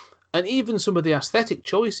 And even some of the aesthetic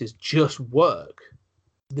choices just work.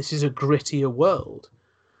 This is a grittier world.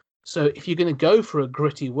 So if you're going to go for a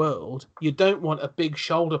gritty world, you don't want a big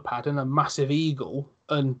shoulder pad and a massive eagle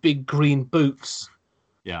and big green boots.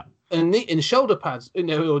 Yeah. And in shoulder pads,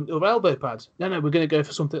 or elbow pads. No, we're going to go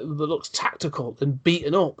for something that looks tactical and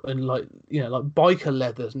beaten up and like biker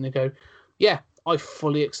leathers. And they go, yeah, I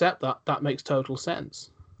fully accept that. That makes total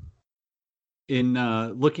sense. In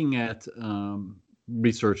looking at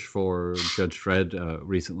research for Judge Dredd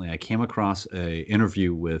recently, I came across a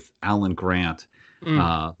interview with Alan Grant,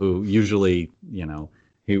 who usually,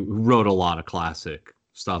 he wrote a lot of classic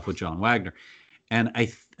stuff with John Wagner. And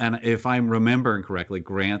if I'm remembering correctly,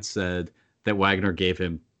 Grant said that Wagner gave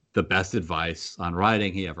him the best advice on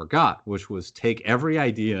writing he ever got, which was take every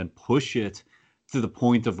idea and push it to the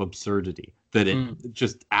point of absurdity that it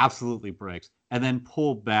just absolutely breaks, and then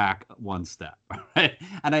pull back one step. Right?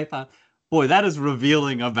 And I thought, boy, that is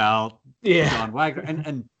revealing about John Wagner,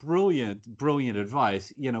 and brilliant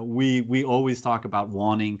advice. We always talk about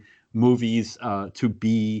wanting movies to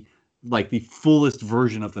be like the fullest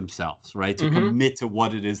version of themselves, right? To commit to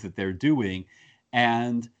what it is that they're doing.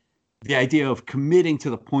 And the idea of committing to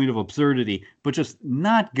the point of absurdity, but just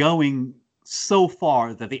not going so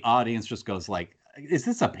far that the audience just goes like, is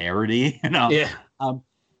this a parody? Yeah.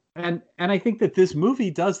 And I think that this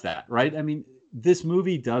movie does that, right? I mean, this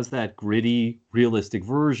movie does that gritty, realistic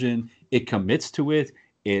version. It commits to it.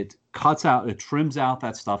 It trims out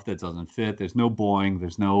that stuff that doesn't fit. There's no Boeing.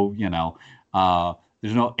 There's no,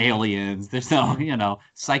 there's no aliens. There's no,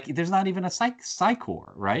 there's not even a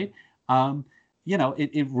Psychor, right?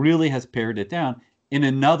 It really has pared it down in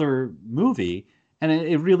another movie. And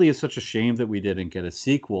it really is such a shame that we didn't get a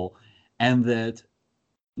sequel, and that,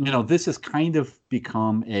 this has kind of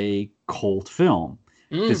become a cult film.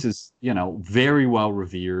 This is, very well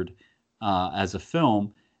revered as a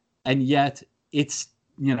film. And yet it's,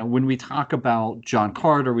 when we talk about John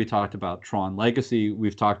Carter, we talked about Tron Legacy,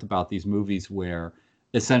 we've talked about these movies where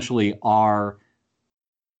essentially our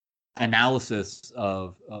analysis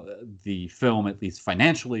of the film, at least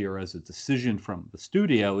financially or as a decision from the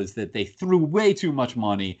studio, is that they threw way too much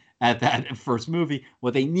money at that first movie.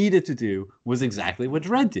 What they needed to do was exactly what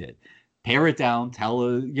Dredd did. Pare it down, tell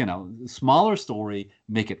a smaller story,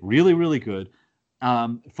 make it really, really good.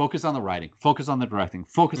 Focus on the writing, focus on the directing,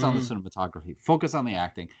 focus on the cinematography, focus on the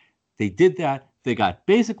acting. They did that. They got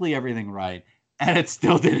basically everything right, and it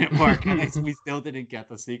still didn't work. And we still didn't get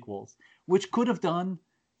the sequels, which could have done,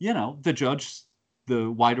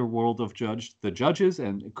 the wider world of the Judges,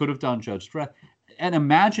 and it could have done Judge Dredd. And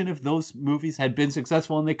imagine if those movies had been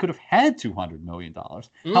successful and they could have had $200 million.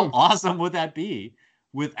 How awesome would that be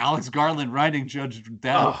with Alex Garland writing Judge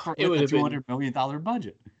Dredd with a $200 million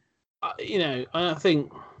budget? I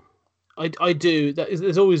think I do.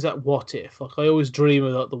 There's always that what if. Like, I always dream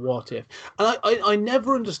about the what if. And I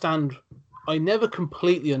never understand. I never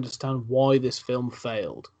completely understand why this film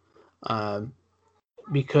failed.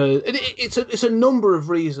 Because it's a number of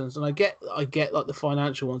reasons, and I get like the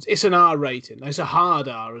financial ones. It's an R rating. It's a hard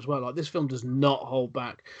R as well. Like, this film does not hold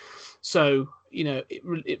back, so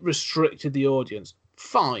it restricted the audience.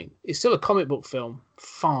 Fine, it's still a comic book film.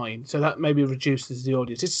 Fine, so that maybe reduces the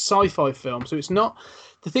audience. It's a sci-fi film, so it's not.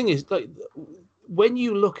 The thing is, like, when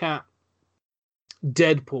you look at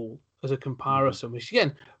Deadpool as a comparison, which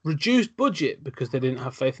again reduced budget because they didn't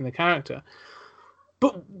have faith in the character,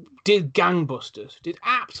 but did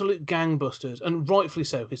absolute gangbusters, and rightfully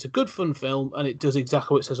so. It's a good fun film, and it does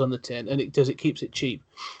exactly what it says on the tin, and it keeps it cheap.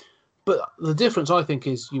 But the difference, I think,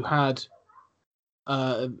 is you had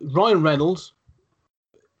Ryan Reynolds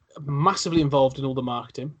massively involved in all the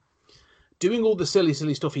marketing. doing all the silly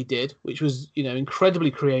stuff he did, which was, you know,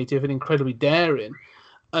 incredibly creative and incredibly daring.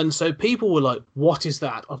 And so people were like, "What is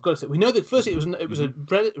that?" I've got to say, we know that first it was a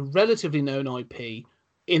relatively known IP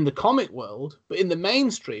in the comic world, but in the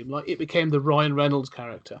mainstream, like, it became the Ryan Reynolds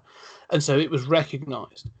character, and so it was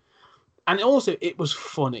recognized. And also, it was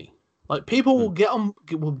funny. Like, people will get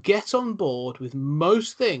on board with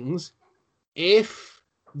most things if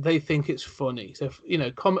they think it's funny. So, you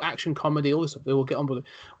know, action comedy, all this stuff, they will get on board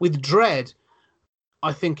with Dredd.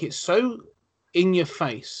 I think it's so in your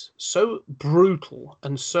face, so brutal,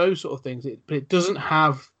 and so sort of things, but it doesn't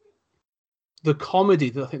have the comedy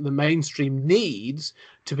that I think the mainstream needs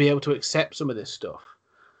to be able to accept some of this stuff.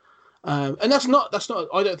 And that's not.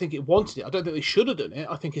 I don't think it wanted it. I don't think they should have done it.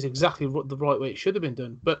 I think it's exactly the right way it should have been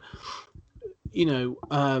done. But, you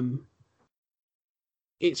know,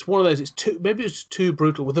 it's one of those. Maybe it's too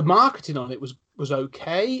brutal. With the marketing on it was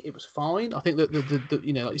okay. It was fine. I think that the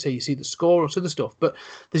you know, like you say, you see the score or other stuff, but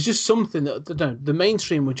there's just something that the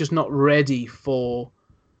mainstream were just not ready for.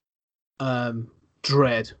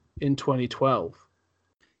 Dredd in 2012.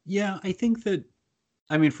 Yeah, I think that.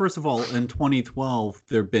 I mean, first of all, in 2012,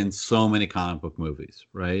 there have been so many comic book movies,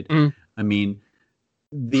 right? Mm. I mean,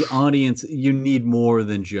 the audience, you need more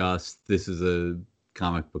than just this is a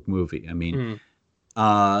comic book movie. I mean,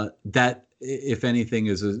 that, if anything,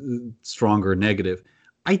 is a stronger negative.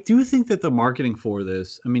 I do think that the marketing for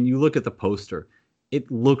this, I mean, you look at the poster,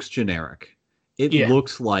 it looks generic. It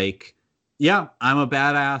looks like, yeah, I'm a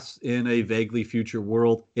badass in a vaguely future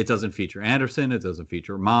world. It doesn't feature Anderson. It doesn't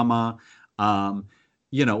feature Mama.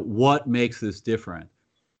 You know, what makes this different?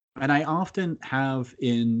 And I often have,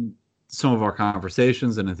 in some of our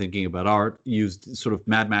conversations and in thinking about art, used sort of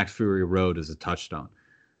Mad Max Fury Road as a touchstone.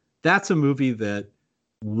 That's a movie that,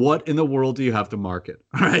 what in the world do you have to market?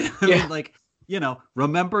 Right? I mean, like, you know,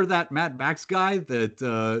 remember that Mad Max guy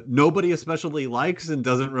that nobody especially likes and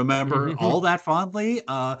doesn't remember all that fondly?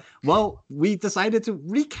 Well, we decided to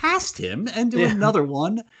recast him and do another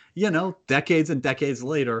one, you know, decades and decades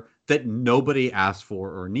later, that nobody asked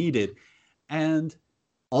for or needed. And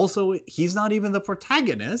also, he's not even the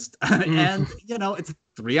protagonist. And, you know, it's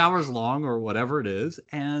 3 hours long or whatever it is.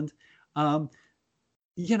 And,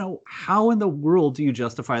 you know, how in the world do you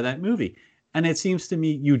justify that movie? And it seems to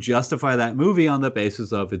me you justify that movie on the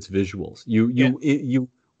basis of its visuals. You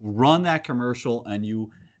run that commercial and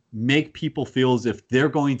you make people feel as if they're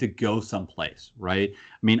going to go someplace, right?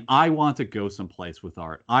 I mean, I want to go someplace with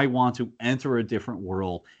art. I want to enter a different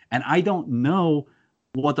world. And I don't know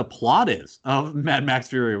what the plot is of Mad Max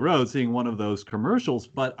Fury Road, seeing one of those commercials,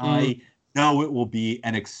 but I know it will be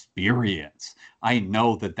an experience. I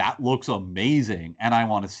know that that looks amazing and I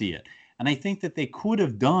want to see it. And I think that they could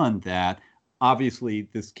have done that. Obviously,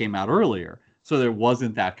 this came out earlier, so there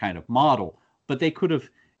wasn't that kind of model, but they could have,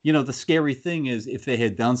 you know, the scary thing is if they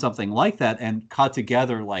had done something like that and cut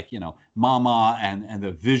together, like, you know, Mama and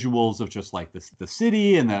the visuals of just like the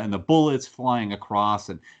city and the bullets flying across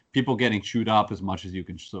and people getting chewed up as much as you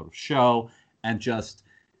can sort of show, and just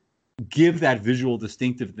give that visual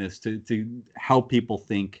distinctiveness to help people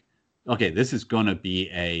think, okay, this is going to be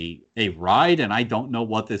a ride, and I don't know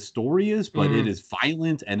what this story is, but it is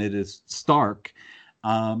violent and it is stark.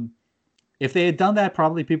 If they had done that,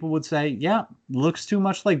 probably people would say, yeah, looks too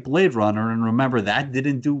much like Blade Runner. And remember, that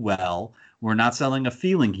didn't do well. We're not selling a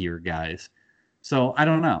feeling here, guys. So I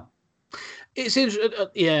don't know. It's interesting.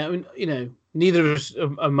 Yeah, I mean, you know, neither of us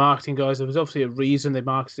are marketing guys. There was obviously a reason they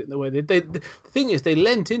marketed it in the way they did. The thing is, they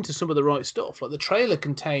lent into some of the right stuff. Like, the trailer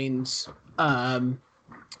contains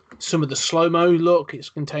some of the slow-mo look. It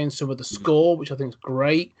contains some of the score, which I think is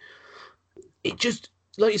great. It just,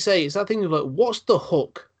 like you say, it's that thing of like, what's the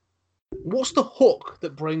hook? What's the hook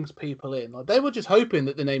that brings people in? Like, they were just hoping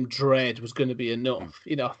that the name Dredd was going to be enough,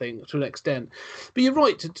 you know, I think, to an extent. But you're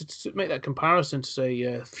right to make that comparison to,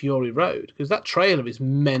 say, Fury Road, because that trailer is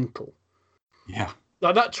mental. Yeah.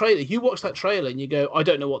 Like, that trailer, you watch that trailer and you go, I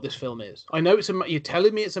don't know what this film is. I know you're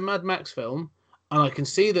telling me it's a Mad Max film, and I can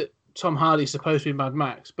see that Tom Hardy's supposed to be Mad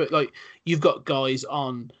Max, but, like, you've got guys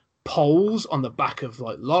on poles on the back of,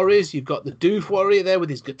 like, lorries. You've got the Doof Warrior there with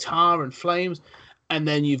his guitar and flames. And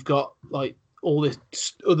then you've got, like, all this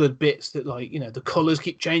other bits that, like, you know, the colours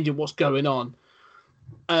keep changing, what's going on.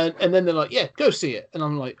 And then they're like, yeah, go see it. And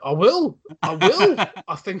I'm like, I will.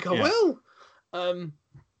 I think I will.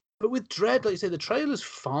 But with Dredd, like you say, the trailer's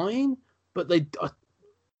fine, but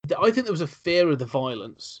I think there was a fear of the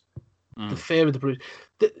violence, the fear of the bruise.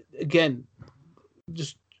 Again,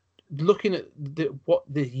 just looking at what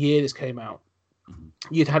the year this came out,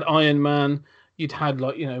 you'd had Iron Man, you'd had,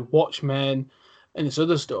 like, you know, Watchmen, and this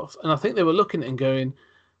other stuff, and I think they were looking at it and going,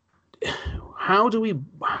 how do we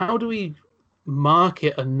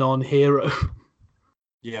market a non-hero.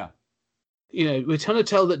 Yeah. You know, we're trying to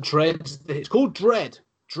tell that it's called Dredd.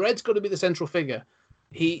 Dredd's got to be the central figure.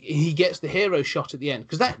 He gets the hero shot at the end,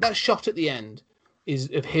 because that shot at the end is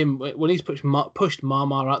of him when he's pushed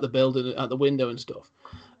Marmar out the building, out the window and stuff.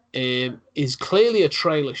 Is clearly a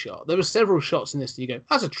trailer shot. There are several shots in this that you go,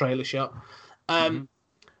 that's a trailer shot. And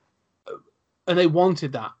they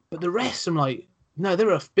wanted that. But the rest, I'm like, no,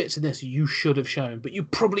 there are bits in this you should have shown, but you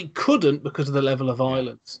probably couldn't because of the level of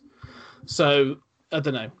violence. So I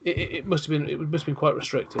don't know. It must have been quite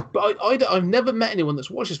restricted. But I've never met anyone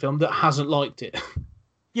that's watched this film that hasn't liked it.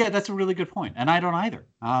 Yeah, that's a really good point, and I don't either.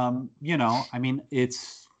 You know, I mean,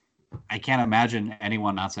 I can't imagine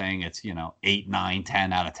anyone not saying it's 8, 9,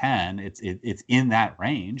 10 out of 10. It's in that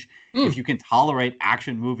range. If you can tolerate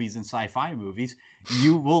action movies and sci-fi movies,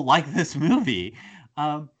 you will like this movie.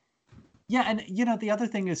 Yeah, and the other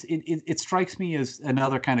thing is, it strikes me as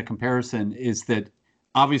another kind of comparison is that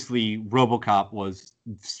obviously RoboCop was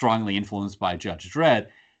strongly influenced by Judge Dredd.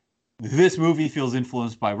 This movie feels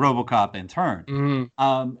influenced by RoboCop in turn.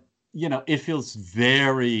 It feels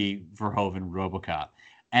very Verhoeven RoboCop,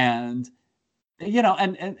 and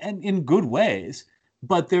and in good ways.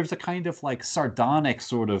 But there's a kind of like sardonic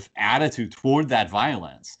sort of attitude toward that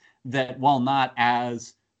violence that, while not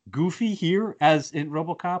as goofy here as in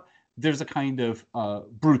RoboCop, there's a kind of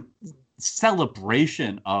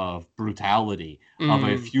celebration of brutality of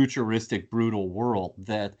a futuristic, brutal world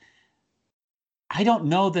that I don't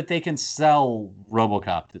know that they can sell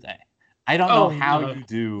RoboCop today. I don't know how you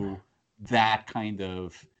do that kind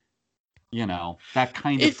of,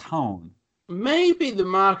 of tone. Maybe the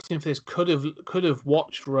marketing for this could have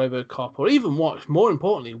watched RoboCop, or even more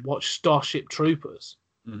importantly, watched Starship Troopers.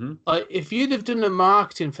 Like, if you'd have done the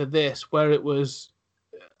marketing for this where it was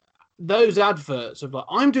those adverts of like,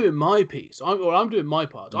 I'm doing my piece, I'm doing my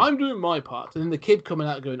part, I'm doing my part, and then the kid coming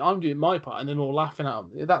out going, I'm doing my part, and then all laughing at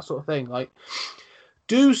them, that sort of thing. Like,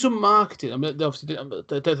 do some marketing. I mean, they obviously didn't, I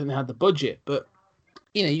don't think they had the budget, but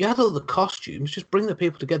you had all the costumes. Just bring the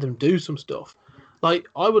people together and do some stuff. Like,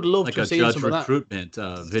 I would love to see some of that. Like a judge recruitment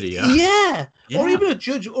video. Yeah, or even a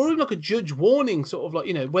judge, or even like a judge warning, sort of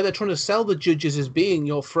like where they're trying to sell the judges as being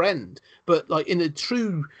your friend, but like in a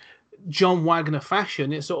true John Wagner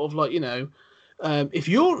fashion. It's sort of like if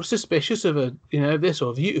you're suspicious of this,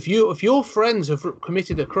 or if your friends have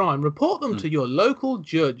committed a crime, report them to your local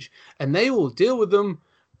judge, and they will deal with them.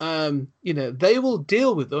 They will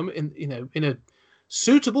deal with them in a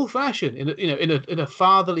suitable fashion, in a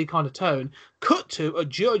fatherly kind of tone. Cut to a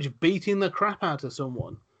judge beating the crap out of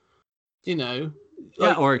someone.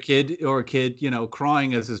 Or a kid,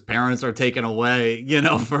 crying as his parents are taken away,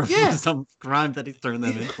 for some crime that he's turned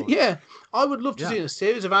them into. Yeah, I would love to see a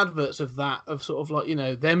series of adverts of that, of sort of like,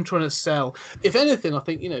 them trying to sell. If anything, I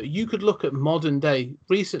think, you could look at modern day.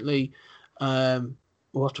 Recently, we'll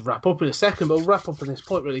have to wrap up in a second, but we'll wrap up on this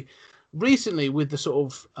point really. Recently, with the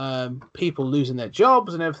sort of people losing their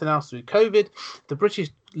jobs and everything else through COVID, the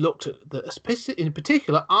British looked at in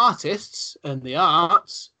particular artists and the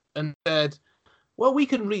arts and said, well, we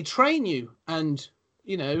can retrain you, and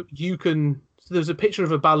you can. So there's a picture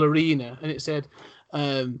of a ballerina, and it said,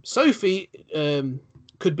 Sophie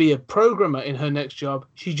could be a programmer in her next job.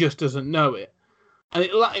 She just doesn't know it, and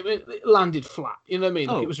it landed flat. You know what I mean?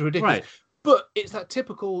 Like, it was ridiculous. Right. But it's that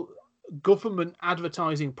typical government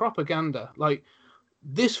advertising propaganda. Like,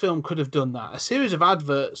 this film could have done that. A series of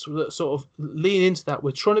adverts that sort of lean into that.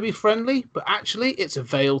 We're trying to be friendly, but actually, it's a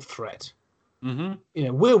veiled threat.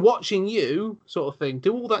 We're watching you, sort of thing.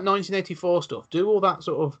 Do all that 1984 stuff. Do all that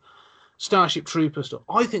sort of Starship Trooper stuff.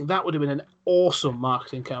 I think that would have been an awesome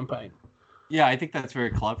marketing campaign. Yeah, I think that's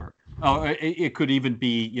very clever. Oh, it could even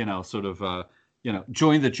be, join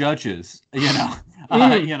the judges,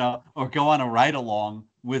 or go on a ride along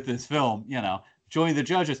with this film. Join the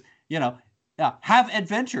judges. Have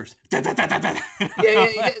adventures. Yeah.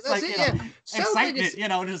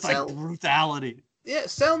 Excitement. Just like brutality. Yeah,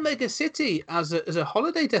 sell Mega City as a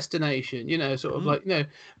holiday destination, sort of like,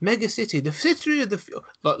 Mega City, the city of the,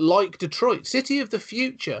 like Detroit, city of the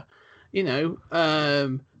future,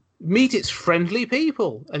 meet its friendly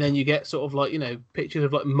people. And then you get sort of like, pictures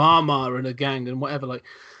of like Marmar and a gang and whatever. Like,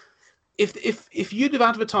 if you'd have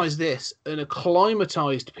advertised this and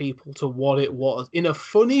acclimatized people to what it was in a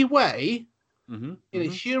funny way, in a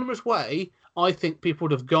humorous way, I think people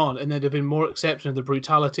would have gone, and there'd have been more acceptance of the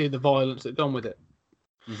brutality and the violence that gone with it.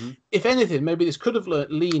 If anything, maybe this could have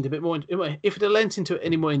leaned a bit more. If it had lent into it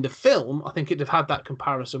any more in the film, I think it'd have had that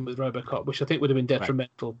comparison with RoboCop, which I think would have been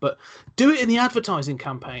detrimental. Right. But do it in the advertising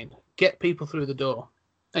campaign. Get people through the door.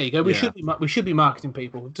 There you go. We should be marketing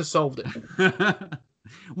people. We've just solved it.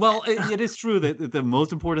 Well, it is true that the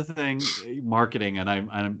most important thing, marketing, and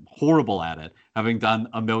I'm horrible at it, having done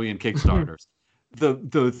a million Kickstarters.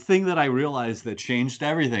 The thing that I realized that changed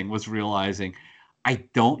everything was realizing I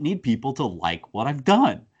don't need people to like what I've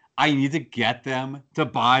done. I need to get them to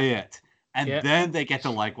buy it, and then they get to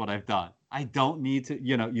like what I've done. I don't need to,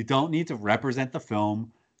 you don't need to represent the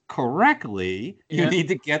film correctly. You need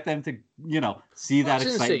to get them to, see that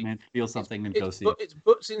excitement, feel something, and go see it. It's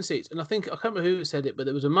butts in seats. And I can't remember who said it, but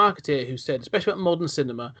there was a marketeer who said, especially about modern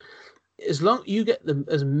cinema, as long you get them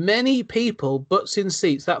as many people butts in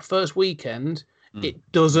seats that first weekend, it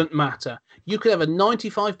doesn't matter. You could have a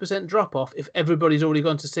 95% drop off if everybody's already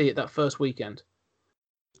gone to see it that first weekend.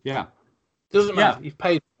 Yeah. Doesn't matter. You've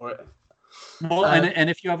paid for it. Well, and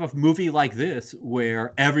if you have a movie like this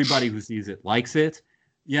where everybody who sees it likes it,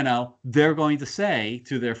 they're going to say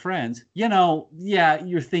to their friends,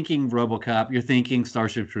 you're thinking RoboCop, you're thinking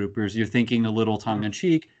Starship Troopers, you're thinking a little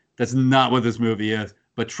tongue-in-cheek. That's not what this movie is.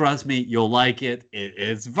 But trust me, you'll like it.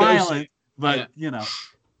 It's violent, but,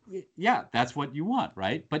 that's what you want,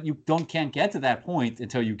 right? But you can't get to that point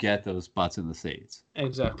until you get those butts in the seats.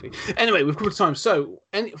 Exactly. Anyway, we've come to time. So,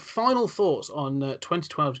 any final thoughts on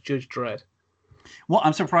 2012's Judge Dredd? Well,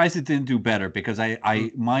 I'm surprised it didn't do better because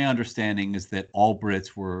my understanding is that all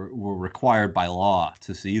Brits were required by law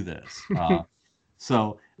to see this.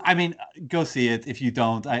 So, I mean, go see it. If you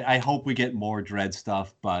don't, I hope we get more Dredd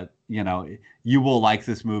stuff, but, you will like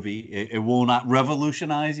this movie. It will not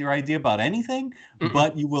revolutionize your idea about anything,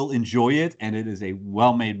 but you will enjoy it, and it is a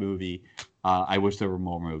well-made movie. I wish there were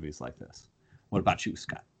more movies like this. What about you,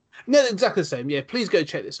 Scott? No, exactly the same. Yeah, please go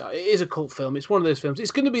check this out. It is a cult film. It's one of those films.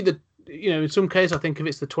 It's going to be in some case, I think if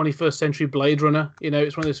it's the 21st century Blade Runner,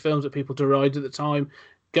 it's one of those films that people derided at the time.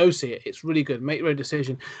 Go see it. It's really good. Make your own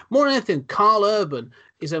decision. More than anything, Carl Urban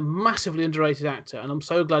is a massively underrated actor, and I'm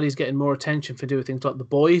so glad he's getting more attention for doing things like The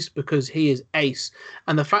Boys because he is ace.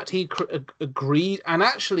 And the fact he agreed and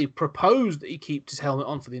actually proposed that he keep his helmet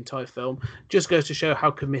on for the entire film just goes to show how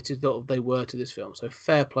committed they were to this film. So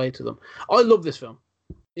fair play to them. I love this film.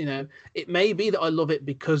 It may be that I love it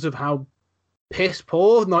because of how piss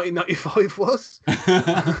poor 1995 was.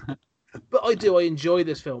 But I do. I enjoy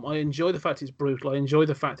this film. I enjoy the fact it's brutal. I enjoy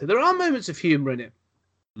the fact that there are moments of humour in it.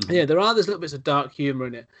 Mm-hmm. Yeah, there's little bits of dark humour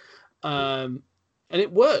in it. And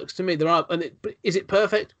it works to me. But is it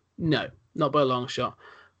perfect? No, not by a long shot.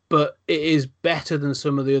 But it is better than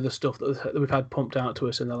some of the other stuff that we've had pumped out to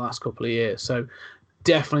us in the last couple of years. So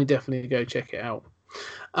definitely go check it out.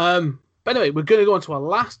 But anyway, we're going to go on to our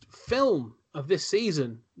last film of this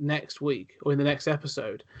season next week or in the next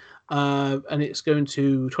episode. And it's going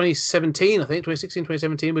to 2017, I think, 2016,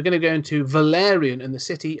 2017. We're going to go into Valerian and the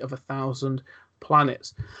City of 1,000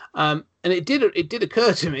 Planets. And it did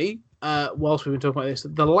occur to me, whilst we've been talking about this,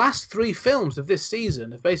 that the last three films of this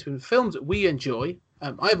season have basically been films that we enjoy.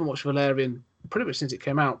 I haven't watched Valerian pretty much since it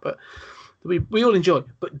came out, but we all enjoy,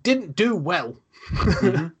 but didn't do well.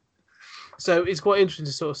 Mm-hmm. So it's quite interesting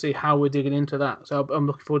to sort of see how we're digging into that. So I'm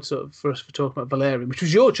looking forward to for us talking about Valerian, which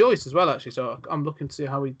was your choice as well, actually. So I'm looking to see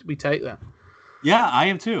how we take that. Yeah, I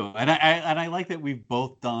am too, and I like that we've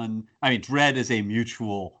both done. I mean, Dredd is a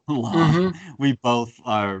mutual love. Mm-hmm. We both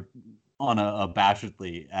are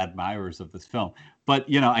unabashedly admirers of this film. But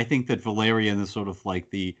I think that Valerian is sort of like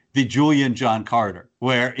the Julian John Carter,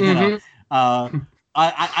 where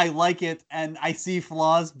I like it and I see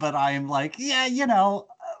flaws, but I am like,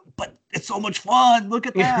 but it's so much fun. Look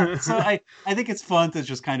at that. So I think it's fun to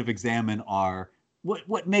just kind of examine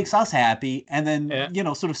what makes us happy, and then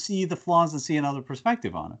sort of see the flaws and see another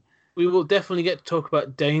perspective on it. We will definitely get to talk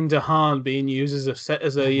about Dane DeHaan being used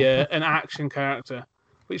as an action character,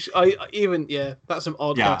 which that's some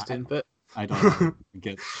odd casting, but I don't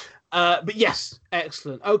get. But yes,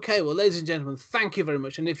 excellent. Okay, well, ladies and gentlemen, thank you very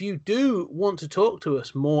much. And if you do want to talk to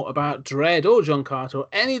us more about Dredd or John Carter or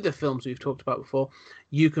any of the films we've talked about before,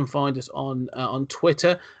 you can find us on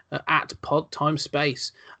Twitter at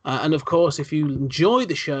PodTimeSpace. And of course, if you enjoy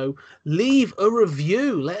the show, leave a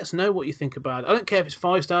review. Let us know what you think about it. I don't care if it's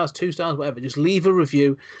 5 stars, 2 stars, whatever. Just leave a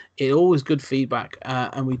review. It's always good feedback,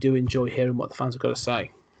 and we do enjoy hearing what the fans have got to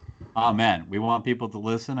say. Oh man, we want people to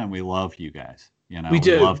listen, and we love you guys. We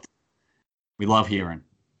do. We love hearing.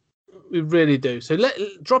 We really do. So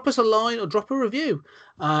drop us a line or drop a review.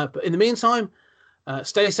 But in the meantime,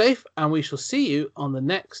 stay safe, and we shall see you on the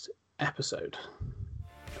next episode.